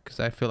third act, because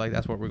I feel like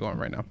that's where we're going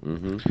right now.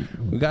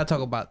 We gotta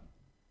talk about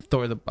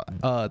Thor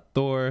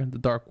the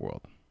Dark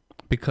World,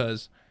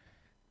 because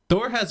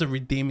Thor has a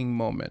redeeming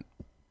moment,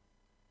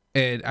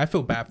 and I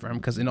feel bad for him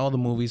because in all the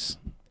movies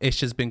it's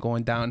just been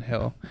going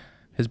downhill.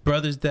 His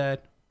brother's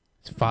dead,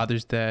 his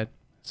father's dead,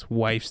 his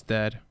wife's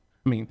dead.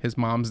 I mean, his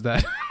mom's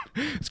dead.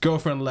 His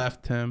girlfriend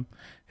left him.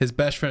 His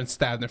best friend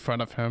stabbed in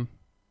front of him.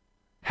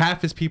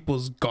 Half his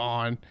people's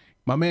gone.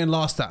 My man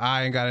lost an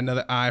eye and got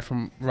another eye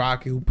from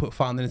Rocky, who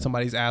found it in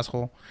somebody's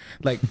asshole.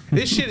 Like,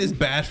 this shit is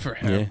bad for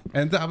him. Yeah.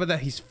 And on top of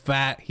that, he's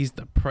fat. He's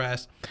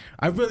depressed.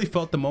 I really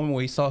felt the moment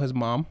where he saw his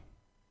mom,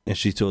 and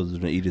she told him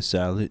to eat a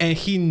salad. and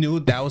he knew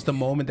that was the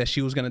moment that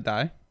she was gonna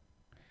die.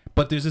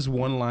 But there's this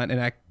one line, and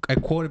I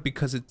quote it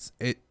because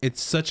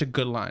it's such a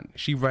good line.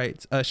 She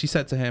writes, she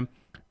said to him,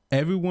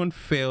 "Everyone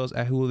fails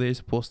at who they're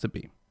supposed to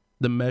be.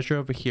 The measure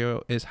of a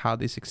hero is how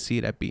they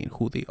succeed at being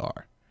who they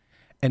are."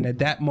 And at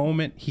that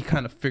moment, he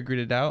kind of figured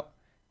it out.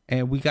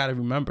 And we got to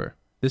remember,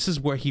 This is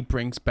where he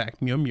brings back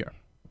Mjolnir.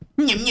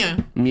 Meow, meow.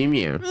 Meow,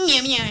 meow.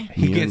 Meow, meow.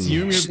 He gets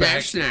Mjolnir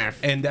back, Snarf.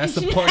 and that's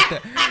the part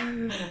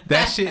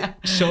that shit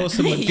shows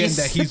him again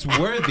that he's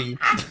worthy.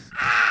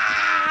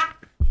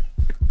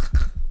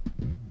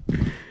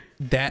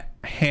 That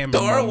hammer.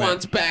 Thor moment.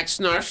 wants back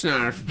snarf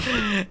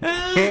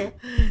snarf.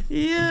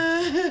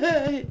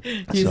 Yeah.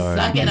 You're Sorry.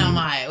 sucking on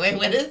my. Wait,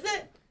 what is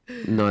it?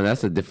 No,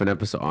 that's a different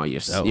episode. Oh,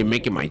 you're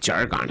making my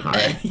jargon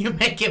hard. You're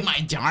making my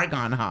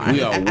jargon hard.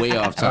 We are way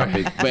off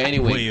topic. But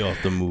anyway, Way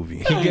off the movie.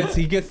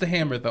 He gets the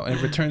hammer though,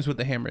 and returns with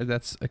the hammer.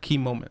 That's a key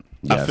moment.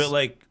 I yes. feel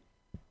like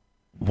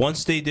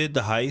once they did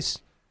the heist,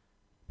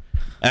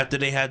 after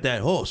they had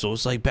that, so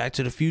it's like Back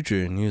to the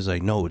Future, and he was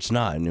like, no, it's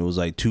not, and it was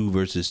like 2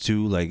 versus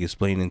 2, like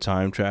explaining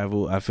time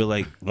travel. I feel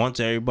like once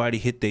everybody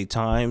hit their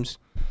times,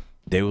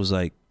 they was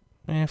like,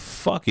 man,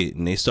 fuck it,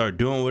 and they start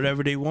doing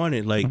whatever they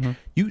wanted. Like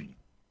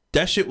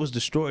that shit was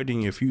destroyed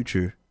in your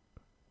future,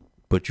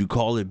 but you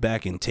call it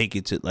back and take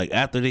it to like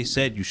after they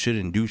said you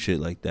shouldn't do shit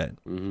like that,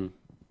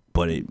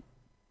 but it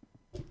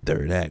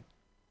third act.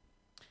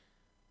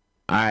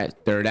 All right,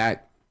 third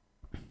act.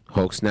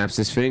 Hulk snaps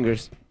his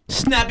fingers.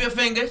 Snap your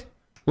fingers.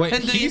 Wait,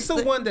 And do he's you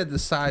the thi- one that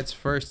decides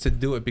first to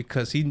do it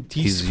because he's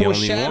He's the only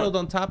foreshadowed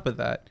one. on top of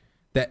that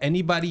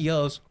anybody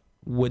else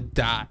would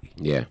die.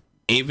 Yeah.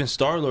 Even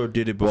Star-Lord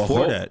did it before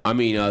Hulk- that. I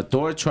mean,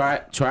 Thor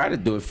tried to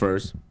do it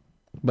first.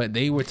 But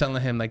they were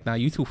telling him like, "Nah,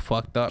 you too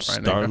fucked up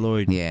right now." Star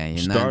Lord, Yeah,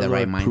 you're not in the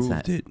right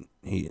mindset. proved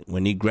it.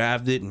 When he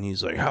grabbed it, and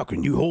he's like, "How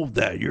can you hold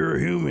that? You're a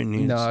human."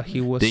 He's- No,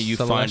 he was Then you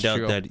find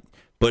celestial. out that,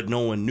 but no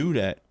one knew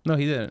that. No,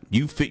 he didn't.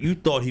 You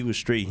thought he was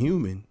straight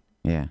human,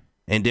 Yeah.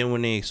 and then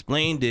when they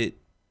explained it,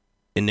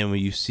 and then when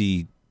you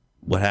see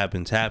what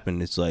happen,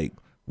 it's like,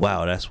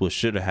 wow, that's what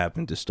should have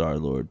happened to Star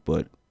Lord.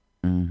 But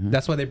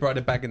That's why they brought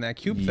it back in that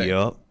cube thing.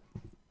 yup,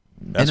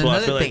 that's And why I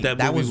another feel like thing, that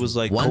that movie was was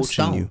like one coaching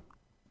stone. you.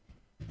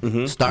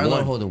 Star Lord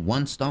One. holding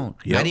one stone.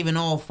 Yep. Not even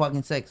all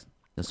fucking 6.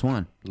 Just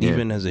one.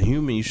 Even as a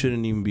human, you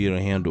shouldn't even be able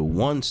to handle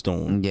one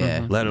stone.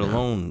 Yeah. Let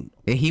alone.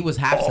 He was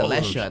half All of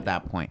celestial them. at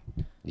that point.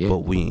 Yeah. But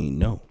we ain't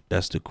know.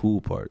 That's the cool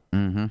part.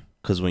 Mm-hmm.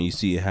 Because when you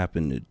see it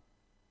happen,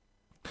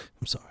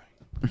 I'm sorry.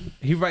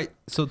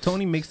 So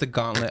Tony makes the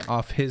gauntlet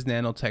off his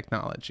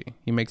nanotechnology.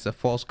 He makes a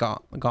false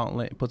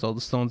gauntlet, puts all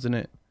the stones in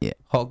it. Yeah.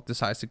 Hulk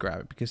decides to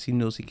grab it because he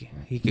knows he can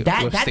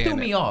That withstand threw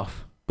me it.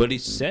 off. But he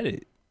said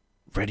it.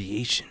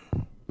 Radiation.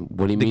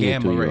 What do you The mean? it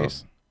gamma threw you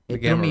rays. off? The It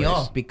threw gamma me rays.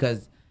 off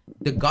because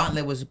the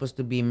gauntlet was supposed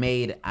to be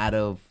made out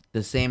of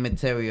the same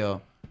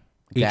material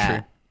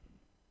Eitri.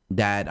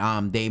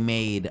 that they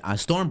made a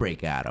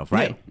Stormbreaker out of,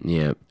 right?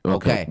 Yeah.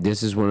 Okay. Okay.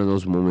 This is one of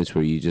those moments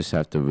where you just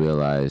have to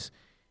realize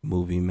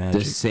Movie the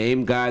magic.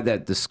 same guy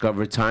that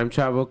discovered time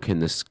travel can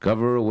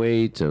discover a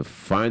way to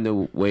find a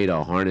way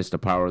to harness the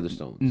power of the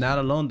stones. Not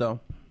alone though.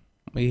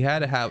 He had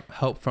to have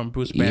help from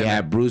Bruce He Banner.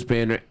 had Bruce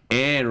Banner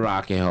and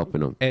Rocket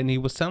helping him. And he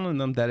was telling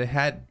them that it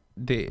had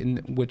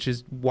which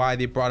is why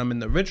they brought him in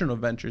the original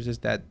Avengers, is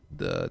that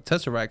the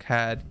Tesseract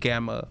had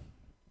gamma,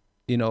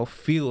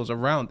 fields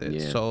around it.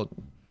 Yeah. So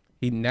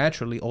he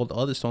naturally, all the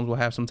other stones will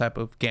have some type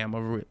of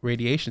gamma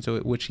radiation to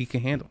it, which he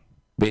can handle.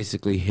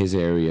 Basically his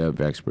area of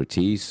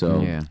expertise.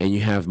 So, Yeah. and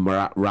you have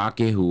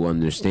Rocket who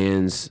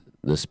understands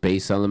the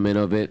space element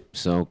of it.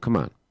 So come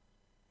on,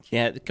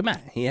 Yeah, come on.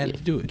 He had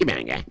to do it. come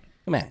on, guy.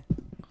 Come on.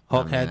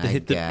 Hulk had to I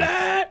hit the.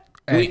 guess.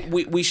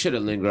 We should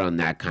have lingered on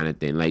that kind of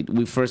thing. Like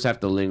we first have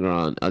to linger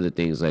on other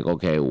things. Like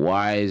okay,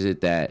 why is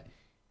it that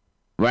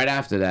right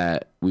after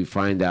that we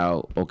find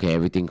out okay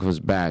everything comes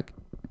back.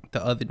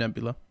 The other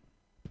nebula.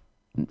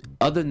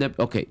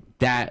 Okay,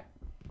 that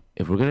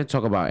if we're gonna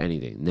talk about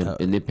anything,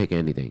 nitpick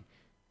anything,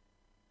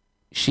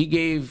 she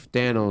gave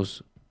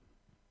Thanos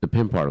the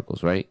pin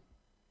particles, right?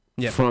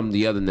 Yeah. From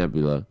the other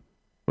nebula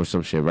or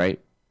some shit, right?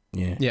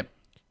 Yeah. Yep.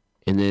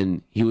 And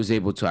then he was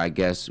able to, I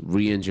guess,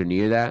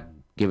 re-engineer that,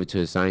 give it to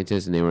his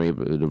scientists, and they were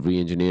able to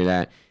re-engineer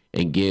that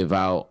and give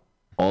out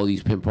all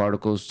these pin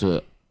particles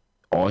to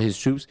all his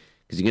troops.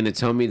 Because you're gonna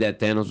tell me that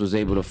Thanos was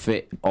able to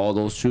fit all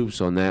those troops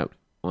on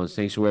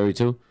Sanctuary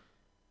too?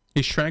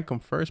 He shrank him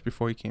first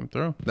before he came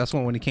through. That's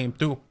when he came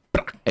through.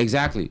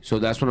 Exactly. So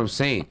that's what I'm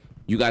saying.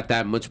 You got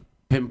that much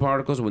pin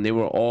particles when they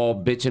were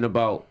all bitching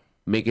about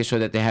making sure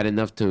that they had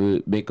enough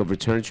to make a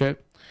return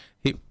trip.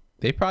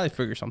 They probably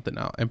figured something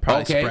out and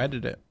probably Okay.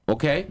 spreaded it.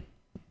 Okay.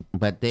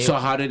 But they So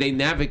how did they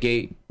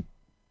navigate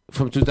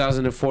from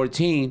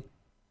 2014?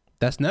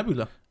 That's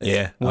Nebula.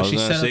 Yeah, When I was she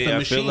gonna set up say, the I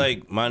machine. feel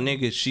like my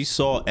nigga, she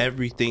saw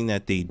everything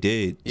that they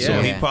did, so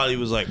Yeah. he probably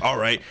was like, "All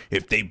right,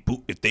 if they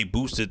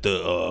boosted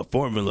the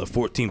formula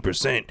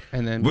 14%,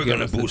 And then we're give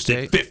gonna us the boost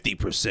it date.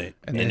 50%,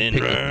 And and then then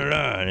pick it.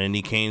 and then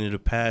he came to the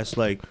pass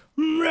like,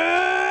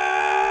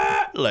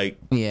 like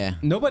yeah.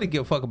 Nobody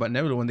gave a fuck about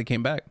Nebula when they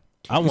came back.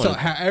 I want. So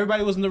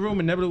everybody was in the room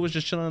and Nebula was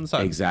just chilling on the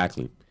side.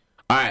 Exactly.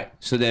 All right.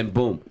 So then,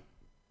 boom.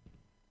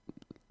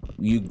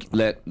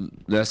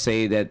 Let's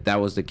say that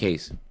was the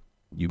case.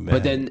 you mad?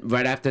 But then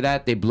right after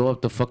that, they blow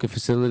up the fucking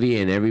facility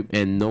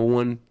and no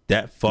one.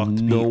 that fucked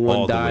no me one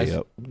all dies. the way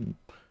up.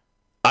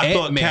 I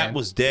thought Ant-Man. Cap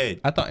was dead.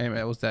 I thought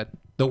Ant-Man was dead.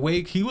 The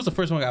way he was the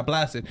first one that got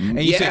blasted. And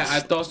you Yeah, said, I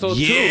thought so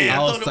too. Yeah, I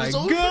I was thought it like, was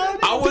over. God.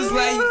 I was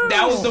like,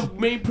 that was the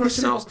main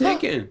person I was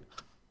thinking.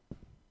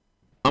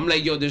 I'm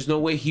like, yo, there's no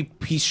way he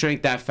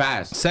shrank that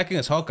fast. Second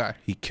is Hawkeye.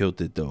 He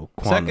killed it though.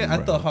 Quantum Second, I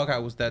realm. thought Hawkeye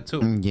was dead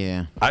too.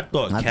 Yeah. I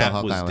thought I Cap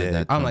thought was Hawkeye was dead.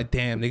 dead. I'm like,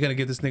 damn, they're gonna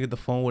get this nigga the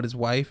phone with his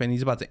wife, and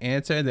he's about to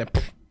answer, and then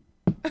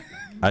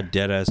I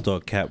dead ass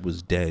thought Cap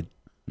was dead.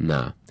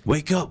 Nah.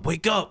 Wake up,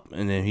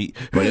 and then he.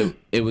 But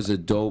it was a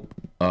dope,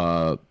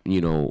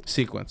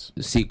 sequence.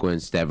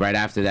 sequence that right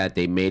after that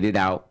they made it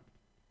out.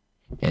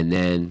 And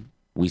then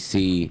we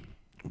see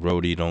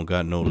Rhodey don't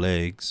got no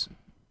legs.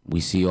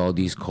 all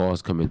these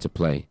calls come into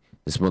play.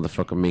 This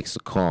motherfucker makes a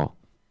call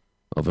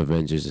of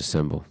Avengers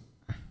Assemble.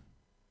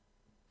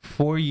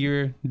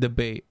 4-year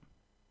debate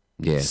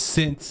Yeah,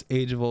 since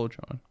Age of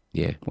Ultron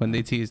yeah. when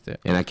they teased it.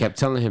 And I kept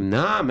telling him,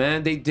 nah,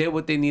 man, they did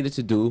what they needed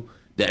to do.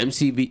 The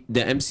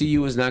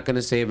MCU is not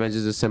gonna say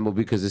Avengers Assemble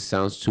because it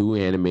sounds too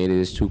animated,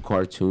 it's too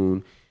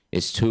cartoon,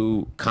 it's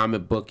too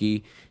comic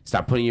booky.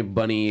 Stop putting your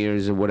bunny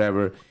ears and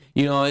whatever.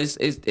 You know,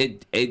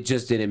 it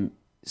just didn't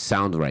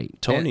sound right.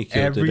 Tony And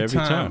killed it every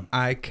time.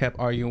 I kept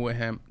arguing with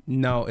him.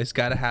 No, it's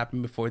got to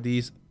happen before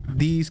these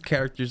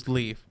characters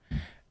leave.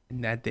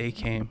 And that day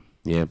came.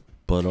 Yeah.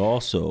 But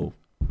also,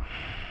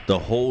 the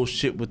whole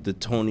shit with the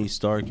Tony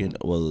Stark and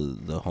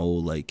the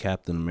whole like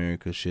Captain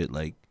America shit.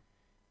 Like,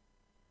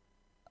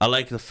 I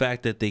like the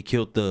fact that they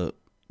killed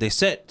they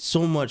set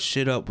so much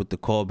shit up with the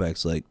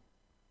callbacks, like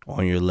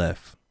on your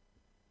left,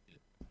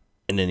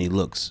 and then he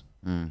looks,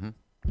 Yep.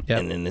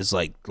 and then it's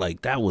like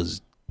that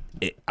was.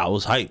 I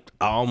was hyped.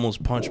 I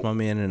almost punched my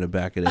man in the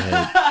back of the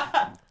head.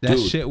 That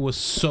Dude. shit was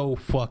so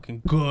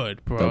fucking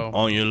good, bro.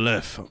 On your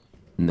left.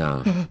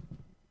 Nah.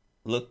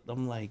 Look,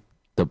 I'm like,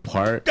 The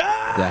part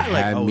that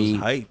like had I was me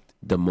hyped.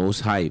 the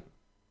most hype.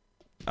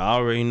 I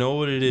already know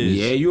what it is.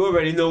 Yeah, you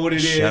already know what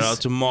it is. Shout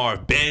out to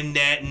Marv. Bend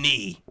that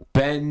knee.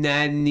 Bend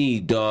that knee,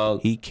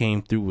 dog. He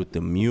came through with the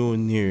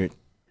Mjolnir.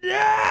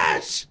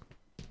 Yes.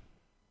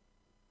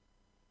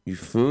 You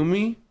feel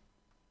me?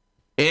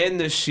 And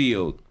the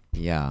shield.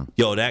 Yeah.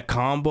 Yo, that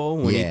combo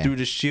when Yeah. he threw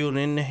the shield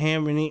in the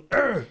hammer and he,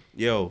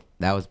 yo,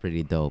 That was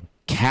pretty dope.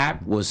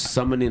 Cap was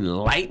summoning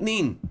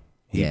lightning.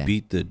 he Yeah.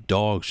 beat the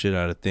dog shit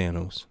out of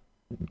Thanos.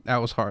 That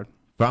was hard.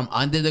 From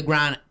under the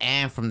ground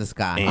and from the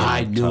sky. And-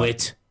 I knew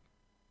it.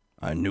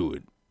 I knew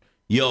it.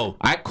 Yo,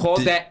 I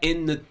called that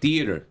in the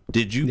theater.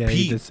 did you Yeah,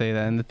 he peep? did say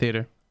that in the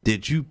theater.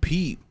 Did you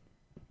peep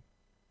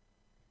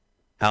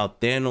how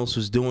Thanos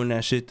was doing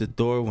that shit to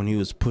Thor when he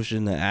was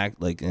pushing the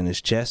act like in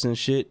his chest and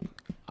shit?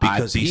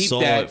 Because he peeped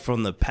saw that. it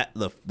from the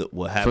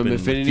what happened in the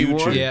Infinity War?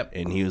 future, Yep.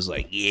 and he was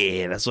like,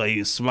 "Yeah," that's why he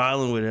was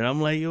smiling with it. I'm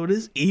like, "Yo,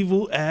 this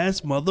evil ass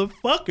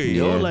motherfucker,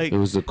 yo!" Like, it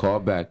was a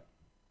callback.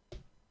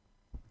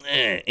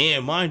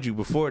 and mind you,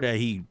 before that,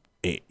 he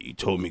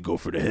told me go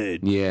for the head.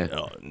 Yeah.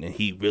 And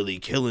he really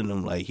killing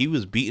him. Like he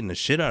was beating the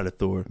shit out of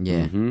Thor.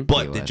 Yeah.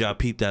 But He did was. y'all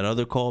peep that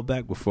other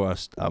callback before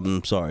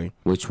I'm sorry.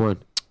 Which one?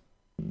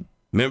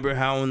 Remember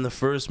how in the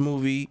first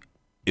movie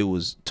it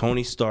was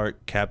Tony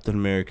Stark, Captain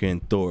America,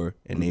 and Thor,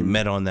 and they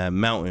met on that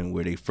mountain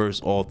where they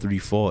first all three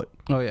fought.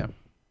 Oh, yeah.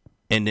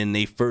 And then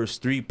they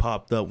first three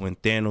popped up when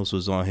Thanos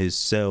was on his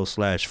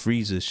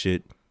Cell/Frieza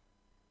shit.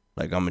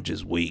 Like I'ma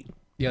just wait.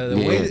 Yeah, the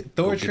Yeah. way that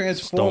Thor Go get the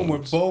transformed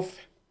with stones. both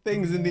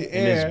things in the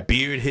And his air.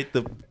 beard hit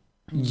the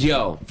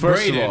Yo,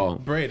 first braided, of all,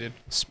 braided.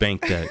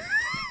 spank that.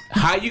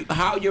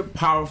 how you're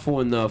powerful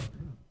enough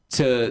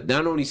to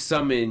not only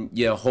summon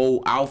your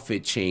whole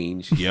outfit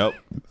change, Yep.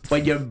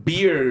 but your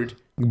beard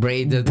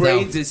Braids itself.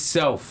 braids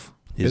itself.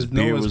 His His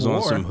nose beard was on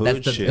war. some hood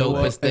That's the shit.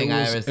 dopest thing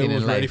I was- ever seen It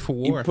was in ready life.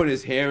 for He war. put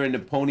his hair in the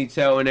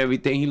ponytail and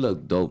everything. He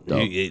looked dope, though.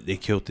 They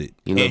killed it.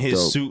 He And looked his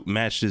dope. suit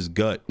matched his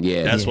gut.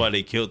 Yeah. That's Yeah. why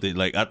they killed it.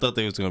 Like I thought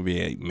they was gonna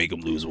be like, make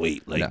him lose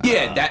weight. Like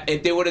Yeah, that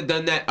if they would have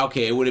done that,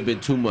 okay, it would have been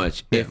too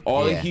much. If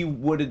all Yeah. he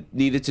would have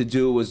needed to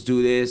do was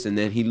do this, and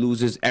then he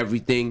loses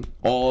everything,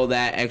 all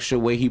that extra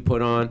weight he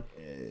put on,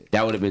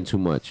 that would have been too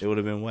much. it would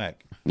have been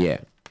whack. Yeah,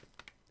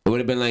 it would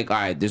have been like, all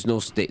right, there's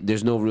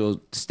no real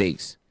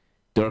stakes.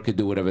 Thor could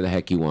do whatever the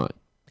heck he want.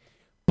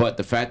 But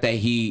the fact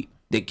that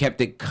they kept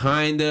it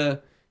kind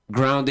of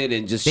grounded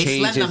and just They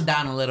changed slimmed his. them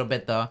down a little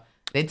bit though.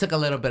 They took a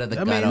little bit of the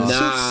I gut mean, off. the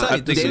Nah, suit's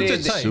tight. The they suits are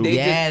didn't- tight. they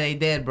Yeah, just- they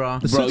did, bro.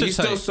 Bro, suits are you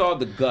still tight. saw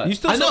the gut. You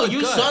still I saw know the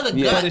you gut. saw the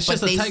Yeah. gut, But it's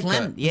just but a they tight gut.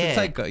 slimmed- yeah. It's a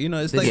tight gut. You know,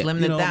 it's They like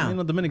slimmed it down.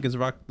 Dominicans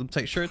rock them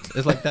tight shirts.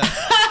 It's like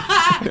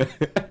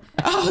that.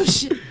 Oh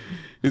shit.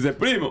 He's a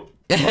primo.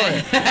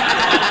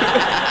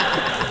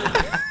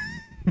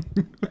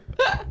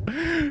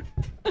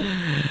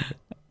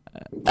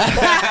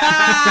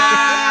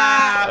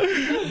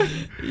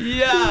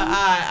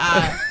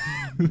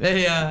 Yeah,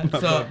 yeah.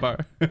 So,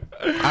 Bar. all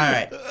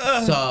right.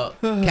 So,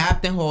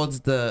 Captain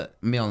holds the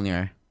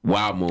Mjolnir.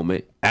 Wow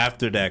moment.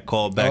 After that,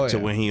 call back Oh, to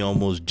yeah. when he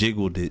almost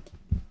jiggled it.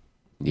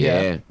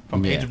 Yeah.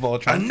 From Yeah. Age of I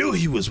Ultron. knew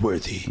he was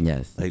worthy.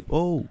 Yes. Like,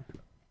 oh,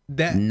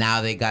 That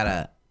Now they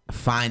gotta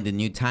find a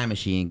new time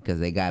machine because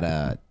they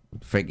gotta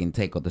freaking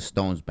take all the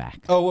stones back.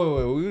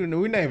 Oh wait,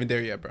 we're not even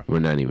there yet, bro. We're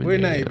not even We're there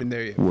not yet. even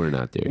there yet. We're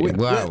not there Wait, yet.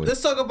 Where are we?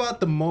 let's talk about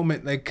the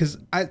moment, like, cause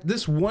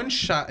this one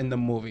shot in the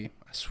movie,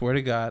 I swear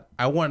to God,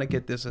 I want to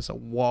get this as a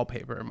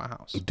wallpaper in my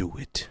house. Do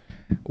it.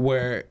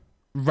 Where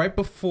right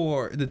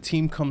before the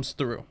team comes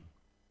through,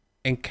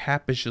 and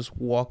Cap is just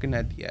walking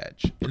at the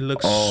edge. It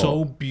looks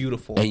so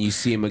beautiful. And you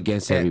see him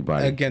against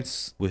everybody.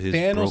 Against With his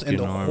Thanos and broken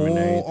the arm and whole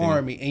everything.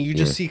 army. And you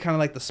just see kind of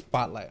like the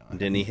spotlight on And it.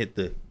 then he hit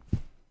the.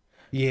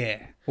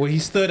 Yeah. When he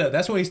stood up.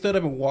 That's when he stood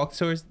up and walked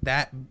towards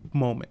that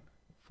moment.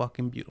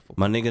 Fucking beautiful.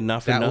 My nigga,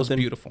 not for That nothing. was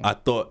beautiful. I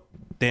thought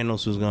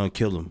Thanos was gonna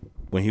kill him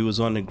when he was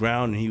on the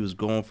ground and he was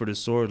going for the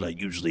sword. Like,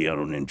 usually I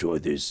don't enjoy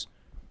this.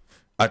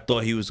 I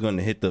thought he was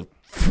gonna hit the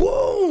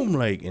boom,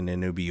 like, and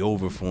then it'd be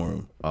over for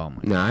him. Oh my.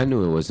 Nah, I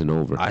knew it wasn't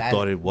over. I That-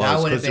 thought it that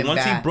was would've because been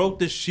once he bad. broke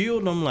the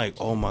shield, I'm like,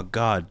 oh my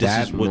god, this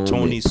That is what Tony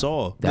moment-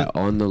 saw. that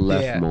on the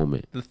left Yeah,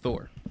 moment. The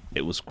Thor.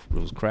 It was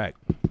cracked.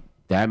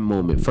 That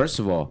moment. First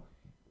of all,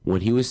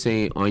 when he was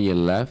saying on your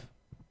left,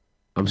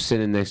 I'm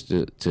sitting next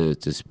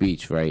to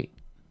speech, right?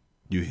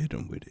 You hit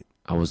him with it.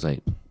 I was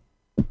like,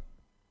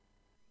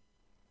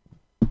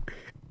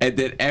 and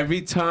then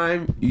every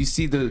time you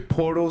see the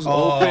portals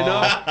open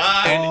up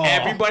and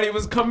everybody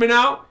was coming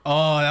out,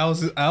 Oh, that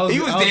was he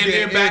was damn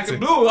near back in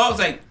blue. I was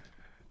like,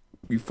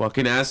 you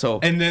fucking asshole.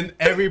 And then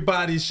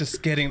everybody's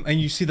just getting, and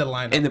you see the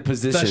lineup. In the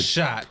position. The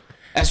shot.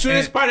 As soon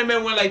as and-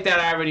 Spider-Man went like that,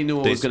 I already knew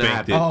what They was gonna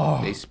spanked happen.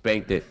 it. Oh. They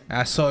spanked it.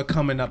 I saw it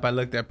coming up. I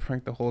looked at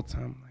Prank the whole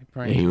time. Like, And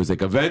Prank. he was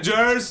like,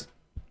 Avengers.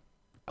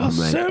 I'm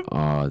like, Sim-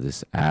 oh,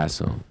 this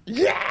asshole.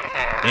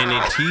 And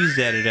they teased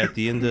at it at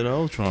the end of the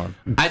Ultron.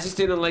 I just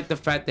didn't like the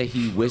fact that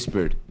he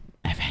whispered.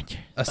 Avengers.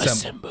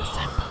 Assemble.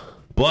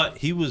 But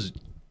he was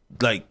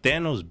like,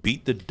 Thanos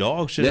beat the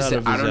dog shit Listen, out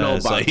of his I don't know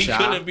ass. about Like, he y'all.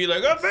 couldn't be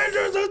like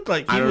Avengers.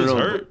 Like, he I don't was know.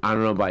 hurt. I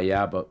don't know about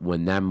y'all, but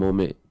when that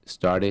moment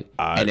started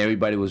and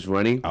everybody was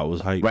running, I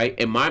was hyped. right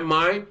in my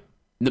mind,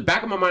 in the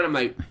back of my mind, I'm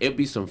like, it'd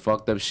be some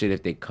fucked up shit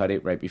if they cut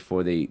it right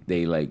before they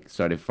like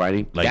started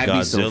fighting. Like That'd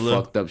be some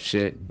Godzilla? fucked up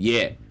shit.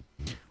 Yeah.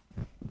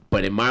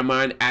 But in my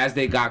mind, as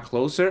they got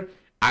closer,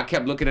 I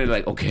kept looking at it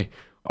like, okay,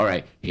 all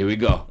right, here we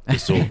go.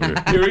 It's over.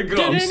 Here we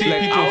go. You see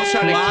Like, people I was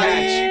trying to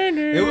flying.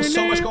 catch. It was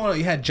so much going on.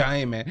 You had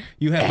Giant Man.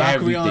 You had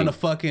Valkyrie on Everything. the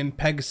fucking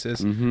Pegasus.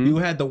 You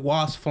had the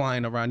Wasp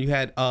flying around. You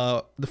had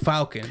the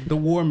Falcon, the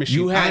War Machine.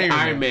 You had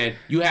Iron Man.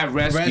 You had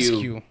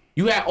Rescue.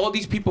 You had all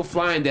these people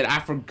flying that I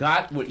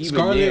forgot were even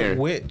Scarlet there.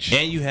 Witch.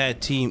 And you had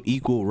Team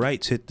Equal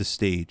Rights hit the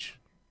stage.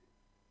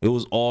 It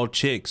was all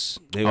chicks.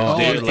 They Oh, was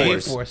there the like,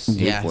 A-Force.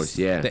 Yes. Of course,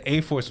 yeah. The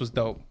A-Force was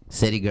dope.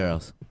 City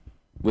Girls.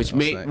 Which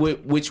nice.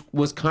 which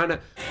was kind of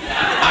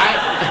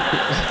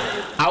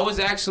I was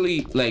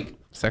actually like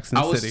Sex and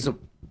I the was City.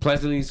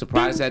 pleasantly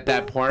surprised at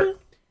that part,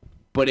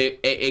 but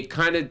it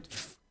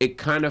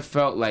kind of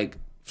felt like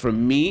for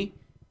me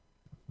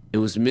it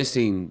was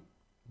missing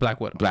Black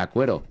Widow. Black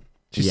Widow.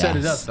 She set it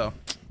up Yes. though.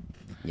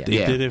 they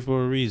Yeah. did it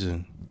for a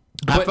reason.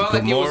 I felt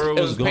like Gamora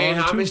it was paying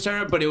was gone, homage too. to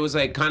her, but it was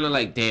like kind of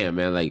like damn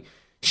man, like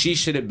she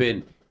should have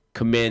been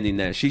commanding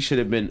that. She should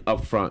have been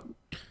up front.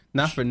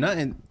 Not for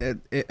nothing.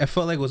 It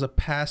felt like it was a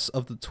pass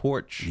of the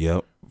torch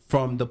Yep.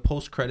 from the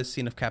post-credit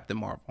scene of Captain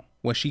Marvel.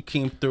 When she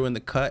came through in the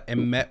cut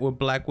and met with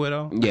Black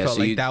Widow, Yeah, I felt so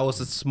like you- that was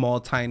a small,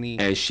 tiny...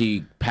 And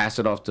she passed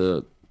it off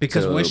to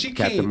Because to when she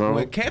Captain came, Marvel.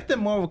 when Captain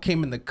Marvel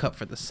came in the cut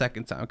for the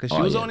second time, because she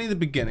Oh, was yeah. only in the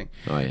beginning,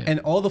 Oh, yeah. and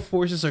all the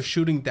forces are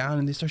shooting down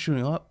and they start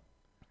shooting up.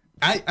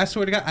 I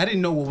swear to God, I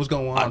didn't know what was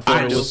going on. I thought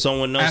it first. was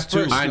someone else At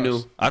too. first, I no.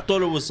 knew. I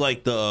thought it was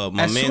like the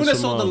my As man soon as I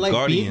from saw the light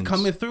Guardians. beam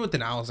coming through,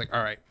 then I was like,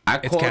 all right, I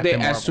it's called Captain it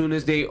Marvel. as soon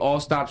as they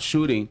all stopped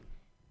shooting,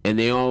 and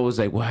they all was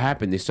like, "What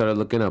happened?" They started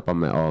looking up. I'm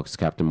like, "Oh, it's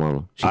Captain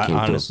Marvel." She I came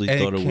honestly And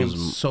it thought it came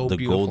was so the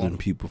beautiful. golden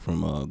people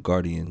from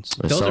Guardians.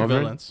 through. Those are Silver?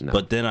 villains. No.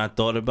 But then I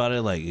thought about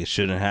it, like it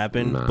shouldn't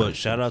happen. Nah. But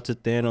shout out to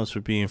Thanos for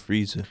being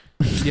Frieza.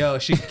 Yo,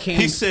 she came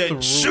He said,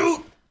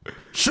 through.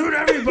 shoot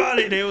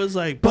everybody. They was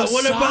like, but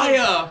what about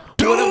Messiah?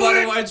 Do What about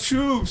it! our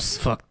troops?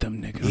 Fuck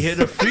them niggas. he hit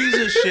a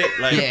Frieza shit?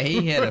 Like Yeah,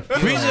 he had a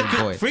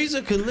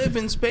Frieza could live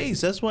in space.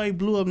 That's why he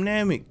blew up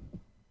Namek.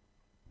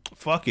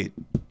 Fuck it.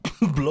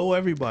 Blow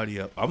everybody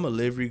up. I'ma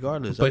live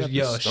regardless. I But got the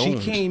yo, she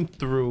stones. came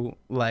through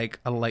like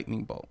a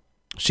lightning bolt.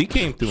 She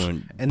came through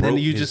and And then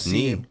broke you his just see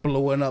knee. it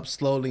blowing up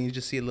slowly. And you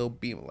just see a little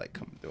beam of light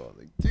coming through. I was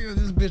like, dude,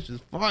 this bitch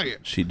is fire.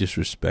 She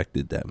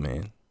disrespected that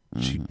man.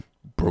 She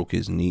broke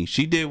his knee.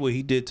 She did what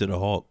he did to the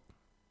Hulk.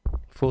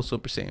 Full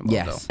Super Saiyan mode,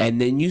 Yes. though. And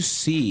then you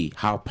see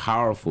how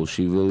powerful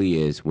she really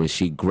is when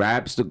she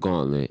grabs the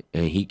gauntlet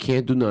and he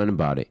can't do nothing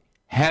about it.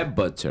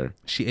 Headbutts her.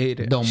 She ate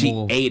it. Don't She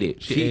move. ate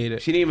it. She ate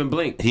it. She didn't even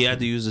blink. He had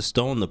to use a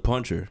stone to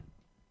punch her.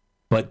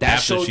 But that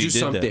After showed she you did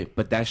something. that.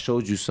 But that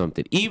showed you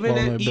something. Even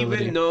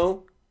Vulnerability.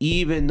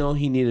 though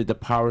he needed the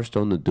Power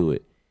Stone to do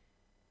it,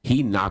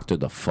 he knocked her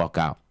the fuck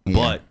out.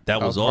 But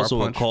that was A car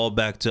also a punch.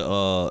 callback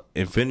to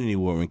Infinity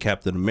War when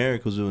Captain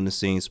America was in the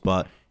same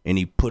spot and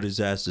he put his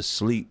ass to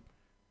sleep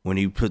when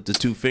he put the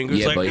two fingers.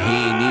 Yeah, like, but he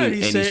 "Ah!" ain't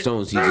need any said,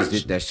 stones. He just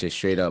did that shit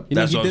straight up. You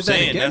know, That's he what I'm did that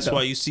saying. again, That's though.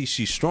 why you see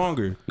she's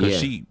stronger because Yeah.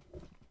 she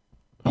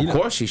Of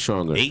course she's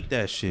stronger. ate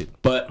that shit.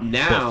 But But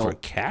now for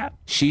Cap,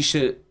 she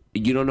should.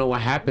 You don't know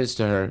what happens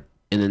to her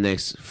in the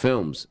next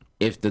films.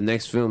 If the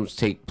next films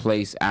take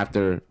place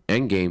after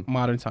Endgame,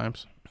 Modern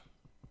times.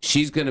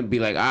 she's gonna be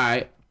like, all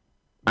right,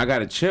 I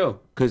gotta chill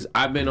because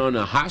I've been on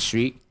a hot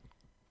streak.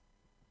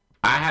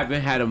 I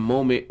haven't had a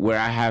moment where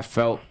I have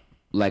felt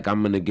like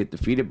I'm gonna get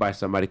defeated by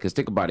somebody. Because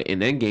think about it, in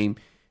Endgame,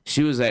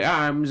 she was like,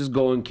 I'm just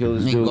going kill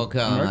this dude. Go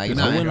kill him. Like, I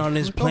nah, I went on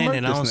this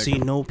planet. I don't see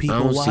no people I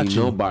don't watching. see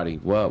nobody.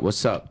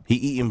 What's up? He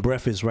eating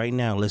breakfast right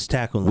now. Let's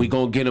tackle him. We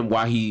gonna get him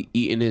while he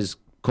eating his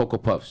Cocoa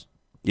Puffs.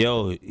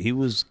 Yo, he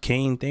was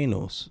Kane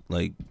Thanos,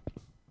 like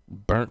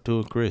burnt to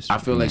a crisp. I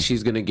feel like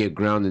she's gonna get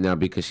grounded now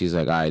because she's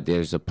like, all right,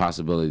 there's a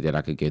possibility that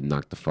I could get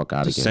knocked the fuck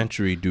out the again.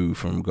 Century dude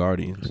from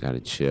Guardians. I gotta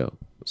chill.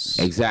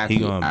 Exactly.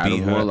 He gonna beat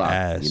Adam her Warlock.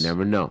 ass. You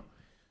never know.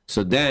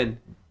 So then,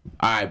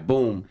 all right,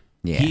 boom.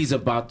 Yeah. He's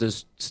about to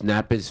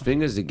snap his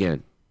fingers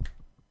again.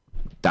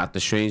 Doctor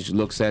Strange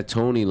looks at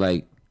Tony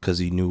like, Because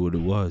he knew what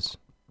it was.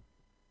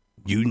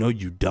 You know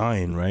you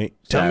dying, right?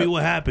 Tell me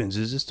what happens.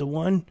 Is this the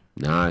one?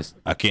 nah,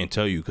 I can't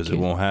tell you because it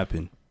won't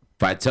happen.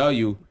 if I tell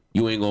you,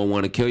 you ain't gonna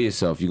want to kill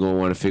yourself. You're gonna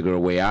want to figure a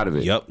way out of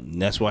it. Yep.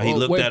 And that's why he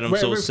looked at him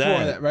so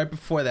sad. Right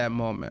before that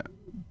moment,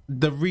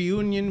 the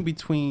reunion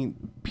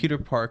between Peter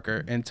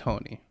Parker and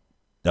Tony.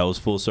 That was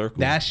full circle.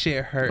 That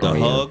shit hurt the me.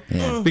 hug.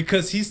 Yeah.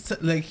 Because he's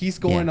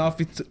going Yeah. off.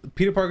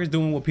 Peter Parker's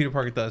doing what Peter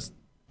Parker does.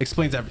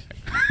 Explains everything.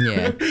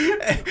 Yeah.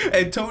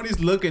 and Tony's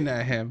looking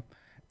at him,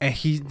 and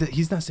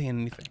he's not saying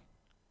anything.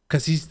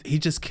 Because he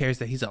just cares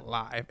that he's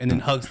alive, and then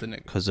hugs the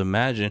nigga. Because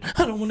imagine,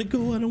 I don't want to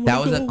go. I don't want to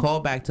That go. was a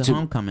callback to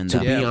Homecoming, though.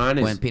 To be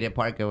honest, When Peter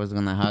Parker was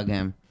gonna hug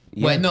him.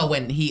 Yeah.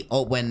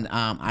 When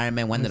Iron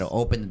Man wanted to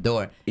open the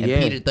door and Yeah.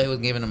 Peter thought he was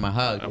giving him a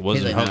hug. I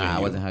wasn't He's like, hugging I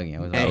you. wasn't hugging. I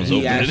wasn't and hugging.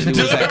 he opening actually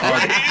the was door.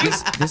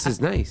 like, oh, this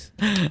is nice.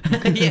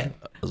 Yeah.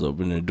 I was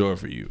opening the door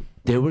for you.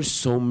 There were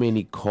so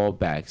many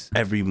callbacks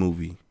Every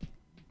movie.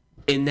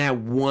 in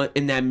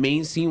that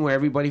main scene where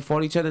everybody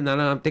fought each other. Now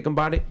that I'm thinking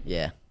about it,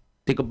 Yeah.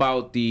 think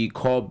about the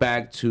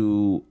callback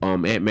to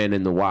Ant-Man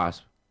and the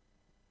Wasp,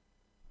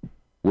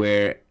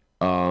 where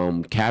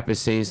Cap is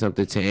saying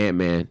something to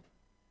Ant-Man,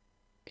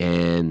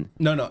 and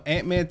No.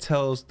 Ant-Man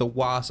tells the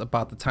Wasp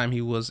about the time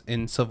he was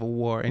in Civil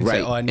War, and he right,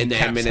 said, "Oh, I need and the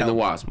Cap's Ant-Man and the help."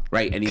 Wasp,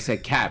 right, and he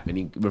said Cap, and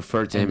he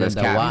referred to him And then as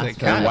the Cap. Wasp And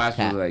the was Wasp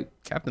Cap. was like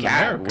Captain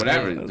Cap, America.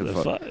 whatever. Yeah, the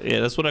fuck.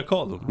 that's what I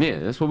called him. Yeah,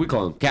 that's what we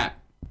call him, Cap.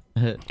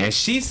 And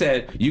she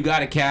said, "You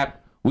got a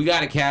Cap, we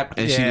got a Cap,"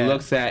 and she Yeah.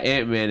 looks at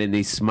Ant-Man and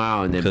they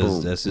smile, and then Because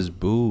boom, that's his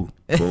boo.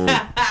 boom.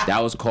 That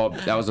was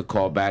a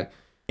callback.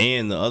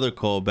 And the other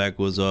callback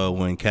was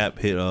when Cap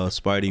hit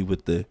Spidey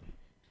with the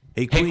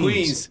Hey Hey Queens.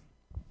 Queens.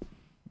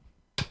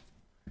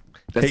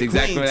 That's Hey,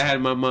 exactly Queens. what I had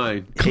in my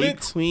mind. Hey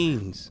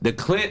Queens. The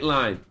Clint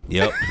line.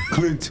 Yep.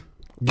 Clint,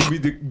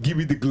 give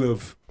me the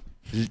glove.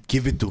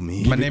 Give it to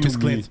me. My name is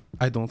Clint.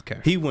 I don't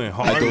care. He went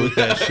hard with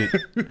that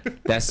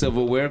shit. That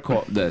silverware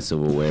called the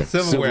silverware.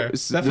 Silverware.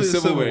 The Definitely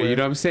silverware. You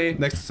know what I'm saying?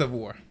 Next to Civil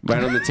War.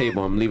 Right on the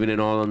table. I'm leaving it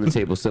all on the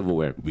table.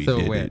 Silverware. We So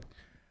did weird. it.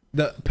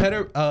 The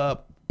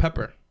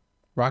Pepper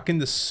rocking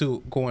the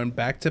suit, going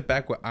back to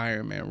back with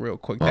Iron Man real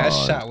quick. That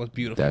Oh, shot was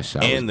beautiful. That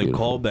shot And was the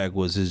beautiful. callback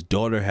was his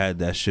daughter had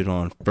that shit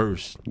on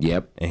first.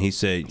 Yep. And he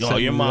said, "Yo,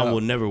 Setting your it mom up.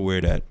 will never wear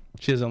that."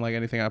 She doesn't like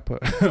anything I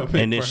put.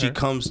 And then for she her.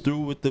 comes through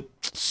with the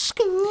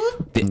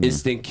The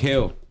instant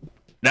kill.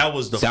 That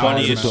was the That was a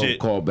funniest dope shit.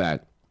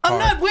 callback. I'm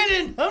not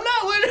winning. I'm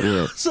not winning.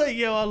 Yeah. It's like,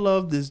 yo, I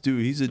love this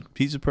dude. He's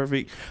a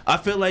perfect. I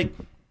feel like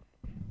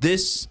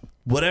this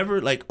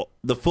whatever, like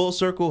the full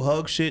circle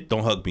hug shit.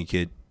 Don't hug me,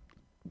 kid.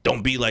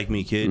 Don't be like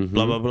me, kid.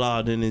 Blah blah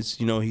blah. Then it's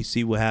he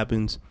see what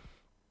happens.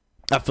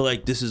 I feel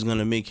like this is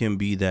gonna make him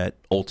be that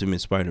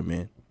ultimate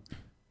Spider-Man.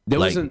 There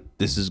Like wasn't.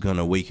 this is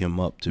gonna wake him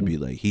up to be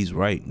like he's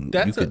right. And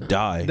you could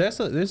die.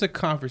 There's a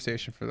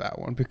conversation for that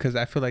one because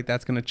I feel like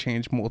that's gonna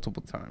change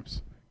multiple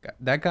times.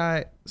 That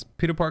guy,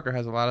 Peter Parker,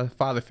 has a lot of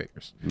father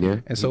figures. Yeah.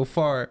 And so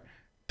far,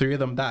 3 of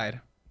them died,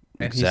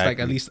 and he's like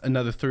Exactly. at least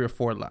another 3 or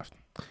 4 left.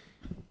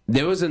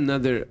 There was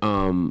another.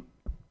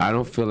 I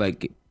don't feel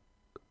like.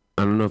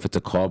 I don't know if it's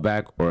a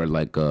callback or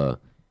like a.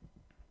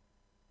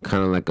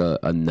 Kind of like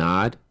a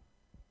nod.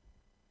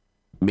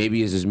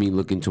 Maybe it's just me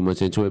looking too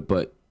much into it,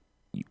 but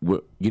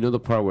you know the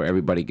part where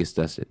everybody gets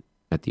dusted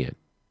at the end,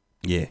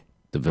 Yeah.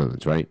 the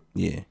villains, right?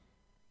 Yeah.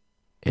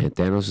 And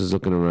Thanos is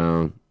looking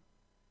around,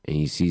 and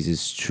he sees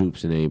his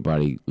troops and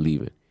everybody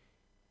leaving.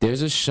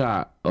 There's a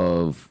shot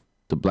of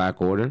the Black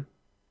Order,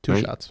 2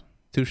 Right. shots.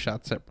 2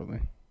 shots separately.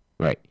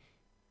 right?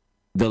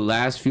 The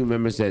last few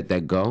members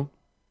that go,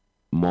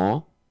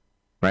 Maul,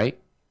 right?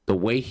 The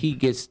way he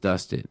gets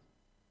dusted,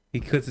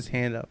 He puts his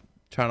hand up,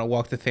 trying to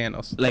walk to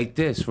Thanos. like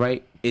this,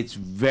 right? It's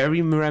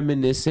very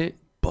reminiscent,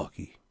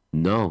 Bucky.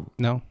 No,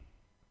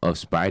 of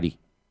Spidey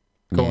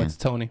going Yeah. to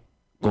Tony.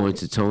 going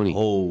to Tony.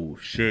 Oh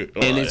shit.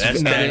 And it's-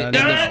 that's no, that. no,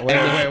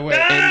 no. Wait.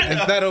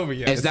 It's not over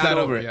yet. It's not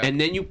over. yet. And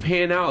then you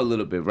pan out a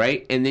little bit,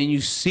 right? And then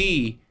you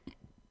see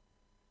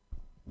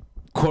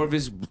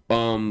Corvus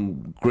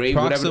Grave,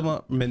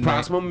 Proxima Midnight.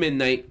 Proxima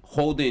Midnight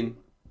holding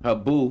her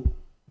boo.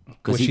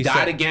 Because What he she died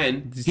said.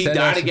 again. She He said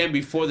died also- again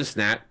before the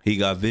snap. He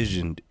got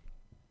visioned.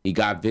 He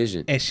got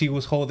vision. And she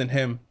was holding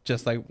him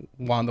just like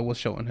Wanda was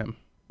showing him.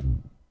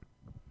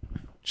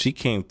 She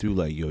came through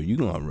like, yo, you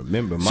gonna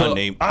remember my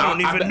name? I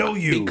don't even know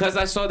you. Because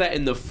I saw that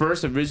in the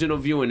first original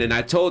viewing, and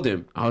I told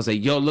him, I was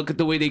like, yo, look at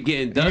the way they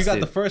getting dusted. You got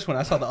the first one.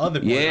 I saw the other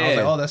one. I was Yeah.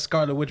 like, oh, that's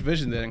Scarlet Witch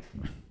Vision thing.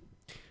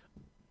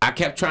 I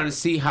kept trying to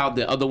see how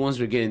the other ones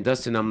were getting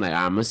dusted. And I'm like,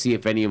 I'm gonna see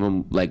if any of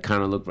them like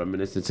kind of look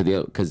reminiscent to the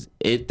other. Because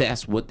if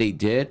that's what they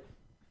did,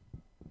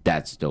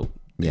 that's dope.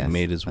 Yes, It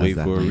made us that's wait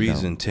for a definitely dope.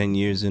 reason. 10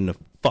 years in the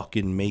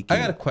fucking making. I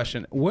got a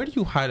question. Where do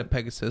you hide a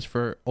Pegasus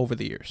for over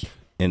the years?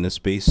 In the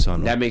space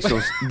tunnel. That makes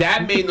no.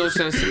 That made no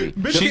sense to me.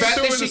 The She's fact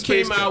still that in she the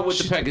space came out with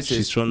the She's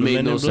Pegasus from the made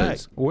Men no in Black.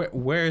 sense.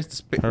 Where is the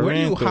space? Her Where do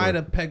you Anthem. hide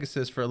a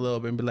Pegasus for a little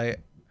bit and be like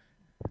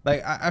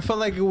I felt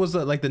like it was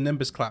like the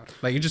Nimbus cloud.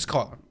 Like you just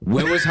call her.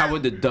 Where was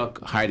Howard the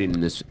Duck hiding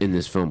in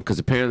this film? Because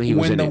apparently he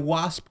was When in the it.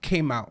 Wasp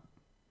came out,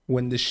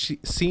 when the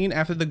scene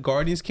after the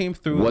Guardians came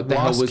through, What the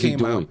hell Wasp was he came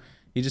doing? out.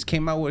 He just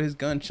came out with his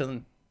gun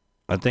chilling.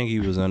 I think he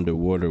was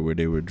underwater where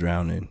they were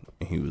drowning.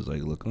 And he was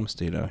like, look, I'm gonna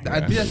stay down here.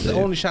 I think that's the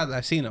live." only shot that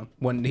I've seen him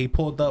when he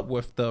pulled up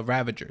with the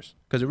Ravagers.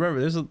 Because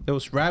remember, there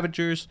was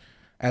Ravagers,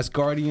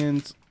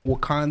 Asgardians,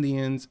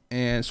 Wakandians,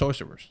 and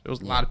Sorcerers. There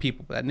was a lot of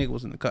people, but that nigga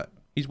was in the cut.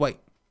 He's white.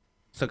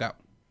 Stuck out.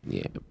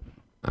 Yeah,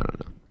 I don't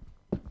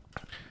know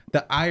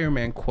The Iron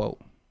Man quote.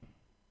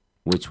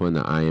 which one.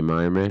 The I Am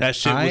Iron Man. That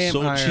shit I was am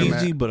so Iron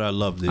cheesy, Man. but I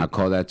loved it. I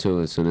call that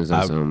too as soon as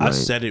I saw him. I like,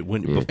 said it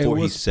when Yeah. before It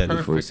he was said it.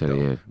 before he said it.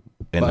 Yeah.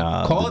 And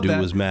But the call dude that-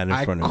 was mad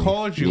in front of I me.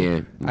 called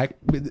you. Yeah.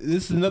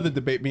 This is another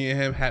debate me and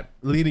him had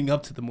leading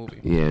up to the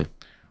movie. Yeah.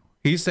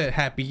 He said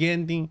happy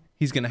ending.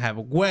 He's gonna have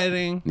a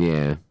wedding.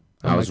 Yeah.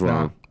 I I'm was like, nah.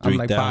 wrong. I'm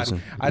like, body.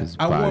 3,000.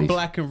 I wore Bodies.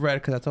 black and red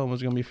because I told him it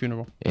was gonna be a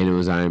funeral. And it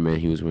was Iron Man.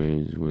 He was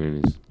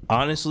wearing his.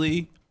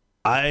 Honestly,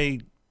 I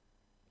It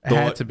had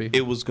thought to be.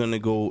 it was gonna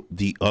go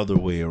the other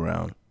way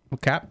around.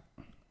 Cap.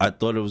 I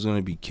thought it was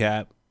gonna be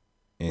Cap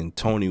and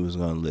Tony was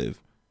gonna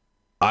live.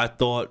 I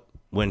thought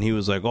when he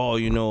was like, oh,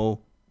 you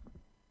know,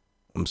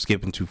 I'm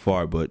skipping too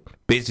far, but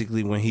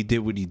basically when he did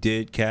what he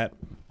did, Cap,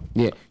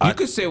 Yeah. You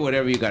could say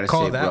whatever you gotta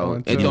Call say, that bro.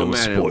 one, It too. don't no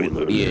matter.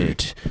 spoiler Yeah.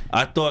 alert.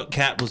 I thought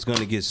Cap was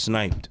gonna get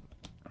sniped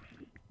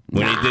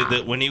when he did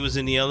that. When he was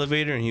in the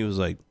elevator and he was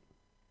like,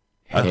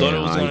 I thought it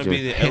was gonna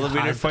be the Hail elevator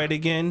Hydra. fight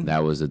again.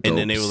 That was a dope And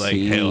then they were like,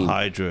 scene. Hail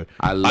Hydra.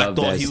 I love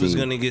thought that he was scene.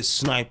 gonna get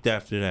sniped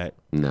after that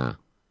Nah.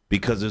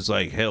 because it's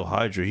like Hail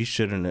Hydra. He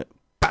shouldn't have.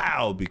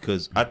 Bow,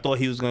 because I thought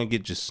he was gonna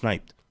get just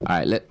sniped All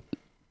right.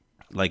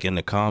 like in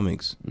the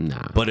comics.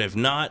 Nah. But if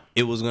not,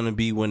 it was gonna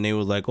be when they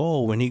were like,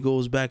 oh, when he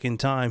goes back in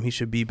time, he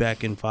should be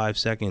back in 5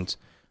 seconds.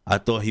 I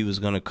thought he was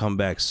gonna come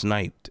back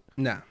sniped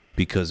Nah.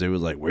 because they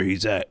was like, where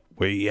he's at,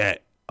 where he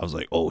at. I was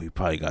like, oh, he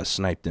probably got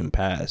sniped and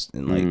passed,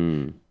 and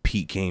like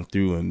Pete came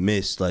through and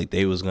missed. Like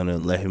they was gonna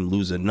let him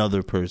lose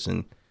another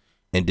person,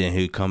 and then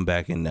he'd come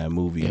back in that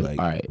movie. Like,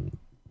 All right.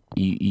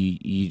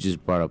 You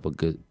just brought up a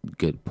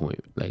good point.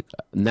 Like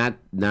not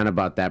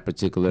about that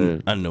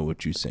particular. I know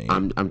what you're saying.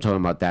 I'm talking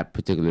about that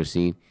particular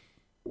scene.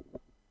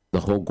 The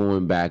whole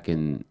going back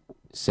and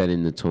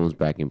setting the tones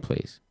back in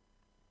place.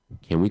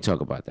 Can we talk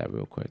about that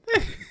real quick?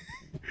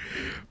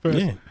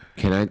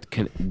 yeah,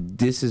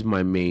 This is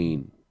my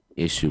main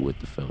issue with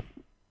the film.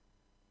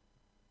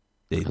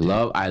 they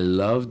I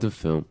love the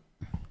film.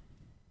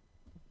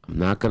 I'm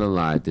not gonna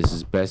lie. This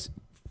is best.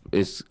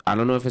 I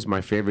don't know if it's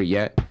my favorite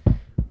yet,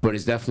 but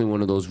it's definitely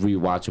one of those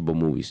rewatchable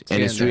movies.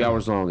 And it's 3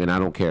 hours long, and I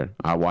don't care.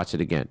 I'll watch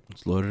it again.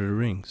 It's Lord of the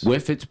Rings.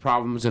 With its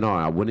problems and all,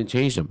 I wouldn't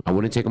change them. I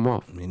wouldn't take them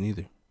off. Me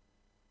neither.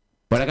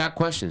 But I got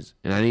questions,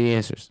 and I need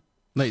answers.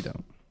 No, you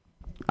don't.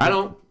 I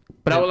don't,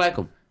 but I would like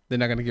them. They're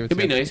not gonna give it It'd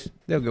to be you. nice,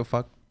 They'll give a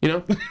fuck. you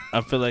know?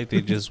 I feel like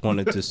they just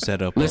wanted to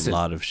set up Listen. a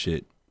lot of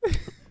shit. All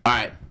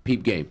right,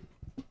 peep game.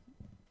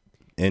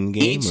 End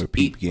game or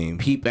peep game?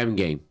 Peep M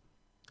game.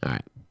 All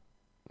right,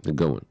 a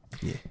good one.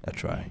 Yeah, I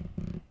try.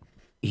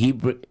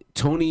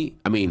 Tony,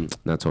 I mean,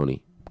 not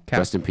Tony. Cap.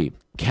 Rest in peace.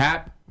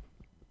 Cap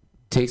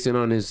takes it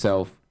on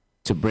himself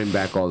to bring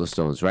back all the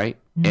stones, right?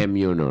 And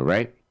Mjolnir,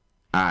 right?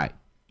 All right.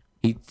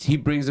 He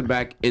brings them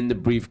back in the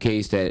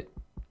briefcase that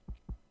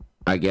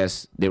I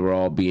guess they were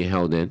all being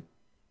held in.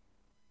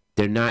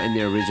 They're not in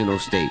their original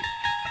state.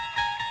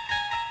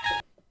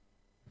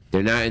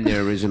 They're not in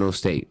their original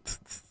state.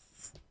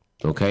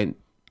 Okay?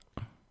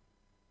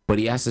 But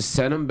he has to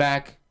send them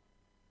back,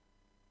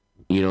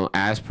 you know,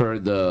 as per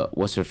the,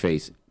 what's her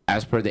face?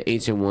 As per the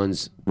Ancient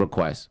One's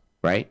request,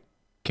 right?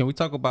 Can we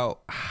talk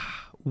about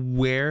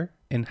where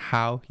and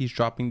how he's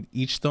dropping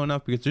each stone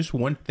off? Because there's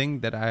one thing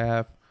that I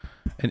have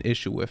an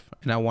issue with,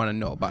 and I want to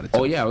know about it.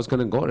 Oh, yeah, I was going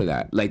to go to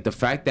that. Like the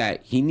fact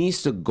that he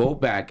needs to go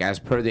back as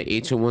per the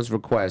Ancient One's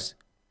request,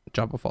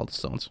 Drop off all the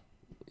stones.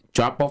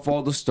 drop off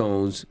all the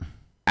stones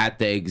at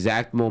the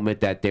exact moment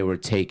that they were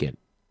taken.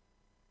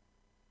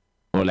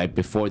 Or like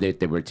before they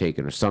were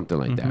taken or something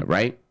like that,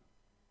 right?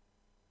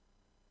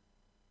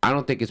 I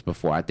don't think it's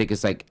before. I think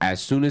it's like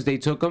as soon as they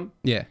took them,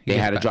 Yeah, they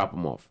had to drop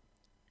them off.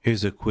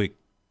 Here's a quick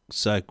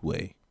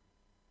segue.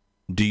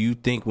 Do you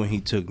think when he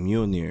took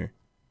Mjolnir,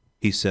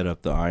 he set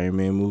up the Iron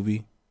Man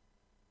movie?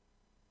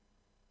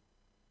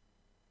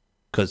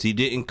 Because he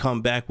didn't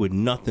come back with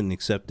nothing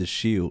except the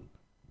shield.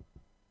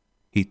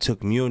 He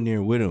took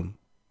Mjolnir with him,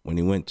 when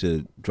he went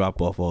to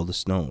drop off all the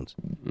stones,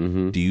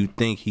 Mm-hmm. do you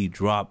think he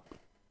dropped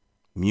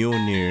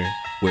Mjolnir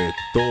where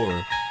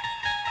Thor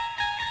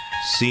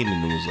seen it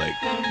and was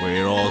like, where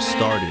it all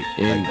started?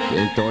 In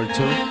Thor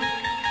 2?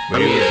 Where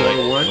he mean, was Thor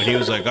like, 1? when he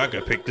was like, I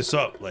could pick this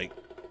up. Like,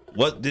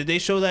 what did they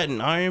show that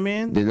in Iron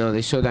Man? No,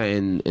 they showed that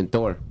in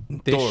Thor.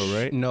 Thor,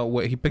 right? No,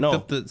 what he picked No.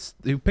 up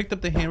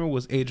the hammer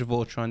was Age of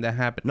Ultron. That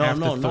happened No, after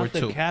no, Thor not the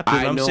 2. captain.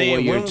 I I'm know saying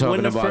what you're when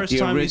talking the about. first The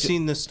time you origi-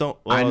 seen the stone.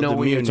 I know the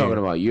what you're Mjolnir. talking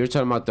about. You're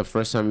talking about the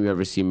first time you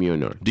ever see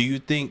Mjolnir. Do you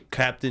think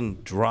Captain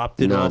dropped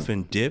it No. off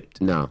and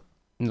dipped? No.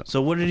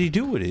 So what did he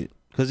do with it?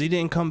 Because he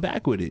didn't come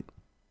back with it.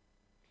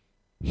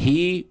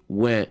 He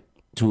went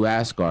to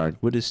Asgard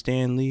With his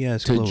Stan Lee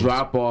ass to clothes.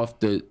 drop off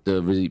the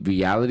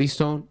reality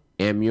stone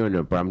and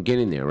Mjolnir, but I'm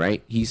getting there,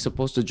 right? He's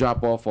supposed to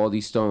drop off all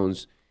these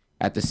stones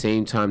at the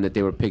same time that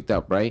they were picked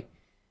up, right?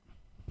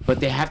 But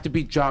they have to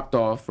be dropped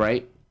off,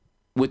 right?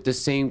 With the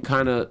same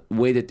kind of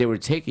way that they were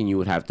taken, you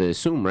would have to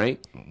assume, right?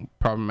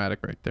 Problematic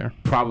right there.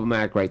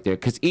 Problematic right there.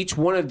 Because each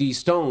one of these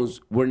stones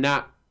were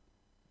not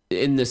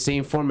in the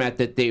same format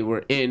that they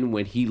were in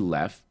when he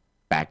left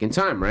back in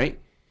time, right?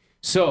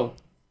 So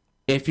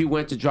if he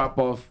went to drop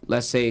off,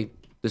 let's say,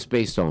 the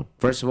space stone,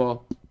 first of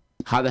all,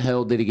 how the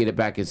hell did he get it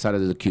back inside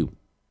of the cube?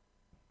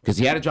 Because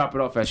he had to drop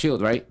it off at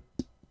S.H.I.E.L.D., right?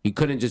 He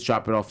couldn't just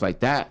drop it off like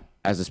that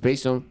as a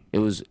space stone. It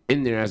was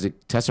in there as a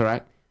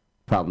Tesseract.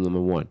 Problem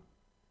number one.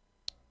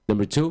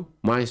 Number two,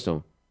 Mind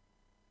Stone.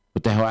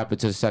 What the hell happened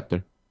to the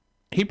scepter?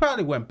 He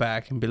probably went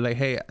back and be like,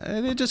 "Hey,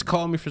 they just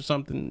called me for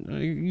something.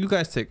 You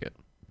guys take it."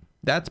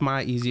 That's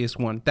my easiest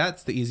one.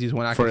 That's the easiest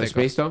one I For can the think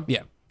space of. stone?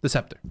 Yeah, the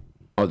scepter.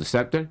 Oh, the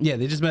scepter? Yeah,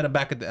 they just met him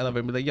back at the elevator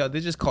and be like, "Yo, they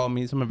just called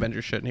me some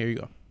Avenger shit, and here you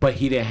go." But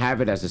he didn't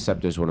have it as a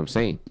scepter is what I'm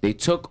saying. They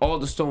took all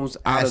the stones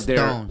out As of their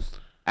stones.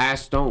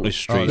 as stones. It's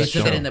straight They that's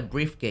took true. it in the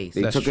briefcase.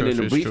 They That's took true, it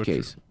in a true, true,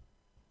 briefcase.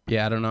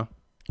 Yeah, I don't know.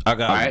 I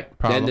got All right.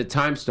 Problem. Then the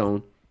time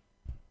stone.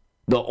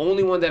 The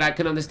only one that I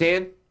can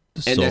understand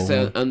The and that's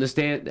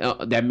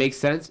soul. that makes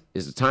sense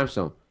is the time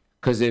stone.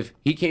 Because if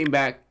he came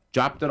back,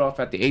 dropped it off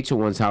at the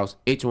H1's house,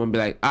 H1 be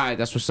like, all right,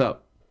 that's what's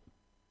up.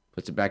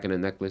 Puts it back in the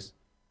necklace.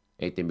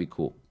 Everything be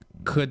cool.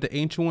 Could the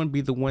ancient one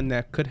be the one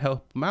that could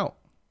help him out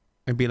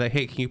and be like,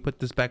 "Hey, can you put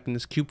this back in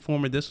this cube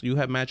form or this? You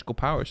have magical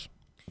powers."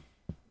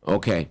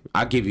 Okay,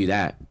 I'll give you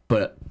that.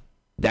 But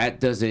that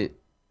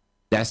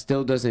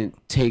still doesn't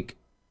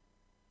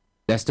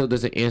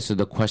answer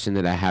the question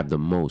that I have the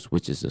most,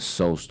 which is the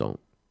soul stone.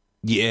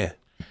 Yeah.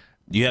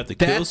 You have to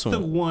kill That's the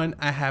someone. one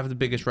I have the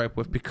biggest gripe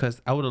with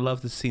because I would have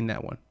loved to seen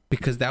that one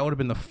because that would have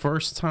been the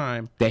first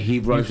time That he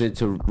runs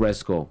into Red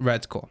Skull.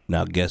 Red Skull.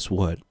 Now, guess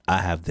what?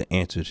 I have the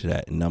answer to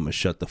that, and I'm going to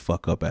shut the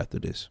fuck up after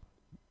this.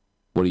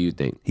 What do you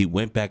think? He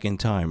went back in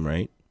time,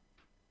 right?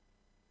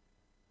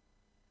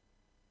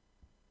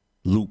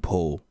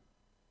 Loophole.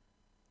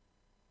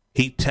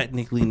 He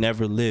technically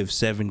never lived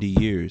 70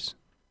 years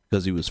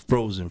because he was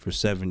frozen for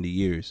 70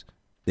 years.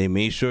 They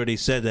made sure they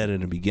said that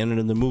in the beginning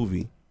of the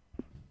movie.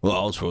 Well,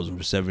 I was frozen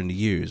for 70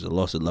 years. I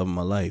lost the love of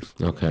my life.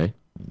 Okay.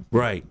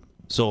 Right.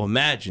 So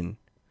imagine,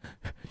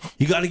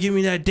 you got to give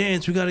me that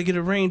dance. We got to get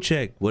a rain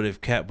check. What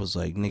if Cap was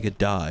like, nigga,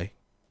 die.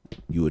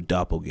 You a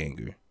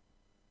doppelganger.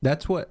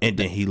 That's what. And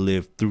then he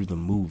lived through the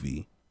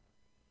movie.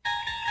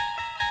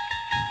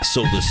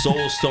 So the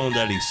soul stone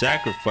that he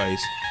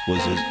sacrificed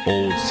was his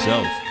old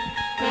self.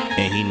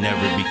 And he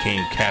never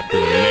became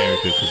Captain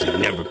America because he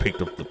never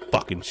picked up the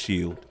fucking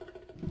shield.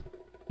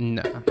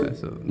 Nah,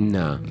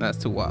 Nah. that's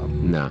too wild.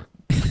 Nah.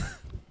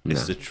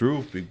 It's the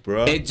truth, big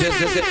bro. It just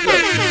doesn't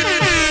look.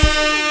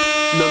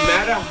 No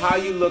matter how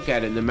you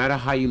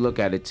look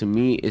at it, to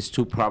me, it's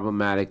too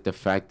problematic. The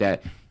fact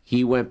that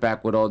he went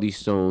back with all these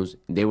stones,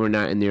 they were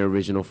not in their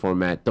original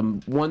format. The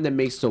one that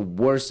makes the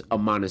worst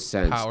amount of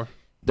sense. Power.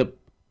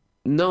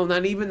 No,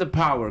 not even the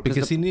power.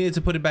 Because he he needed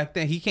to put it back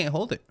then. He can't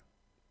hold it.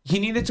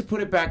 needed to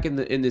put it back in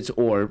its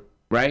orb,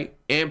 right,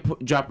 and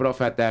drop it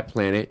off at that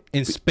planet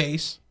In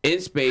space.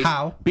 in space.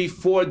 How?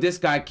 Before this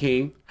guy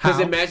came? Because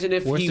How? imagine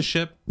if Where's he. the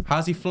ship?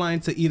 How's he flying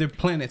to either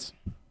planets?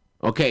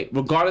 Okay,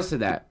 regardless of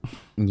that.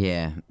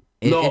 Yeah.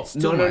 No, It's too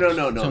no. much.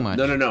 Too much.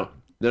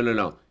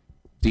 No.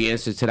 The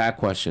answer to that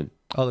question,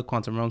 Oh, the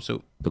quantum realm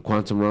suit. the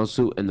quantum realm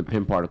suit and the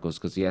pin particles,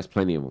 because he has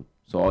plenty of them.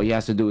 So all he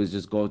has to do is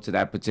just go to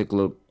that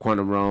particular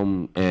quantum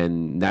realm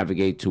and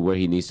navigate to where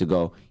he needs to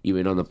go,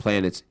 even on the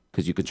planets,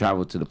 because you could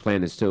travel to the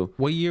planets too.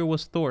 What year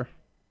was Thor?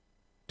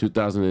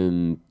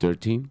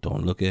 2013.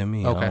 Don't look at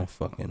me. Okay. I don't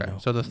fucking know.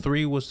 So the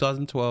 3 was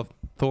 2012.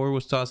 Thor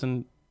was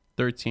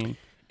 2013.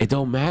 It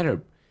don't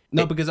matter.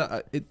 No, because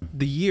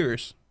the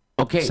years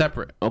Okay.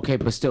 separate. Okay,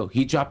 but still,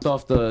 he dropped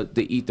off the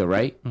ether,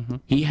 right? Mm-hmm.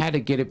 He had to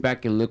get it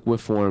back in liquid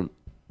form.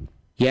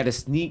 He had to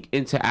sneak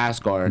into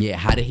Asgard. Yeah.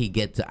 How did he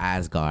get to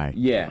Asgard?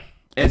 Yeah.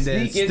 And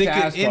then sneak stick it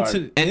Asgard,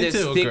 into- and into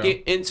then a stick girl.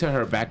 it into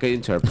her, back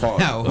into her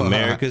paw.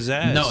 America's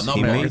ass. No,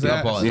 He America's made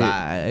ass.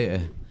 that. Yeah.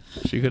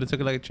 She could have took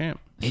it like a champ.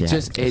 It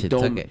just she it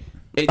don't took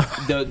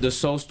it. The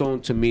soul stone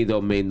to me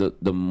though made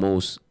the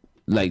most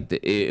like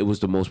it was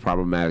the most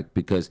problematic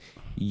because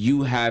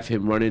you have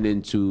him running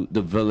into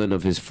the villain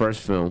of his first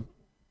film.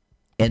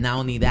 And not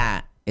only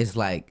that, it's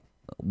like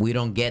we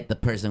don't get the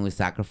person we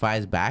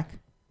sacrificed back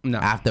No.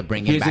 after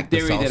bringing Here's a back the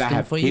theory soul that I stone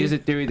have. for you. Here's a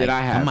theory that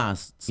I have. Come on,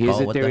 Here's Skull,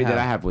 a what the theory that hell?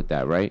 I have with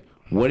that. Right?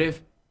 What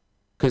if?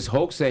 Because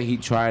Hulk said he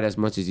tried as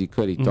much as he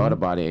could. He thought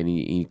about it,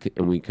 and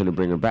and we couldn't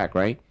bring her back.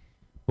 Right?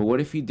 But what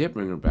if he did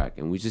bring her back,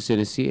 and we just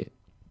didn't see it?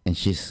 And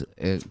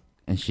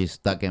she's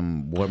stuck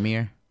in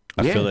Warmere.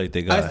 I Yeah. feel like they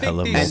I got a think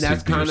hella these- And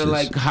that's kind of multiverses.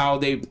 like how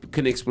they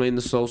can explain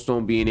the Soul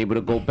Stone being able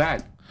to go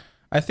back.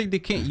 I think they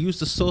can't use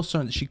the soul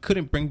stone. She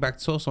couldn't bring back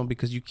soul stone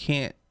because you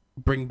can't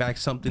bring back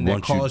something that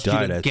Once you caused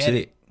die, you to that's get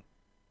it. it,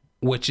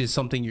 which is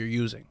something you're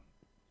using.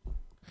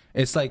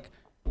 It's like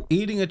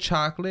eating a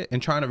chocolate and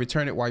trying to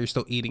return it while you're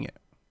still eating it.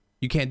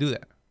 You can't do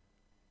that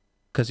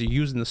because you're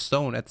using the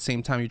stone at the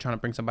same time you're trying to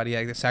bring somebody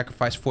out to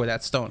sacrifice for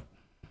that stone.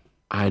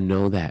 I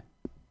know that.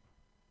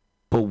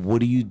 But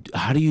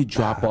how do you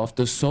drop off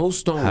the Soul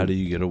Stone? How do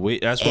you get away?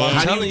 That's why How I'm do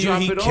you telling you,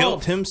 drop he it killed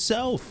off?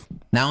 himself.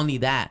 Not only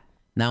that,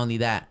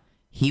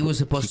 he was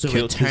supposed to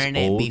Killed return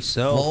his it old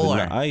self in before.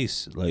 the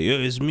ice. Like, yo,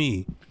 it's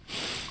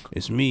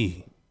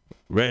me.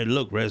 Red,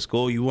 look, Red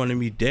Skull, you wanted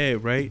me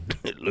dead, right?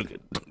 Look,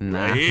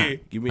 Nah, right here,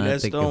 give me I that don't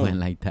think it stone. went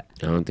like that.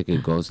 I don't think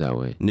it goes that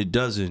way. And it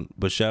doesn't.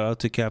 But shout out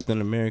to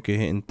Captain America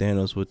hitting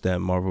Thanos with that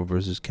Marvel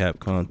vs.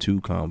 Capcom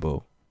 2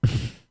 combo.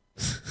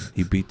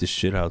 He beat the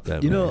shit out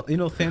that You man.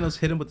 know, Thanos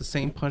hit him with the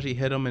same punch he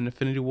hit him in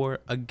Infinity War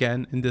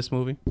again in this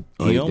movie.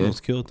 Oh, He he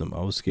almost killed him.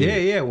 I was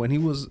scared. Yeah. When he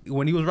was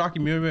Rocky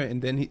Mirror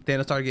and then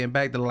Thanos started getting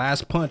back, the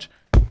last punch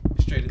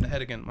straight in the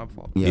head again. My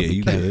fault. Yeah, Yeah, be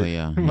you careful,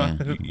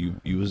 good. yeah.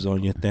 You was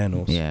on your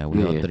Thanos. Yeah,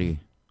 we all Yeah. three.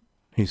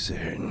 He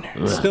said,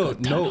 Still,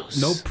 no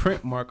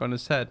print mark on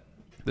his head.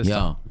 This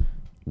time. Yo,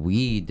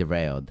 we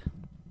derailed.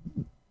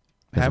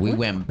 'Cause Have we we?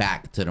 went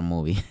back to the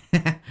movie.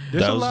 There's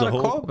That a was lot the of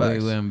whole- callbacks.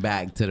 We went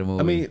back to the movie.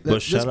 I mean, but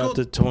let's shout go- out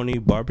to Tony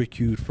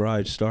Barbecued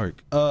Fried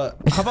Stark. how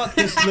about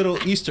this little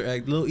Easter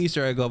egg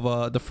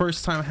of the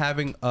first time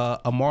having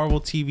a Marvel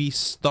TV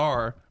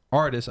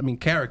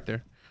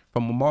character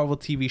from a Marvel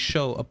TV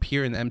show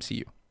appear in the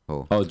MCU.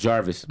 Oh,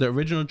 Jarvis. The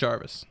original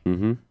Jarvis.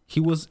 Mm-hmm. He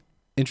was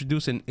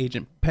introduced in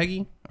Agent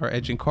Peggy or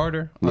Agent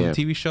Carter on Yeah. the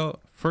TV show.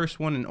 First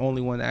one and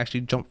only one that actually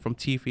jumped from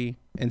TV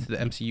into the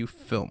MCU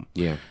film.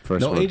 Yeah,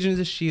 first No one. Agents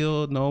of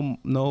S.H.I.E.L.D.,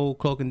 no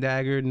Cloak and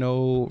Dagger,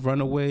 no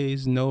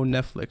Runaways, no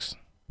Netflix.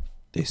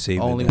 They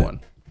saving Only that. one.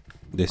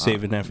 They're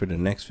saving that for the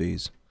next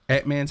phase.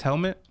 Ant-Man's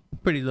helmet,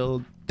 pretty little.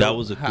 That dope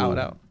was a how it cool-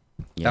 out.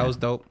 yeah. That was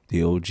dope.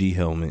 The OG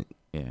helmet.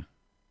 yeah.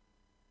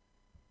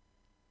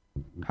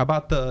 How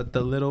about the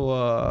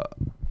little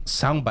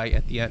soundbite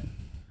at the end?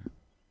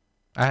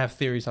 I have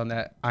theories on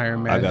that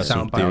Iron Man I got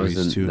some soundbite.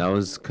 theories. too. That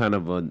was kind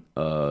of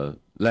a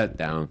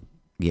letdown.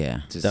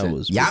 Yeah. to That sit-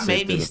 was- to Y'all sit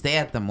made me through. stay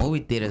at the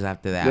movie theaters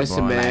after that,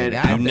 Listen, bro. man,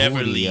 y'all You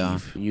never booty, yo.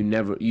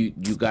 leave.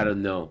 You gotta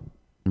know.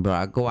 Bro,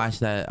 I go watch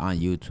that on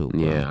YouTube, bro.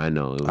 Yeah, I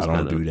know. It was I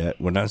don't kinda, do that.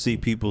 When I see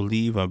people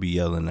leave, I'll be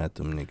yelling at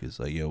them niggas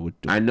like, yo, what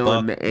the I know.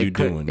 fuck it you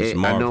could- doing? It's I know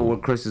Marvel. where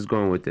Chris is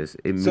going with this.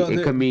 It So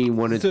could mean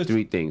one of so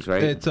three things,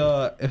 right? It's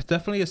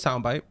definitely a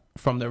soundbite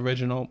from the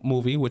original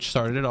movie, which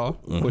started it all,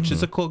 which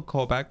is a cool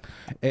callback.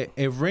 It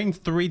rang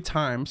 3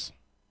 times,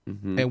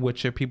 in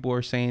which people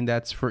are saying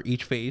that's for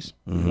each phase.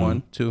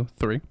 1, 2,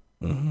 3.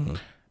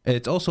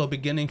 It's also a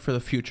beginning for the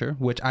future,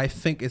 which I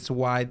think is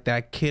why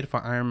that kid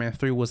for Iron Man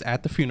 3 was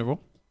at the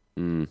funeral.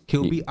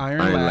 He'll be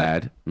Iron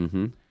Lad.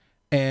 Mm-hmm.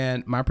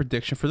 And my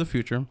prediction for the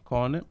future, I'm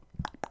calling it,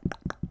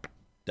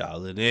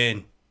 Dial it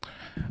in.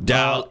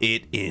 Dial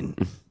it in.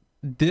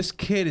 this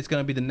kid is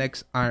going to be the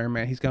next Iron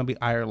Man. He's going to be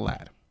Iron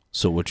Lad.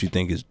 So what you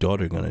think his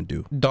daughter gonna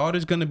do?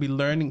 Daughter's going to be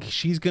learning.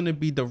 She's going to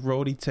be the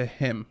roadie to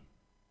him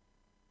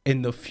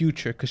in the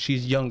future because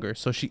she's younger.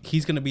 So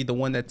he's going to be the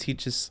one that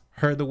teaches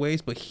her the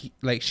ways, but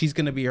she's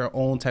going to be her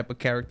own type of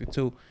character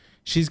too.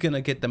 She's going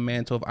to get the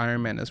mantle of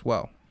Iron Man as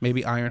well.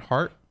 Maybe Iron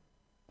Heart.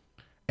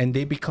 And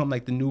they become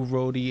like the new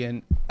roadie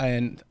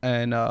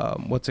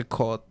and what's it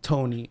called,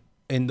 Tony,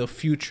 in the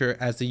future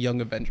as the Young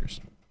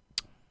Avengers.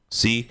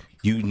 See,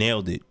 you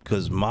nailed it.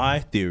 Cause my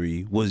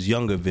theory was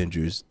Young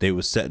Avengers. They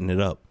were setting it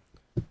up.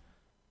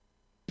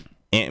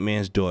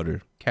 Ant-Man's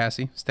daughter.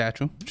 Cassie,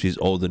 statue, She's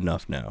old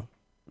enough now.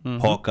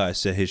 Hawkeye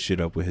set his shit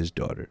up with his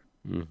daughter.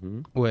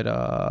 with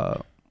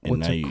And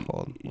what's now it you-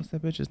 called? What's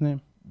that bitch's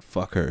name?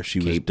 Fuck her. She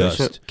was Kate dust.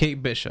 Bishop?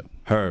 Kate Bishop.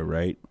 Her,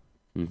 right?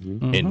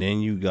 Mm-hmm. And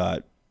then you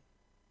got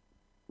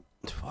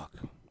fuck.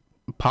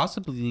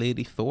 Possibly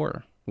Lady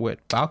Thor with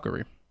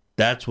Valkyrie.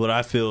 That's what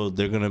I feel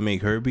they're gonna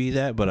make her be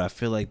that, but I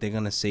feel like they're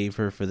gonna save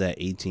her for that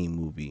 18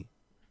 movie.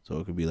 So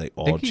it could be like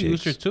They all could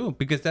use her chicks. too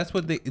because that's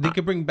what they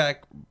could bring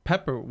back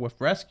Pepper with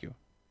Rescue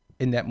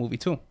in that movie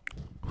too.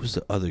 Who's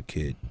the other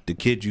kid? The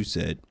kid you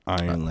said,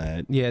 Iron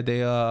Lad. Yeah, they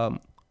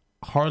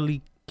Harley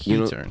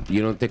You Keaton.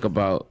 don't think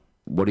about,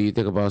 what do you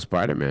think about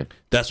Spider-Man?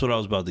 That's what I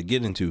was about to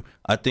get into.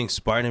 I think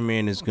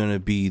Spider-Man is gonna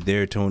be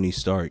their Tony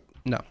Stark.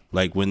 No.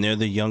 Like when they're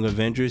the Young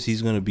Avengers,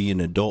 he's gonna be an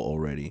adult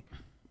already.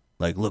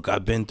 Like, look,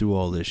 I've been through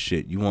all this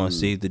shit. You want to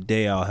save the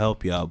day? I'll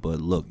help y'all,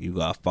 but look, you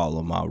gotta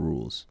follow my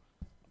rules.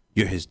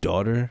 You're his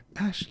daughter.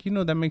 Ash,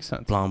 that makes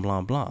sense. Blah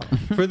blah blah.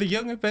 For the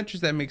Young Avengers,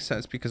 that makes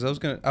sense because I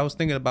was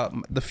thinking about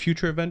the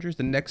future Avengers,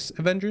 the next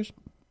Avengers,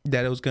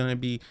 that it was gonna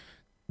be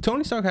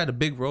Tony Stark had a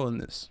big role in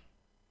this.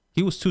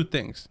 He was two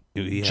things: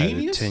 He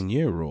genius had a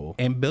 10-year role.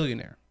 and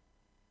billionaire.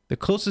 The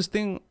closest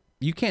thing,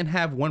 you can't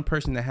have one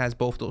person that has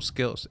both those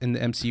skills in the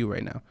MCU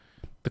right now.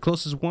 The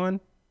closest one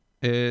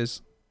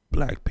is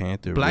Black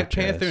Panther. Black rich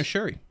Panther ass. and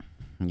Shuri.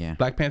 Yeah.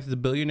 Black Panther's a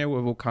billionaire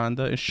with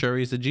Wakanda, and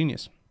Shuri is a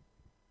genius.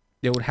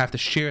 They would have to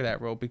share that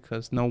role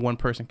because no one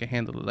person can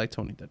handle it like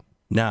Tony did.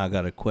 Now I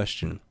got a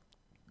question.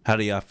 How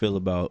do y'all feel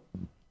about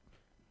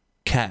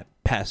Cap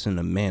passing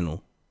the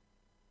mantle?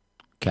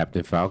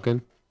 Captain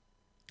Falcon.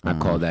 I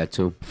call that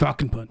too.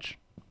 Falcon Punch.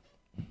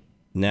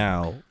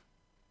 Now,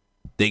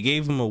 they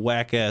gave him a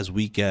whack ass,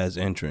 weak ass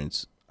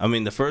entrance. I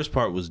mean, the first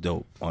part was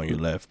dope on your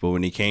left, but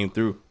when he came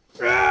through,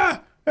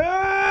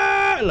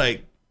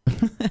 like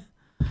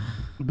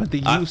But they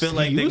used, I feel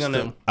like they're used gonna,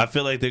 him, I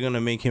feel like they're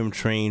gonna make him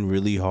train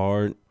really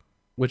hard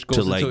which to goes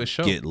into like his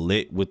show. get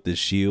lit with the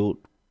shield,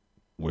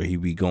 where he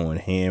be going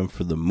ham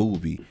for the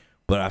movie.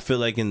 But I feel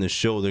like in the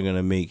show they're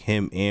gonna make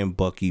him and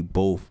Bucky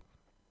both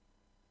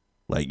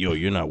like, yo,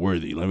 you're not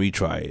worthy. Let me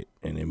try it.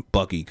 And then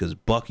Bucky, because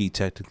Bucky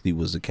technically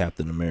was the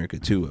Captain America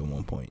too at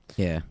one point.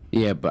 Yeah.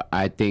 Yeah, but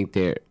I think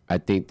they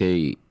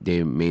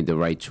made the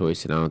right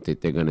choice, and I don't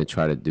think they're gonna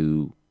try to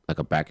do like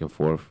a back and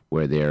forth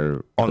where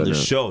they're On the gonna-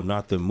 show,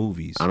 not the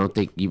movies. I don't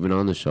think even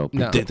on the show.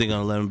 No. Think they're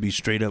gonna let him be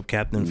straight up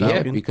Captain Yeah,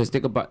 Falcon? because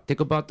think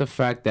about the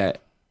fact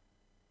that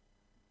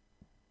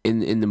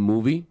in the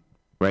movie,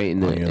 right, in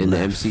the On your in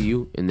left.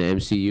 the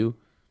MCU,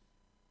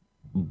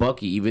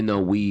 Bucky, even though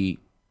we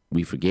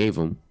forgave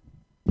him,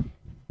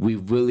 we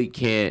really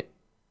can't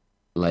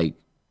like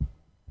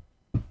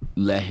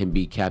let him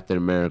be Captain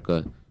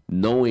America,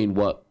 knowing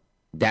what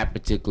that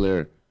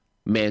particular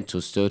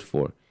mantle stood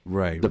for.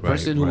 Right. The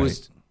person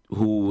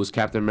who was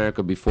Captain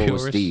America before was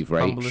Purest, Steve,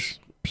 right? humblest.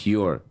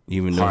 Pure.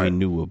 even though he heart.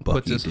 knew what Bucky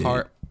puts his did.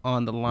 heart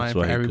on the line That's for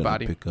why he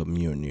everybody. couldn't pick up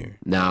Mjolnir.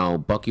 Now,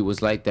 Bucky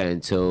was like that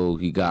until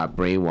he got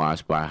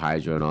brainwashed by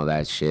Hydra and all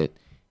that shit.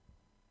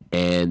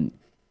 And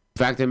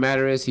fact of the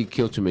matter is, he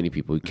killed too many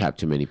people. He capped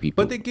too many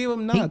people. But they gave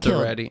him He nods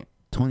killed already.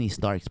 Tony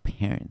Stark's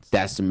parents.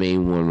 That's the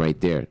main one right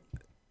there.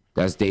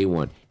 That's day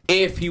one.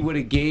 If he would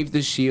have gave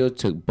the shield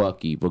to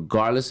Bucky,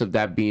 regardless of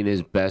that being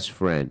his best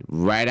friend,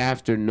 right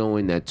after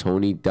knowing that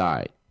Tony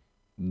died,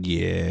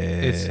 Yeah,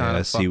 It's kinda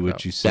I see fucked what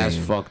up. you're saying.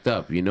 that's fucked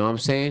up. You know what I'm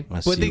saying?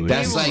 I see they what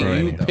That's gave you're like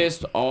him you saying.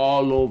 pissed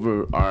all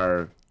over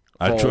our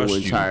I whole trust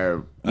you.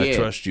 entire. I Yeah,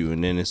 trust you,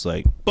 and then it's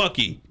like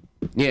Bucky.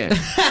 yeah.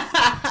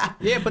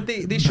 Yeah, but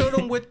they showed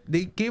him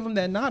they gave him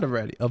that nod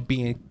already of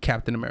being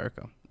Captain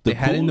America. They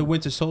had it in the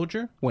Winter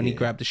Soldier when he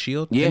grabbed the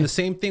shield. Yeah. And the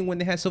same thing when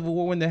they had Civil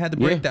War when they had the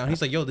Yeah. breakdown.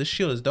 He's like, yo, this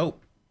shield is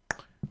dope.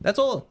 That's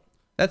all.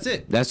 That's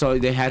it. That's all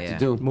they had Yeah. to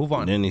do. Move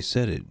on. And then he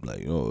said it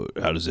like, "Oh,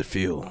 how does it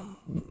feel?"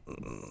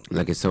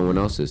 Like it's someone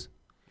else's.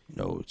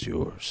 No, it's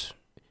yours.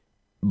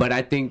 But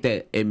I think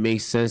that it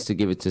makes sense to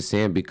give it to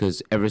Sam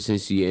because ever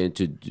since he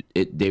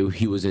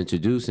was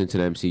introduced into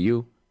the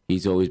MCU,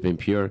 he's always been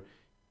pure.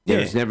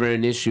 There's Yeah. never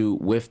an issue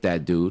with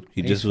that dude.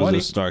 He He's just was funny.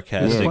 a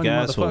sarcastic Funny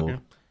asshole.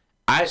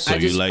 motherfucker. So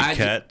you like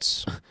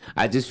cats?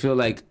 I just feel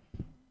like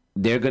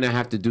they're gonna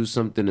have to do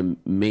something to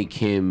make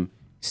him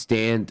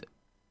stand,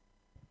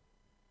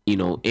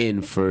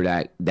 in for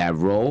that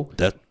role.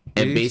 That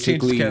They And need to change his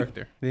basically,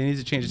 character. They need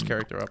to change his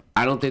character up.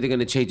 I don't think they're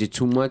gonna change it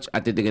too much. I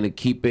think they're gonna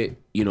keep it,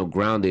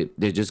 grounded.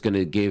 They're just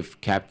gonna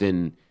give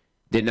Captain.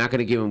 They're not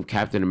gonna give him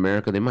Captain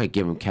America. They might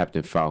give him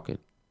Captain Falcon.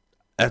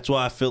 that's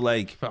why I feel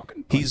like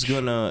Falcon he's punch.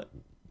 gonna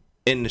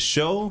in the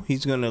show.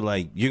 He's gonna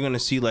you're gonna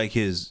see like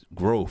his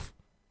growth,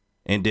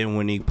 and then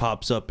when he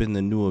pops up in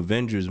the new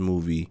Avengers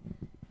movie,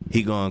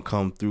 he gonna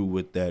come through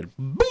with that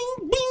bing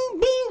bing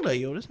bing. Like,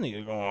 yo, this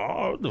nigga going,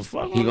 oh, what the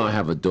fuck? He gonna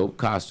have a dope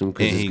costume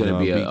because And it's he gonna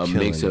be gonna a be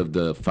mix killing of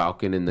the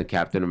Falcon and the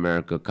Captain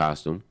America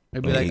costume.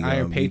 It'd be Yeah, like he gonna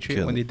Iron be Patriot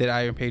when killing. they did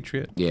Iron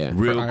Patriot. Yeah,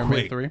 real Iron Man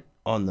quick 3.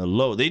 on the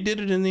low. They did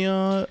it in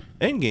the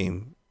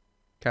Endgame.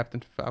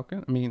 Captain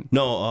Falcon. I mean,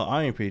 No,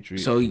 Iron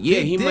Patriot. So yeah,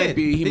 They he might did.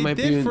 be. He They might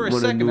did be in for a one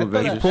of the second. new I thought he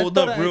Avengers. pulled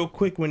thought up real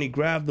quick when he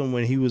grabbed him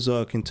when he was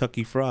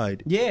Kentucky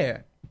Fried. yeah.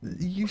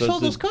 You 'Cause saw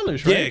the- those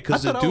colors, yeah, right?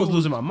 'cause I the thought I was dude-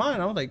 losing my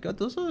mind. I was like, God,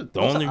 those are The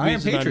only Iron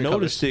reason I Patriot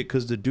noticed colors. it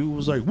because the dude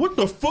was like, "What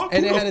the fuck?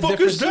 And Who it had the a fuck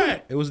different is suit.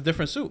 that?" It was a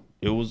different suit.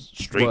 It was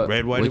straight What?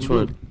 red, white, Which and blue.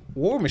 one?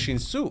 War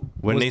Machine's suit.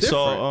 When was they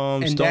saw,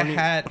 different. and Stony- that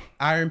had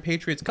Iron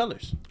Patriot's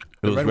colors.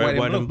 It was red,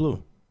 white, and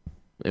blue.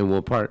 In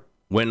what part?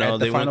 When At the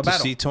they final went to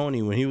battle. see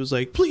Tony, when he was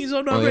like, "Please,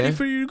 I'm not Oh, ready yeah?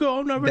 for you to go.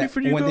 I'm not ready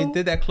for you to When go." they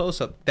did that close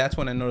up, that's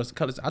when I noticed the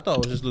colors. I thought I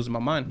was just losing my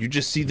mind. You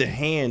just see the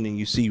hand and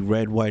you see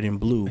red, white, and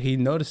blue, He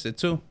noticed it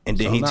too. and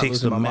then So he I'm not takes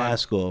losing the my mind.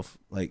 mask off.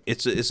 Like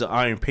it's an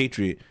Iron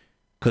Patriot,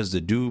 because the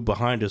dude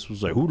behind us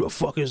was like, "Who the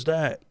fuck is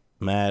that?"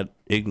 Mad,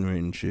 ignorant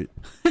and shit.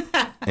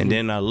 And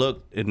then I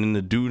looked, and then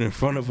the dude in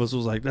front of us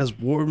was like, "That's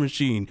War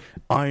Machine,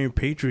 Iron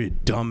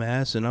Patriot,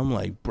 dumbass." And I'm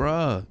like,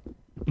 "Bruh,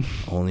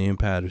 only in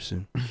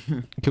Patterson."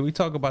 Can we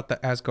talk about the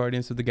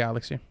Asgardians of the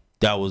Galaxy?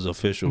 That was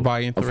official.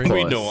 Volume Of 3.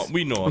 course.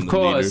 We know I'm Of the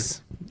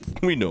course, leader.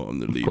 We know I'm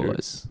the of leader.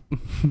 course,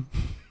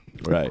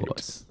 Right. of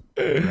course.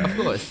 Of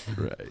course.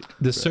 Right.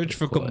 The search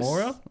for course.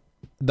 Gamora,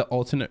 the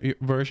alternate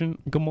version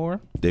Gamora,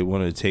 They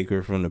want to take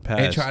her from the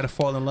past. and try to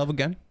fall in love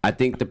again. I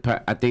think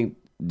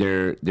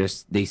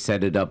they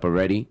set it up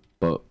already.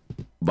 But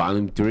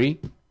Volume 3,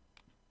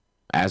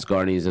 as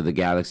Guardians of the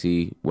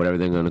Galaxy, whatever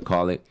they're gonna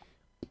call it,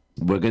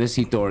 we're gonna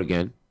see Thor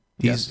again.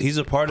 He's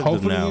a part of them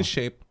Hopefully now. in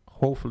shape.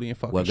 Hopefully in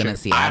fucking We're gonna shape.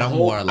 see Adam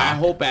Warlock. I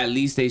hope at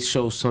least they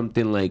show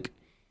something like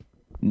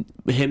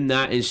him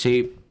not in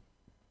shape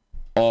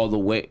all the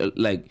way.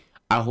 Like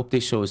I hope they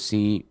show a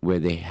scene where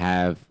they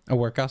have A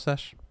workout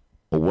sesh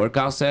a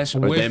workout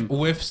session, or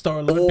with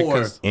Star-Lord, or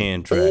because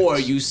And Drax. or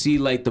you see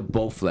like the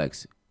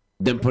Bowflex,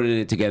 them putting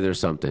it together or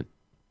something.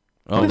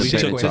 Oh, the we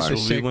shake took weight. this The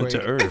when we shake went to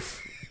weight.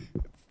 Earth.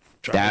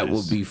 That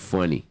would be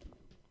funny.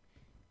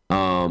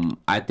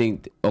 I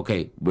think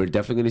we're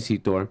definitely gonna see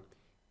Thor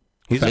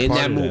He's a in part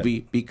that of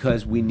movie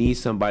because we need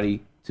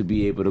somebody to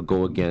be able to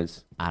go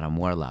against. Adam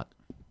Warlock.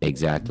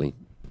 Exactly.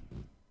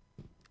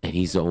 And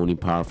he's the only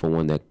powerful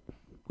one that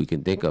we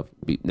can think of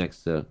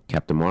next to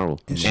Captain Marvel.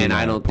 she's And not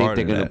I a don't think part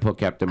they're of gonna that. put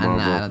Captain I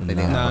Marvel. don't think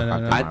they're No, gonna no, fuck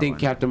no. with I think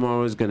Marvel. Captain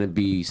Marvel is gonna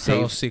be her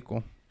safe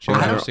sequel. on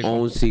Have her a sequel.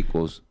 own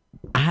sequels.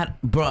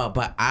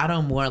 But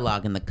Adam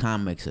Warlock in the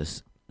comics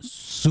is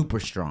super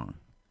strong.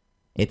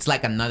 It's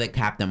like another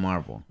Captain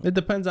Marvel. It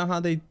depends on how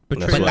they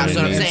portray. That's But what that's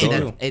I what I'm mean, saying.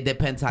 too. That it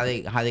depends how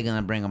they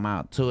gonna bring him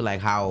out too.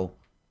 Like how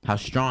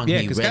strong Yeah,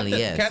 he because really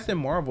is. Captain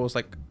Marvel is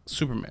like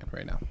Superman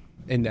right now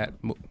in that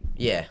movie.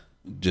 Yeah.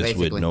 Just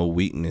basically. with no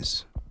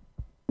weakness.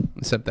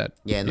 Except that,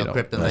 Yeah, no you know,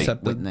 kryptonite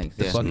except the weakness,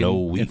 yeah. fucking No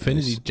weakness.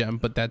 Infinity Gem,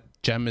 but that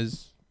gem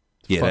is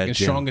Yeah, fucking that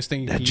gem, strongest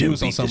thing you that can gem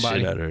use on beat the somebody.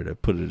 shit out of her.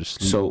 That put her to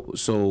sleep.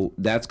 So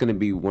that's gonna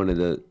be one of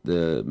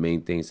the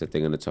main things that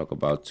they're gonna talk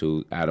about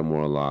too. Adam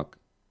Warlock.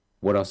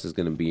 What else is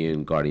gonna be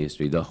in Guardians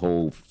 3? The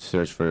whole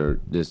search for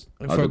this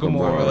For other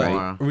Gamora, Gamora, like,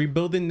 right?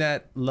 rebuilding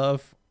that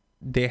love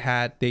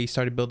they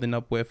started building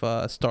up with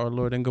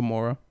Star-Lord and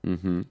Gamora.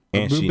 Mm-hmm.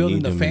 and she Rebuilding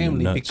kneed the him in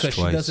family nuts because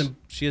twice.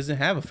 she doesn't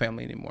have a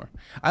family anymore.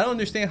 I don't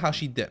understand how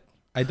she dipped.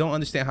 I don't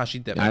understand how she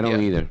dipped. I don't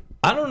Yeah. either.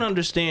 I don't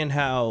understand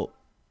how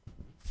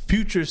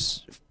future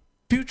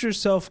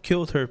self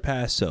killed her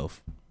past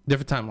self.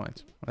 Different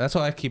timelines. That's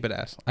all I keep it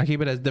as. I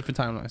keep it as different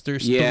timelines.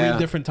 There's Yeah. 3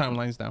 different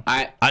timelines now.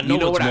 I know you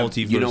know it's what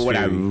multiverse you know what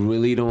I theory,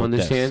 really don't That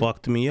understand.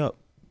 fucked me up.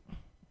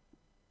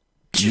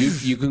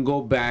 You can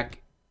go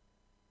back.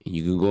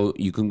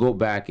 You can go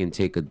back and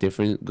take a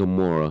different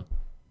Gamora,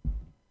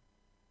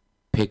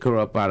 pick her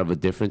up out of a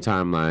different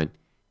timeline,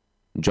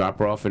 drop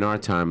her off in our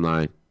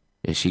timeline,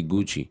 and she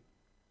Gucci.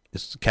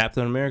 It's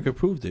Captain America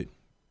proved it.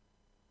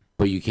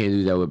 But you can't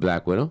do that with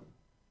Black Widow.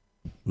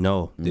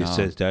 No, they No.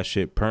 says that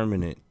shit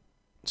permanent.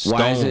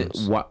 Why is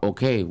Stones.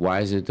 it? Why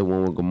isn't the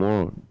one with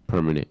Gamora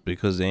permanent?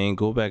 Because they ain't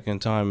go back in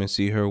time and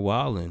see her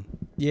wilding.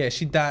 Yeah,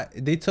 she died.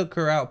 They took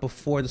her out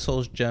before the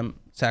Soul's Gem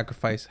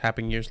sacrifice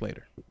happened years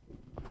later.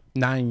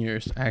 9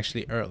 years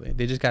actually early.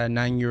 They just got a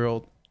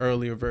 9-year-old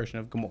earlier version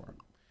of Gamora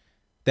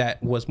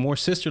that was more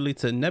sisterly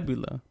to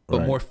Nebula, but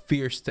Right. more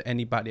fierce to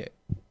anybody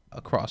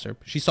across her.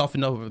 She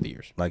softened up over the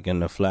years. Like in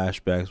the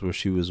flashbacks where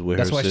she was with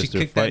That's her why she sister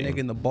kicked fighting. that nigga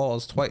in the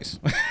balls twice.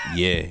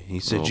 Yeah, he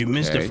said you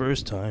missed the Okay.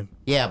 first time.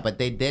 Yeah, but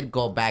they did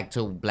go back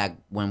to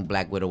when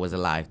Black Widow was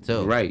alive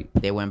too. Right.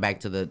 They went back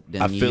to the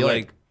I New feel York.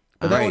 like-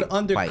 But that Right. would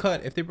undercut,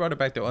 Fight. if they brought her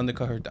back, they would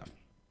undercut her death.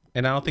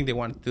 And I don't think they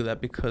wanted to do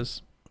that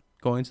because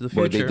going to the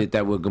Well, future. they did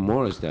that with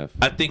Gamora's death.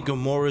 I think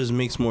Gamora's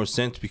makes more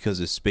sense because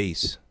it's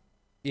space.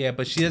 Yeah,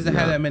 but she doesn't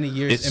have that many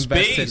years It's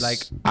invested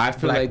space. like I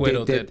feel Black like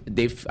Widow they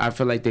did. I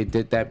feel like they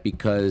did that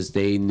because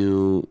they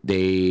knew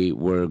they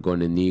were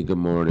going to need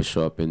Gamora to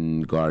show up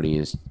in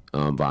Guardians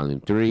Volume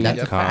 3,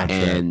 That's a fact.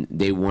 and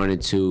they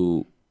wanted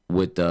to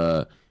with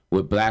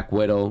Black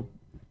Widow,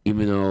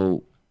 even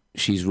though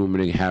she's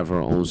rumored to have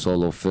her own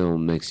solo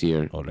film next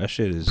year. Oh, that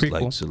shit is Prequel.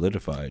 like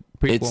solidified.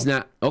 prequel. It's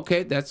not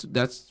okay. That's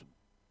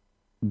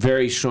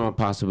very strong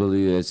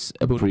possibility. It's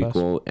a Budapest.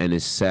 prequel and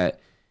it's set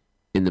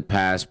in the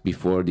past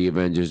before the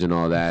Avengers and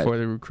all that. for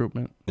the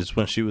recruitment. It's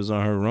when she was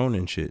on her own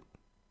and shit.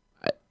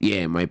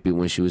 Yeah, it might be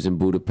when she was in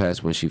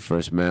Budapest when she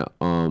first met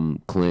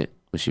Clint,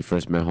 when she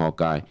first met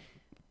Hawkeye.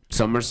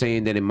 Some are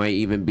saying that it might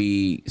even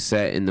be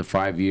set in the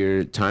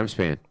 5-year time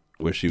span.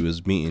 Where she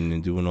was meeting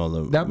and doing all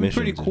the That'd be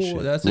pretty missions and cool.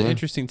 shit. That's an Yeah.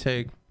 interesting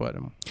take, but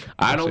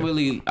I don't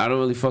really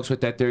fucks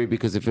with that theory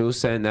because if it was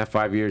set in that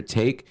 5-year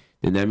take,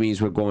 then that means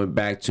we're going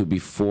back to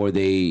before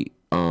they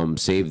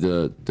save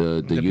the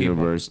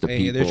universe, the Hey,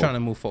 people. They're trying to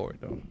move forward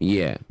though.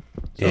 Yeah.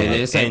 Yeah, And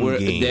it's like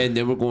Endgame.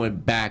 then we're going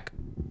back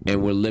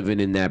and we're living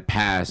in that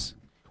past,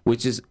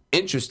 which is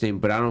interesting,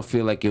 but I don't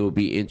feel like it would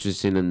be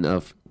interesting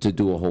enough to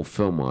do a whole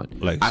film on.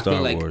 Like I feel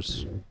Star like,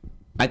 Wars.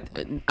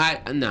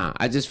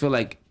 I just feel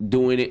like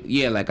doing it.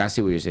 Yeah, like I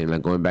see what you're saying.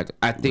 Like going back,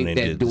 I think they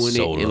that did the doing it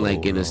Solo in and a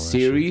all that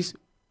series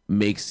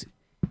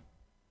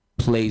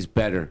plays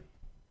better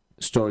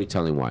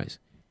storytelling wise.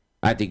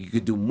 I think you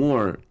could do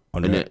more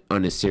On on their-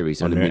 a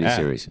series, on on a their mini app.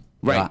 series.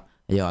 Right.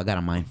 Yo, I got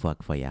a mind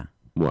fuck for ya.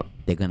 What?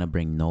 They're gonna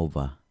bring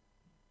Nova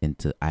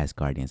into as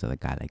Guardians of the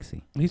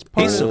Galaxy. He's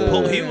part He's of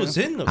supposed. the, He was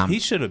in the. He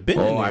should have been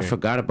in Oh, there. I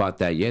forgot about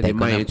that. Yeah, They're they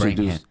might gonna bring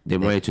introduce. him. They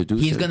might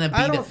introduce. He's him. gonna be.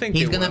 I don't think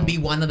he's they gonna will. be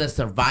one of the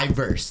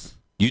survivors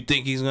You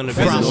think he's gonna be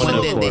from the when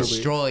one they of Solo.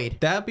 destroyed.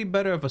 That'd be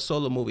better if a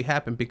solo movie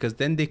happened because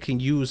then they can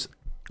use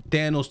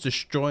Thanos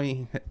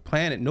destroying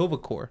planet Nova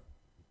Corps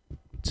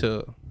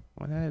to.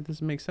 Well, that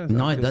doesn't make sense.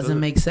 No, it Because doesn't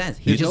make sense.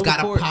 He the just Nova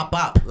gotta Corps- pop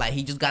up. Like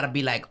he just gotta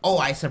be like, oh,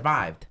 I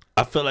survived.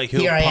 I feel like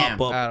he'll Here I pop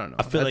am. up. I don't know.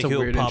 I feel That's like a he'll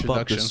weird pop up to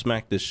introduction.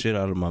 smack the shit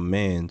out of my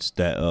mans.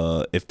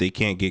 That if they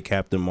can't get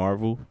Captain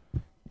Marvel,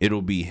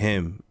 it'll be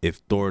him. If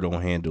Thor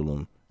don't handle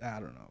him, I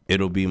don't know.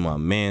 it'll be my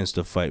mans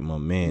to fight my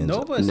mans.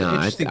 Nova is an No,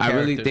 interesting I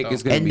really character, think though.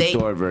 it's gonna And be they-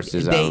 Thor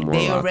versus they Alan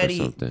Warlock already-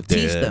 or something.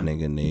 teased that them.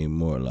 nigga named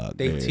Morlock.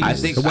 They There he teased I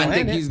is. think The I think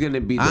planet? he's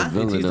gonna be the Huh? They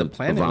villain teased the of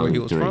planet where he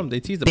Volume was 3. from. They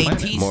teased the They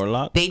planet. tease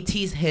Morlock? They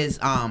tease his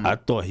I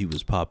thought he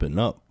was popping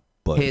up,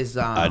 but His,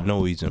 I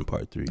know he's in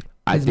part 3.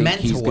 I his think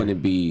he's mentor. gonna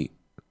be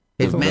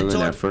the His villain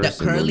mentor, at first,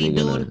 the and then curly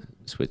they're gonna dude,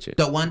 switch it.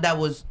 the one that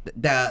was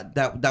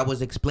that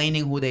was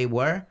explaining who they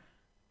were.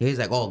 He's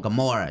like, oh,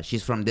 Gamora,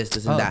 she's from this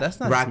and Oh, that. that's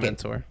not his Rocket.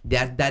 mentor.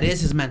 That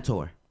is his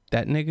mentor.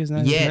 That nigga's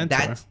not his Yeah,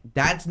 mentor.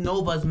 that's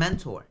Nova's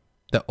mentor.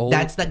 The old.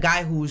 That's the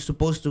guy who's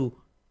supposed to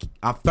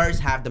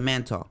first have the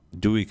mantle.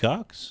 Dewey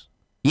Cox?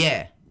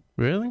 Yeah,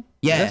 Really?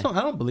 Yeah. That's not,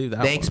 I don't believe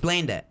that. they one.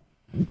 explained that.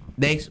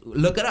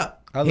 Look it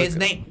up. I'll look His it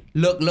name.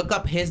 Look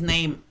up his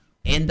name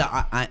in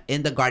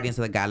the Guardians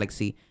of the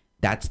Galaxy.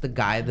 That's the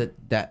guy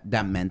that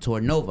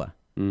mentored Nova.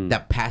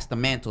 That passed the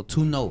mantle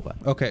to Nova.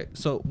 Okay,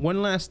 so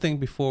one last thing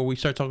before we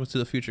start talking to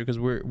the future, because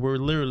we're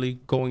literally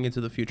going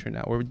into the future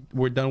now.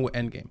 We're done with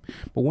Endgame.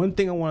 But one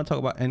thing I want to talk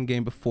about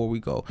Endgame before we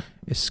go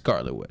is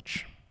Scarlet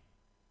Witch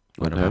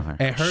What about her?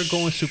 and her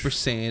going Super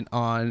Saiyan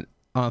on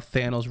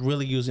Thanos,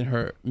 really using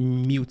her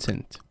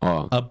mutant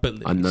Oh,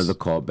 abilities. another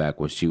callback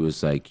where she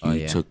was like, "You Oh,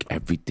 yeah. took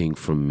everything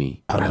from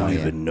me. I don't yeah.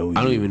 even know you.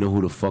 I don't even know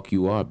who the fuck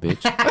you are,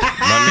 bitch." My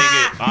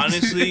nigga,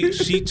 honestly,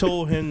 she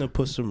told him to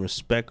put some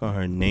respect on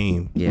her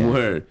name. Yeah.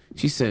 Word.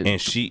 She said, And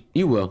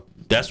 "You will."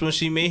 that's when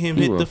she made him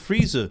You hit will. the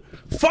freezer.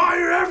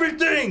 Fire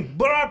everything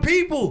but our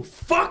people.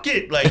 Fuck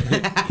it. Like,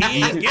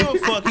 he didn't give a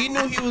fuck. He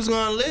knew he was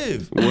going to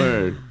live.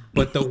 Word.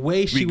 But the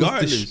way she was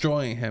Regardless.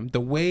 destroying him, the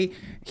way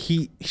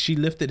she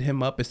lifted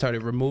him up and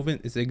started removing,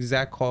 is the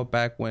exact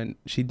callback when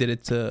she did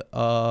it to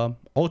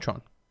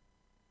Ultron.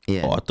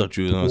 Yeah. Oh, I thought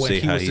you were going to When say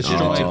he how was he did it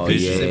destroying to Oh,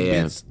 pieces Vision. and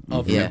yeah. bits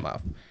of Yeah. him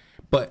off.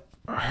 But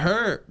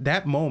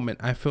that moment,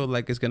 I feel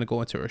like is gonna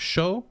go into a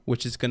show,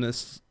 which is gonna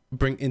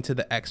bring into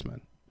the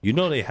X-Men. You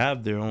know they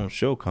have their own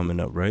show coming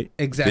up, right?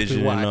 Exactly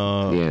Vision, why.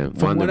 Yeah,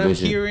 From what I'm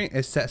WandaVision. hearing,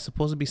 it's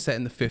supposed to be set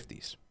in the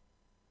 50s.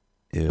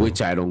 ew.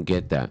 Which I don't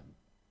get that.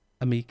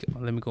 Let me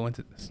go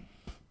into this.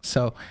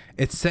 So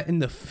it's set in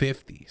the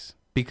 50s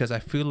because I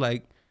feel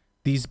like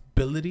these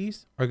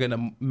abilities are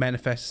gonna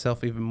manifest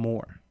itself even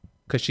more.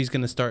 Because she's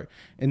gonna start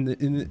in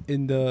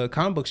the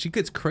comic book, she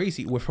gets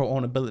crazy with her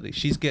own abilities.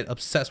 She's get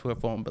obsessed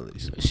with her own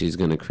abilities. She's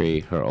gonna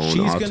create her own She's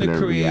gonna alternate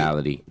create-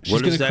 reality. She's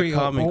What is gonna that create her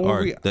comic own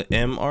arc? The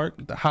M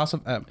arc? The House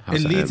of M. House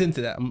it of leads M.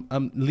 into that.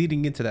 I'm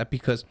leading into that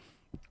because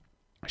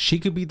she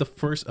could be the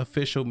first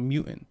official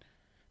mutant.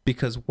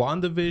 Because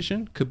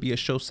WandaVision could be a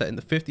show set in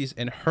the 50s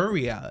in her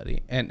reality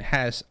and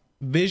has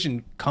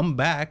Vision come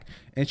back,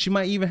 and she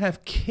might even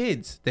have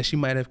kids that she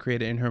might have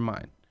created in her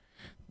mind.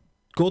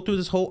 Go through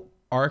this whole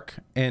arc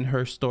in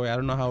her story. I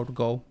don't know how it would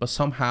go, but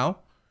somehow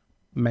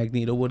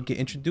Magneto would get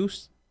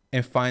introduced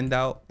and find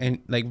out and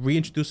like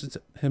reintroduce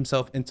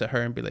himself into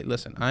her and be like,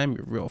 listen, I am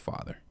your real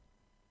father.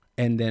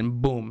 And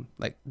then boom,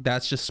 like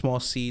that's just small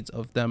seeds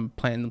of them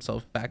planting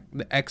themselves back,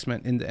 the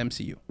X-Men in the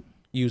MCU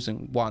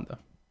using Wanda.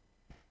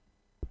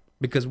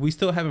 Because we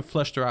still haven't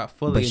fleshed her out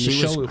fully. But in the she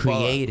show was we follow.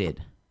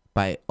 created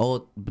by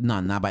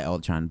not by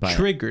Ultron, but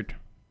Triggered.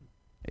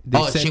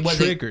 They said she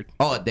wasn't triggered.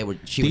 Oh,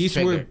 she was These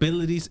were triggered.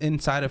 abilities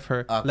inside of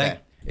her. Okay.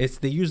 Like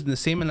they used the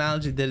same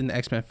analogy they did in the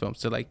X-Men films.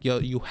 So like, yo,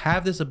 you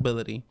have this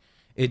ability.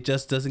 It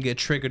just doesn't get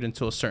triggered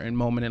until a certain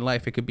moment in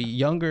life. It could be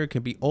younger, it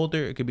could be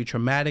older, it could be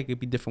traumatic, it could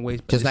be different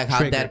ways. But Just it's like how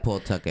triggered.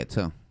 Deadpool took it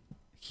too.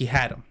 He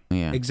had him.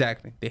 Yeah.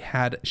 Exactly.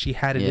 She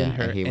had it Yeah, in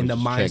her, and he and the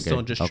was Mind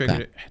Stone triggered. just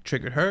Okay.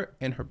 triggered her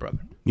and her brother.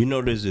 You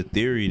know, there's a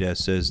theory that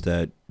says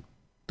that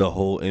the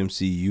whole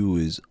MCU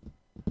is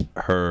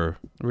her,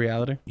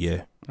 Reality.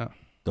 yeah, Oh,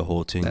 the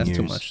whole 10 that's years.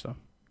 too much though.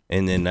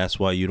 And then that's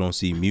why you don't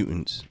see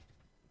mutants.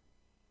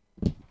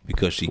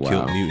 Because she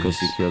killed Because mutants.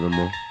 she killed them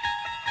all.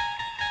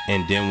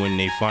 And then when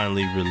they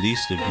finally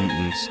release the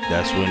mutants,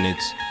 that's when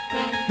it's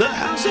the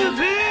House of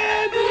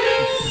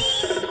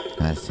M.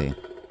 Let's see.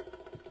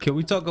 Can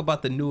we talk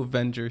about the new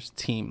Avengers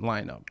team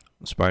lineup?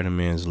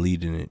 Spider-Man's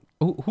leading it.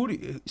 Who do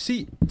you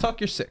see? Talk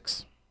your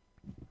six.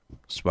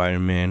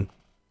 Spider-Man,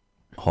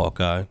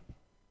 Hawkeye.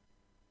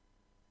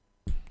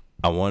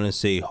 I want to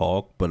say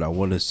Hawk, but I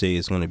want to say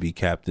it's going to be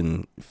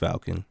Captain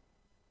Falcon.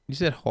 You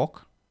said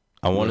Hulk.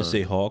 I want to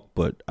say Hawk,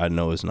 but I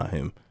know it's not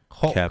him.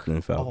 Hulk.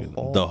 Captain Falcon.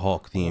 Oh, The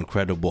Hawk, the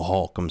Incredible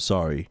Hulk. I'm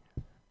sorry.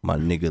 My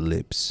nigga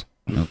lips.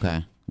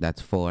 Okay,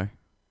 that's 4.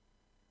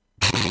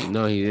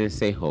 No, he didn't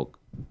say Hulk.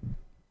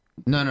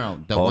 No.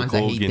 The Hulk ones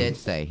that he Hogan. did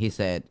say. He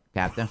said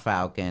Captain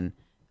Falcon,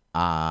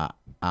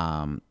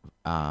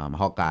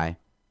 Hawkeye,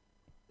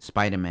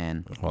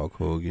 Spider-Man, Hulk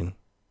Hogan.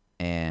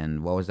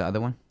 and what was the other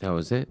one? That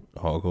was it.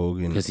 Hulk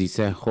Hogan. Because he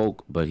said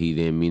Hulk, but he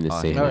didn't mean to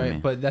Oh, say yeah. All Hulk.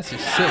 right, but that's your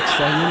six. That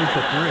you only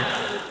put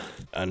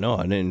 3. I know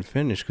I didn't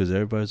finish because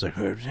everybody's like,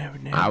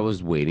 I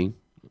was waiting.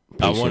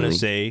 I want to patiently.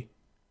 say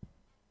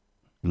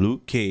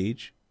Luke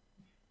Cage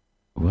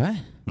What?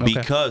 Okay.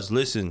 because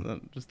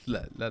listen, Just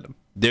let him.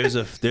 there's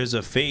a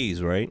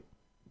phase, right?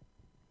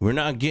 We're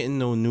not getting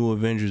no new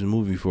Avengers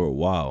movie for a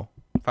while.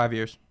 5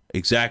 years.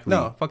 Exactly.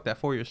 No, fuck that.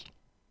 4 years.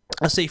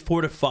 I say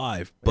 4 to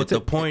 5. But It's a-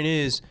 the point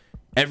is,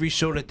 every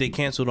show that they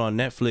canceled on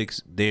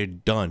Netflix, they're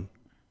done.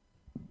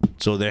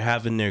 So they're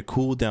having their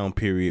cool down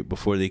period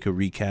before they could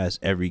recast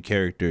every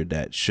character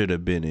that should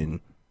have been in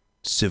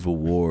Civil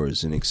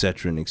Wars and et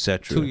cetera and et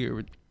cetera. 2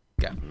 year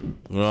gap. You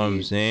know what I'm So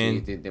you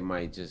saying? think they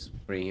might just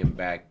bring him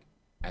back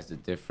as a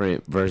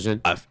different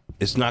version?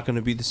 It's not going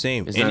to be the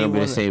same. It's not gonna be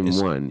the same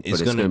it's- one, but It's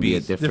it's going to gonna be be a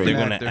different- They're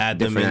going actor. to add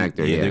them in. Different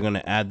actor, yeah, yeah. they're going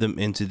to add them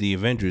into the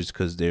Avengers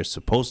because they're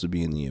supposed to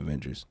be in the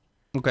Avengers.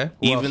 Okay.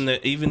 Who else?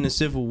 Even the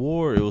Civil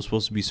War, it was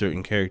supposed to be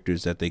certain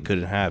characters that they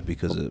couldn't have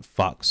because of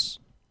Fox.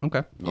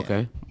 Okay.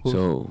 Okay.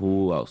 So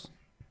who else?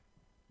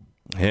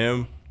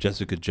 Him,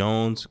 Jessica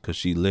Jones, because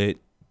she lit.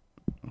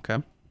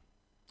 Okay.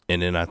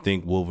 And then I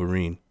think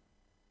Wolverine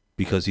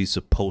because he's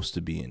supposed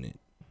to be in it.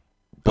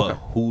 But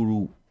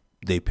who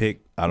they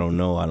pick, I don't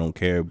know. I don't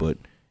care. But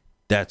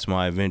that's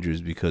my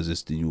Avengers because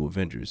it's the new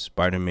Avengers.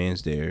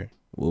 Spider-Man's there,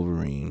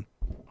 Wolverine.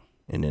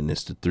 And then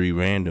it's the 3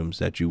 randoms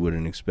that you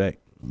wouldn't expect.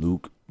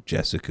 Luke,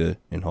 Jessica,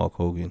 and Hulk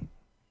Hogan.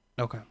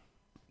 Okay.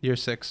 Year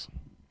 6.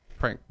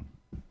 Frank.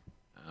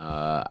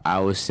 I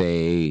would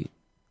say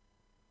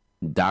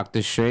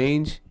Doctor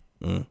Strange,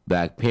 Mm.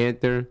 Black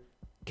Panther,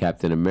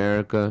 Captain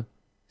America,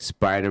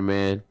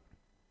 Spider-Man,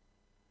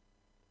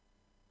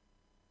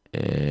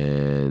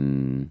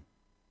 and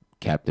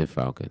Captain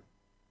Falcon.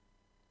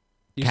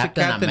 You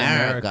Captain said Captain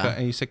America. America.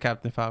 and you said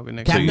Captain Falcon.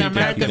 next. Captain So you think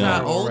America's Captain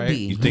not Marvel, oldie. right?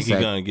 You think he's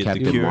Said going to get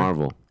Captain the cure?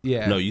 Marvel.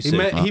 Yeah. No, you he said-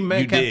 meant, he you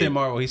meant Captain did.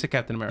 Marvel. He said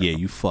Captain America. Yeah,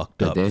 you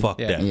fucked I up. did? Fuck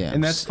Yeah. that. Yeah.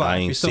 And that's I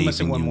fine. You're ain't still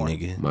missing saving one you, more.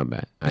 nigga. My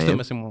bad. You're still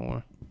missing one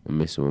more. I'm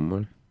missing one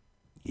more.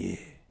 Yeah.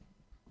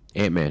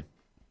 Ant-Man.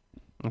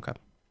 Okay.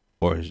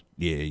 Or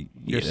yeah,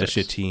 You're that's 6.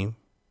 your team.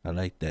 I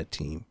like that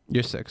team.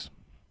 Year 6.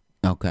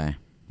 Okay.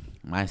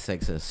 My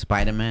 6 is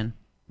Spider-Man,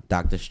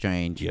 Doctor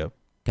Strange, Yep.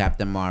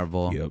 Captain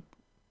Marvel, Yep.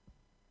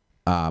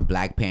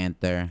 Black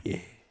Panther, Yeah.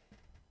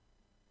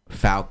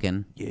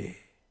 Falcon, Yeah.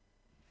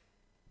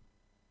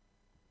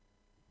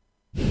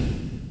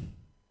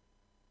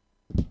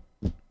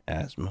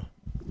 Asthma.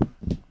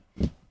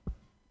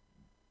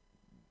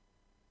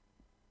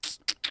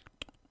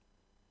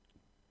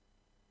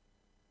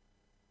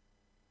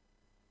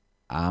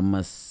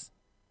 I'ma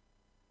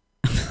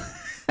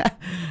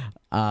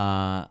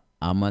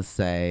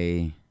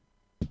say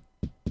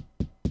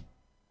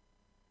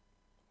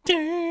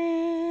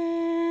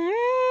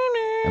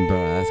and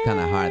bro, that's kind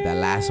of hard. That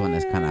last one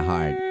is kind of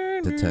hard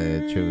to tell you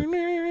the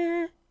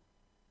truth.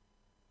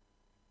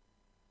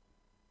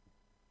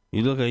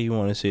 You look like you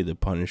want to say the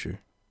Punisher.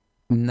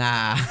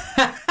 Nah.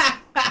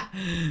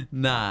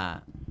 Nah.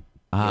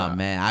 Oh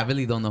man, I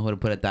really don't know who to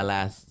put at that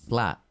last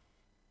slot.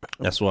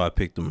 That's why I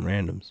picked them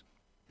randoms.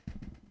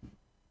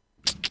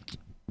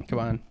 Come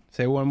on.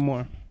 Say one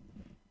more.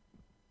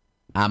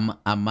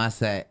 I'ma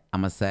say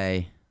I'm gonna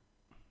say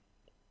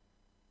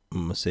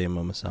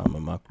Mama Sama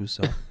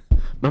Makusa.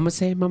 Mama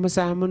say, Mama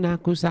say,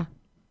 Nakusa.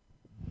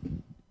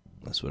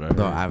 That's what I heard.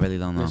 bro, I really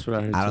don't know. That's what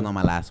I heard I don't too. know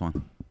my last one.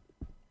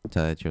 To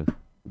tell you the truth.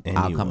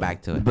 I'll Anyone. come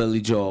back to it.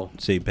 Billy Joel.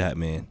 Say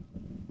Batman.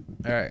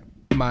 All right.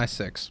 My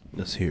 6.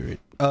 Let's hear it.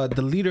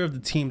 The leader of the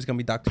team is going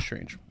to be Doctor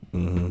Strange.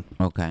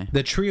 Mm-hmm. Okay.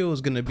 The trio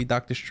is going to be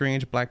Doctor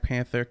Strange, Black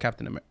Panther,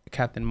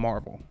 Captain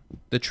Marvel.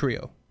 The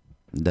trio.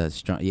 The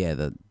strong, yeah,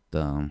 the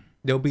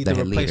They'll be The the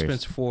head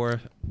replacements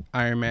for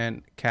Iron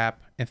Man,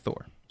 Cap, and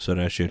Thor. So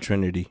that's your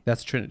Trinity.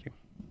 That's Trinity.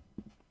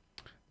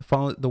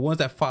 The ones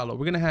that follow,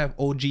 we're going to have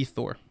OG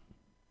Thor.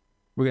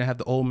 We're going to have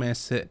the old man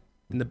sit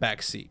in the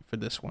back seat for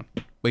this one.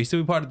 But he'd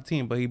still be part of the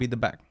team, but he'd be the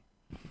back.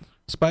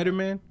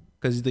 Spider-Man,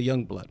 because he's the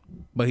young blood.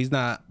 But he's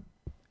not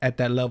at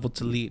that level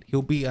to lead.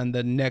 He'll be on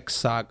the next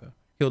saga.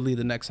 He'll lead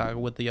the next saga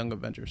with the Young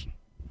Avengers.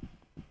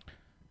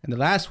 And the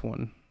last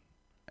one,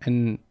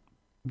 and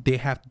they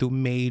have to do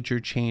major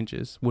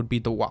changes, would be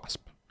the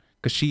Wasp.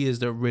 Because she is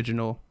the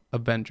original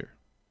Avenger.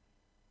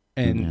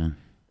 And yeah.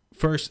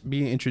 first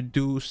being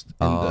introduced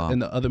in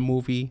the other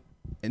movie,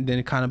 and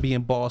then kind of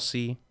being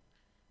bossy,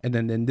 and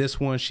then in this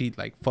one she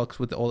like fucks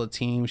with all the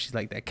team. She's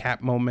like that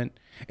Cap moment.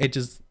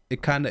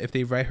 It kind of, if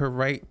they write her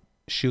right,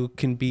 she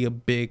can be a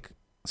big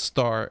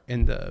star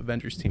in the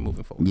Avengers team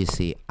moving forward. You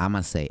see,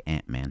 I'ma say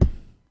Ant-Man.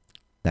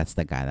 That's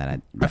the guy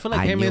that I feel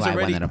like Ant-Man's knew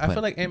already. wanted to I put.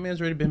 feel like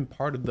Ant-Man's already been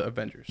part of the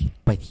Avengers.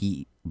 But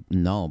he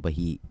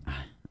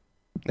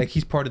Like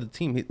he's part of the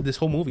team. This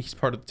whole movie, he's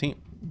part of the team.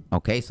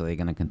 okay, so they're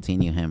gonna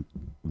continue him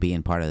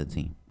being part of the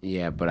team.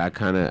 Yeah, but I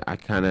kind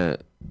of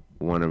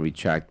want to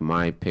retract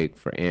my pick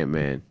for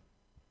Ant-Man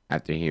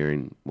after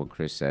hearing what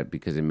Chris said,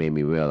 because it made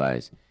me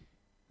realize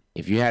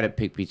if you had to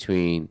pick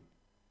between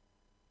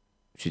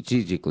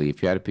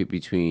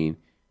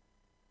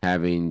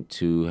having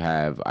to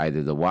have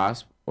either the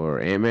Wasp or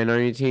Ant-Man on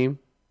your team,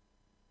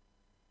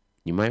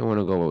 you might want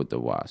to go with the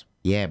Wasp.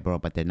 Yeah, bro,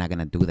 but they're not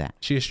gonna do that.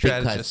 She's a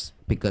strategist.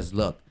 Because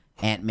look,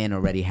 Ant-Man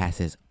already has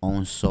his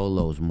own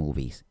solos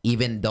movies.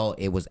 Even though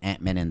it was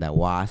Ant-Man and the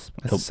Wasp,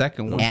 That's the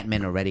second one.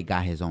 Ant-Man already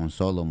got his own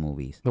solo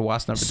movies. The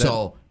Wasp never did.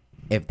 So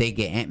if they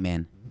get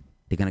Ant-Man,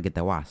 they're gonna get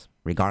the Wasp,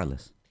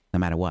 regardless, no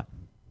matter what.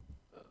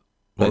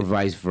 Or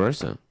vice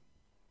versa.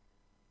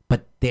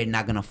 But they're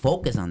not gonna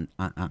focus on.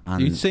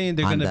 You're saying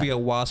they're on gonna the- be a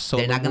Wasp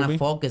solo They're not gonna movie?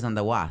 focus on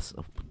the Wasp.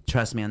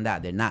 Trust me on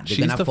that. They're not. They're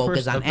She's gonna the focus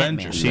first on Avenger.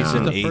 Ant-Man. She's Nah.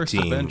 an The first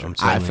A-team. Avenger. I'm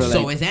I telling feel you.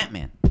 So like- is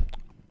Ant-Man.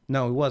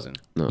 No, he wasn't.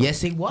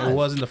 Yes, he was. It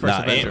wasn't the first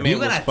Nah, Avenger. Ant-Man You're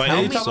was gonna fighting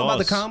tell You me- talking about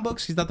the Sauce. comic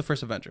books? He's not the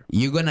first Avenger.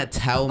 You're gonna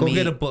tell Go me.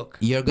 get a book.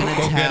 You're gonna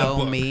Go get a tell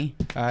book. me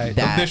All right, don't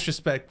that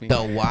disrespect me.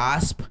 the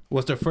Wasp.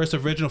 Was their first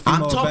original I'm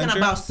female talking Avenger?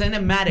 about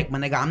cinematic, my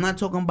nigga. I'm not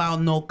talking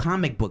about no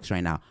comic books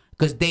right now.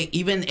 Because they,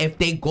 even if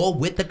they go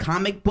with the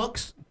comic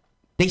books,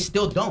 they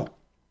still don't.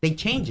 They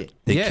change it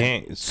They Yeah.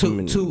 can't. It's too to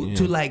many- to yeah.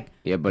 to like.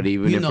 Yeah, but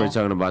even You if we're know-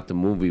 talking about the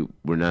movie,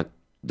 we're not.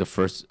 The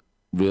first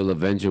real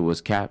Avenger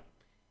was Cap.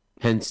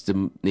 Hence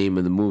the name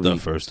of the movie. The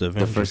first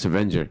Avenger. The first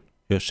Avenger.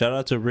 Yo, shout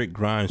out to Rick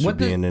Grimes for What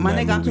the, being in my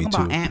that nigga? I'm movie talking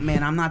about too.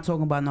 Ant-Man. I'm not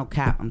talking about no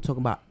Cap. I'm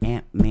talking about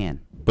Ant-Man.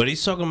 But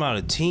he's talking about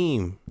a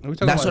team. We're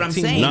talking That's about what I'm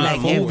team saying. Not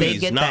Like if movies, they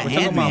get not- that We're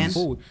talking about Ant-Man,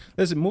 food.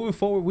 Listen, moving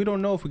forward, we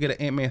don't know if we get an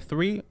Ant-Man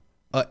 3,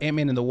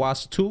 Ant-Man and the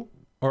Wasp 2,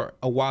 or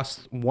a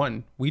Wasp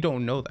 1. We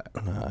don't know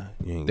that. Nah,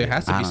 you ain't There getting-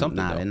 has to be I don't- something,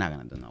 Nah, though. they're not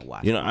gonna do no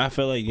Wasp. You know, I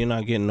feel like you're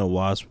not getting the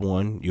Wasp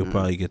 1. You'll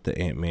probably get the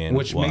Ant-Man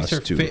which makes her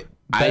Wasp 2. fit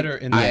better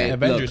in the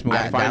Avengers look,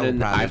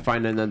 movie. I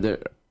find another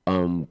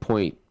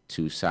point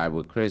to side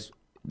with Chris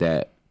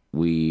that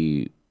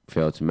we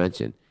failed to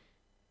mention.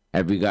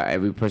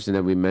 Every person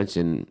that we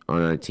mentioned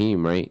on our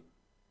team, right?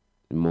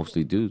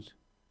 Mostly dudes,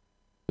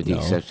 with the No.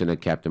 exception of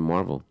Captain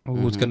Marvel.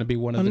 Who's going to be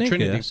one Oh, of the nigga, I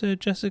Trinity? said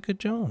Jessica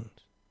Jones.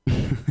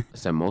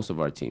 That's at most of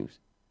our teams.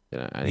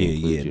 I didn't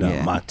include you. Not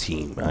Yeah. my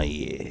team.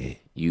 Yeah.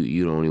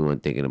 You the only one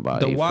thinking about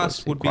The A-Force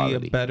Wasp would be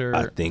equality. a better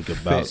I think fit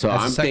about- So as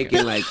a I'm second.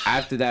 thinking like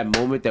after that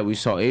moment that we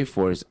saw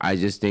A-Force, I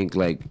just think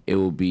like it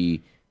will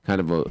be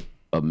kind of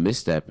a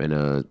misstep and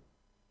a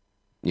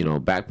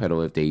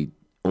backpedal if they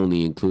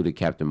only included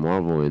Captain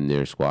Marvel in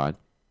their squad.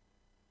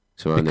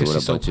 Surrounded because with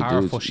she's a so bunch powerful,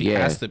 of dudes. she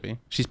has to be.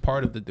 She's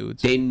part of the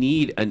dudes. They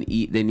need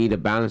they need a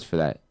balance for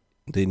that.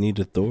 They need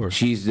a Thor.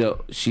 She's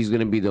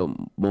gonna be the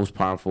most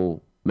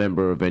powerful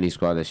member of any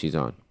squad that she's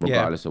on, Yeah.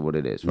 regardless of what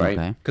it is, right?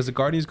 Okay. Because the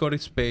Guardians go to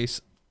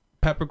space,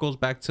 Pepper goes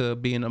back to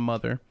being a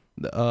mother.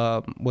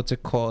 What's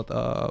it called?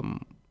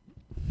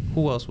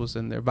 Who else was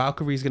in there?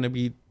 Valkyrie's gonna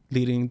be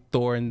leading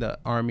Thor and the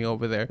army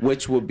over there.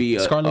 Which would be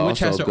Scarlet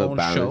Witch also has a her good own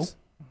balance. show,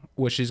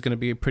 which is gonna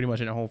be pretty much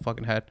in her whole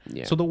fucking head.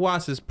 Yeah. So the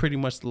Wasp is pretty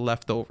much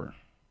left over.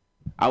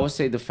 I would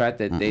say the fact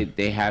that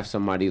they have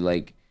somebody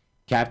like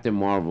Captain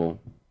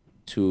Marvel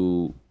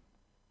to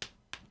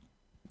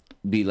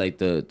be like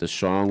the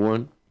strong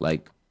one,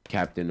 like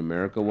Captain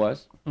America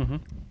was. Mm-hmm.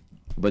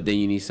 But then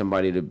you need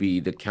somebody to be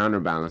the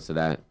counterbalance to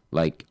that,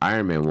 like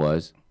Iron Man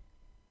was,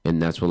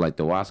 and that's what like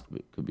the Wasp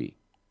could be.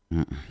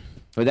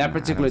 For that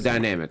particular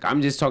dynamic,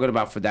 I'm just talking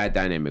about for that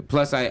dynamic.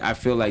 Plus, I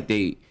feel like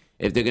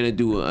if they're gonna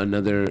do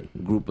another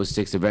group of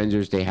 6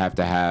 Avengers, they have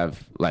to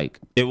have like.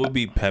 It would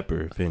be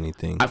Pepper, if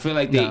anything. I feel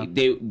like Nah.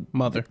 they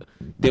Mother.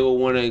 will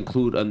want to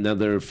include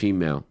another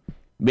female.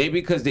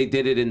 Maybe because they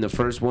did it in the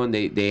first one,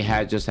 they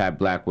had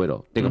Black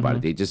Widow. Think about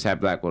it, they just had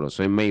Black Widow,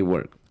 so it may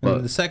work. And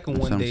But the second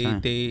That's one, what I'm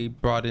saying. they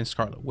brought in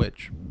Scarlet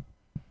Witch.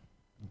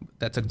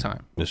 That took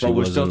time. But she but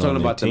we're still wasn't on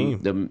talking their about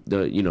team.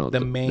 the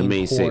The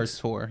main core 6.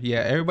 tour. Yeah,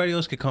 everybody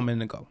else could come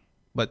in and go,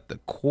 but the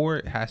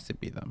core has to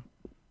be them.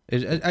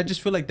 I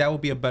just feel like that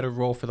would be a better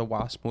role for the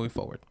Wasp moving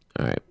forward.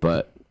 All right,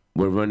 but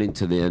we're running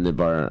to the end of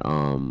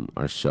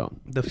our show.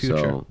 The future.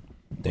 So,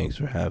 Thanks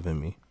for having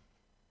me.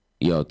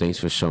 yo, thanks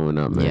for showing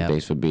up, man. Yep.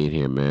 Thanks for being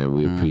here, man.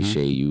 We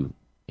appreciate you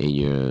and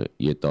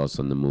your thoughts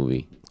on the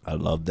movie. I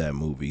love that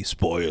movie.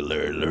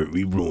 Spoiler alert.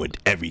 We ruined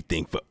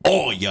everything for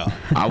all y'all.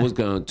 I was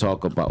gonna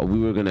talk about. We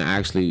were gonna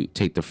actually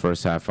take the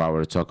first half hour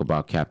to talk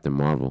about Captain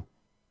Marvel.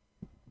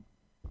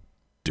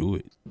 Do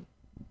it.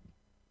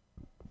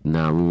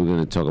 Nah, we were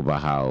gonna talk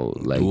about how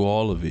like Do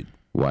all of it.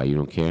 why you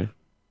don't care.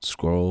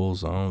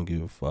 Scrolls. I don't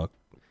give a fuck.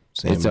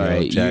 It's all Samuel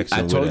right. L.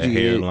 Jackson I told with a you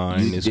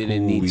hairline. you is didn't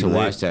cool. need We to lit.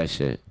 watch that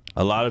shit.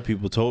 A lot of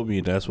people told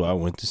me that's why I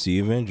went to see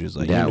Avengers.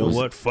 Like, That you know was-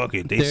 what? Fuck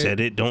it. They There- said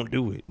it. Don't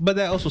do it. But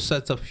that also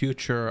sets up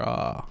future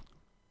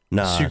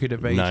Nah. Secret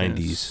Invasions.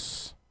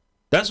 90s.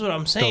 That's what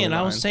I'm saying.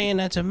 I was Storyline. saying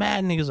that to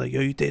mad niggas. Like, yo,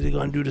 you think they're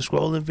gonna do the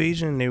scroll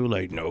invasion? And they were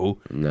like, no.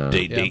 No,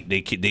 They Yeah.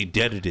 they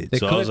deaded it. They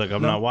So I was could- like,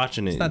 I'm no, not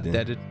watching it. It's not then.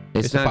 deaded.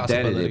 it's a not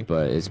deaded, possibility.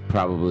 but it's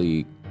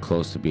probably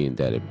close to being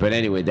deaded. But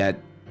anyway, that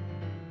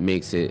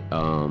makes it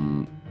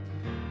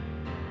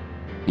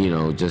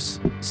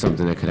just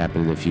something that could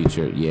happen in the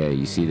future. Yeah,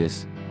 you see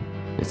this?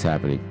 It's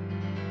happening.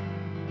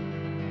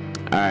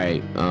 All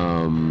right.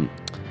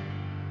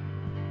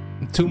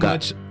 Too Got-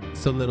 much,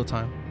 so little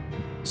time.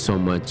 So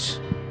much,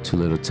 too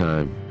little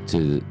time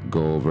to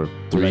go over.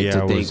 We'd 3 like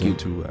to hours thank you. and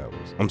 2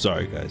 hours. I'm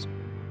sorry, guys.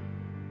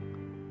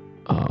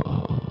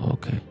 Oh,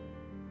 okay.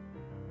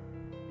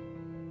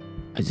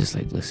 I just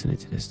like listening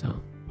to this though.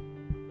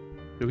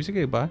 Did we say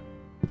goodbye?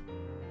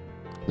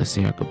 Let's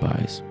say our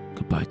goodbyes.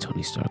 Goodbye,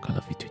 Tony Stark. I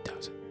love you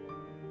 3000.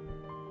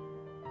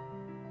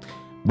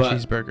 But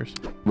cheeseburgers.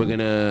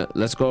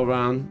 let's go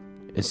around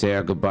and say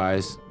our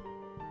goodbyes.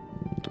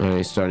 All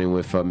right, starting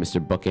with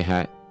Mr. Bucket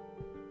Hat,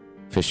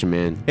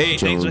 Fisherman. Hey,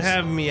 thanks for Jones.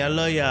 having me. I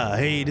love y'all.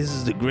 Hey, this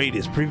is the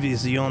greatest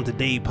Previously on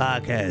Today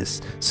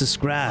podcast.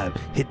 Subscribe,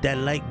 hit that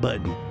like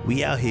button.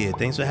 We out here.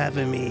 Thanks for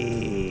having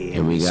me.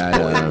 And we got,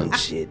 Spoiling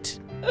shit.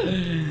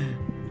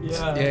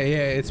 Yeah,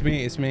 it's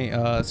me.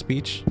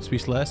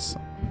 Speechless.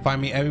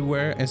 Find me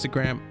everywhere,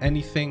 Instagram,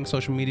 anything,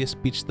 social media,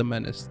 Speech the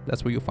Menace.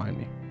 That's where you'll find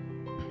me.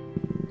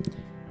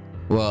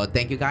 Well,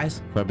 thank you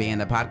guys for being in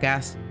the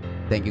podcast.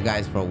 Thank you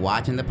guys for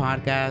watching the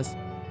podcast.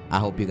 I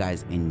hope you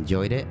guys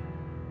enjoyed it.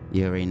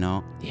 You already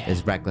know. Yeah.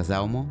 It's Reckless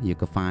Elmo. You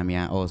can find me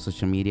on all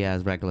social media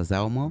as Reckless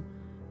Elmo.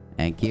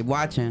 And keep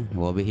watching.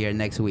 We'll be here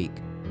next week.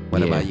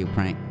 What Yeah. about you,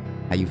 Prank?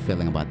 How you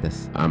feeling about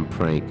this? I'm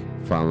Prank.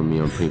 Follow me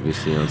on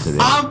Previously on Today.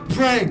 I'm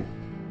Prank!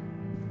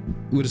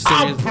 With a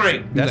serious,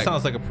 prank. That Like-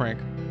 sounds like a prank.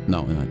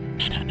 No.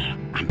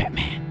 I'm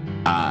Batman.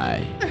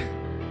 I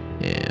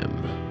am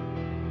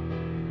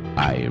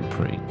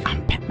Prank.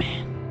 I'm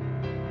Batman.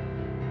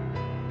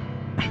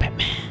 I'm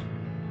Batman.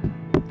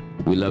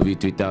 We love you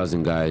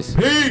 3000 guys.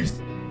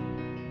 Peace!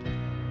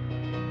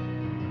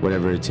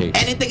 Whatever it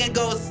takes. Anything it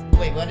goes.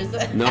 Wait, what is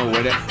that? No,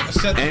 whatever.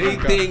 Shut the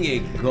fuck Anything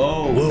it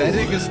goes. That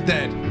nigga's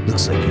dead.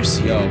 Looks like you're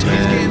seeing Yo, He's getting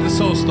man. the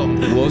soul stone.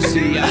 We'll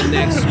see y'all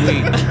next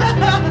week.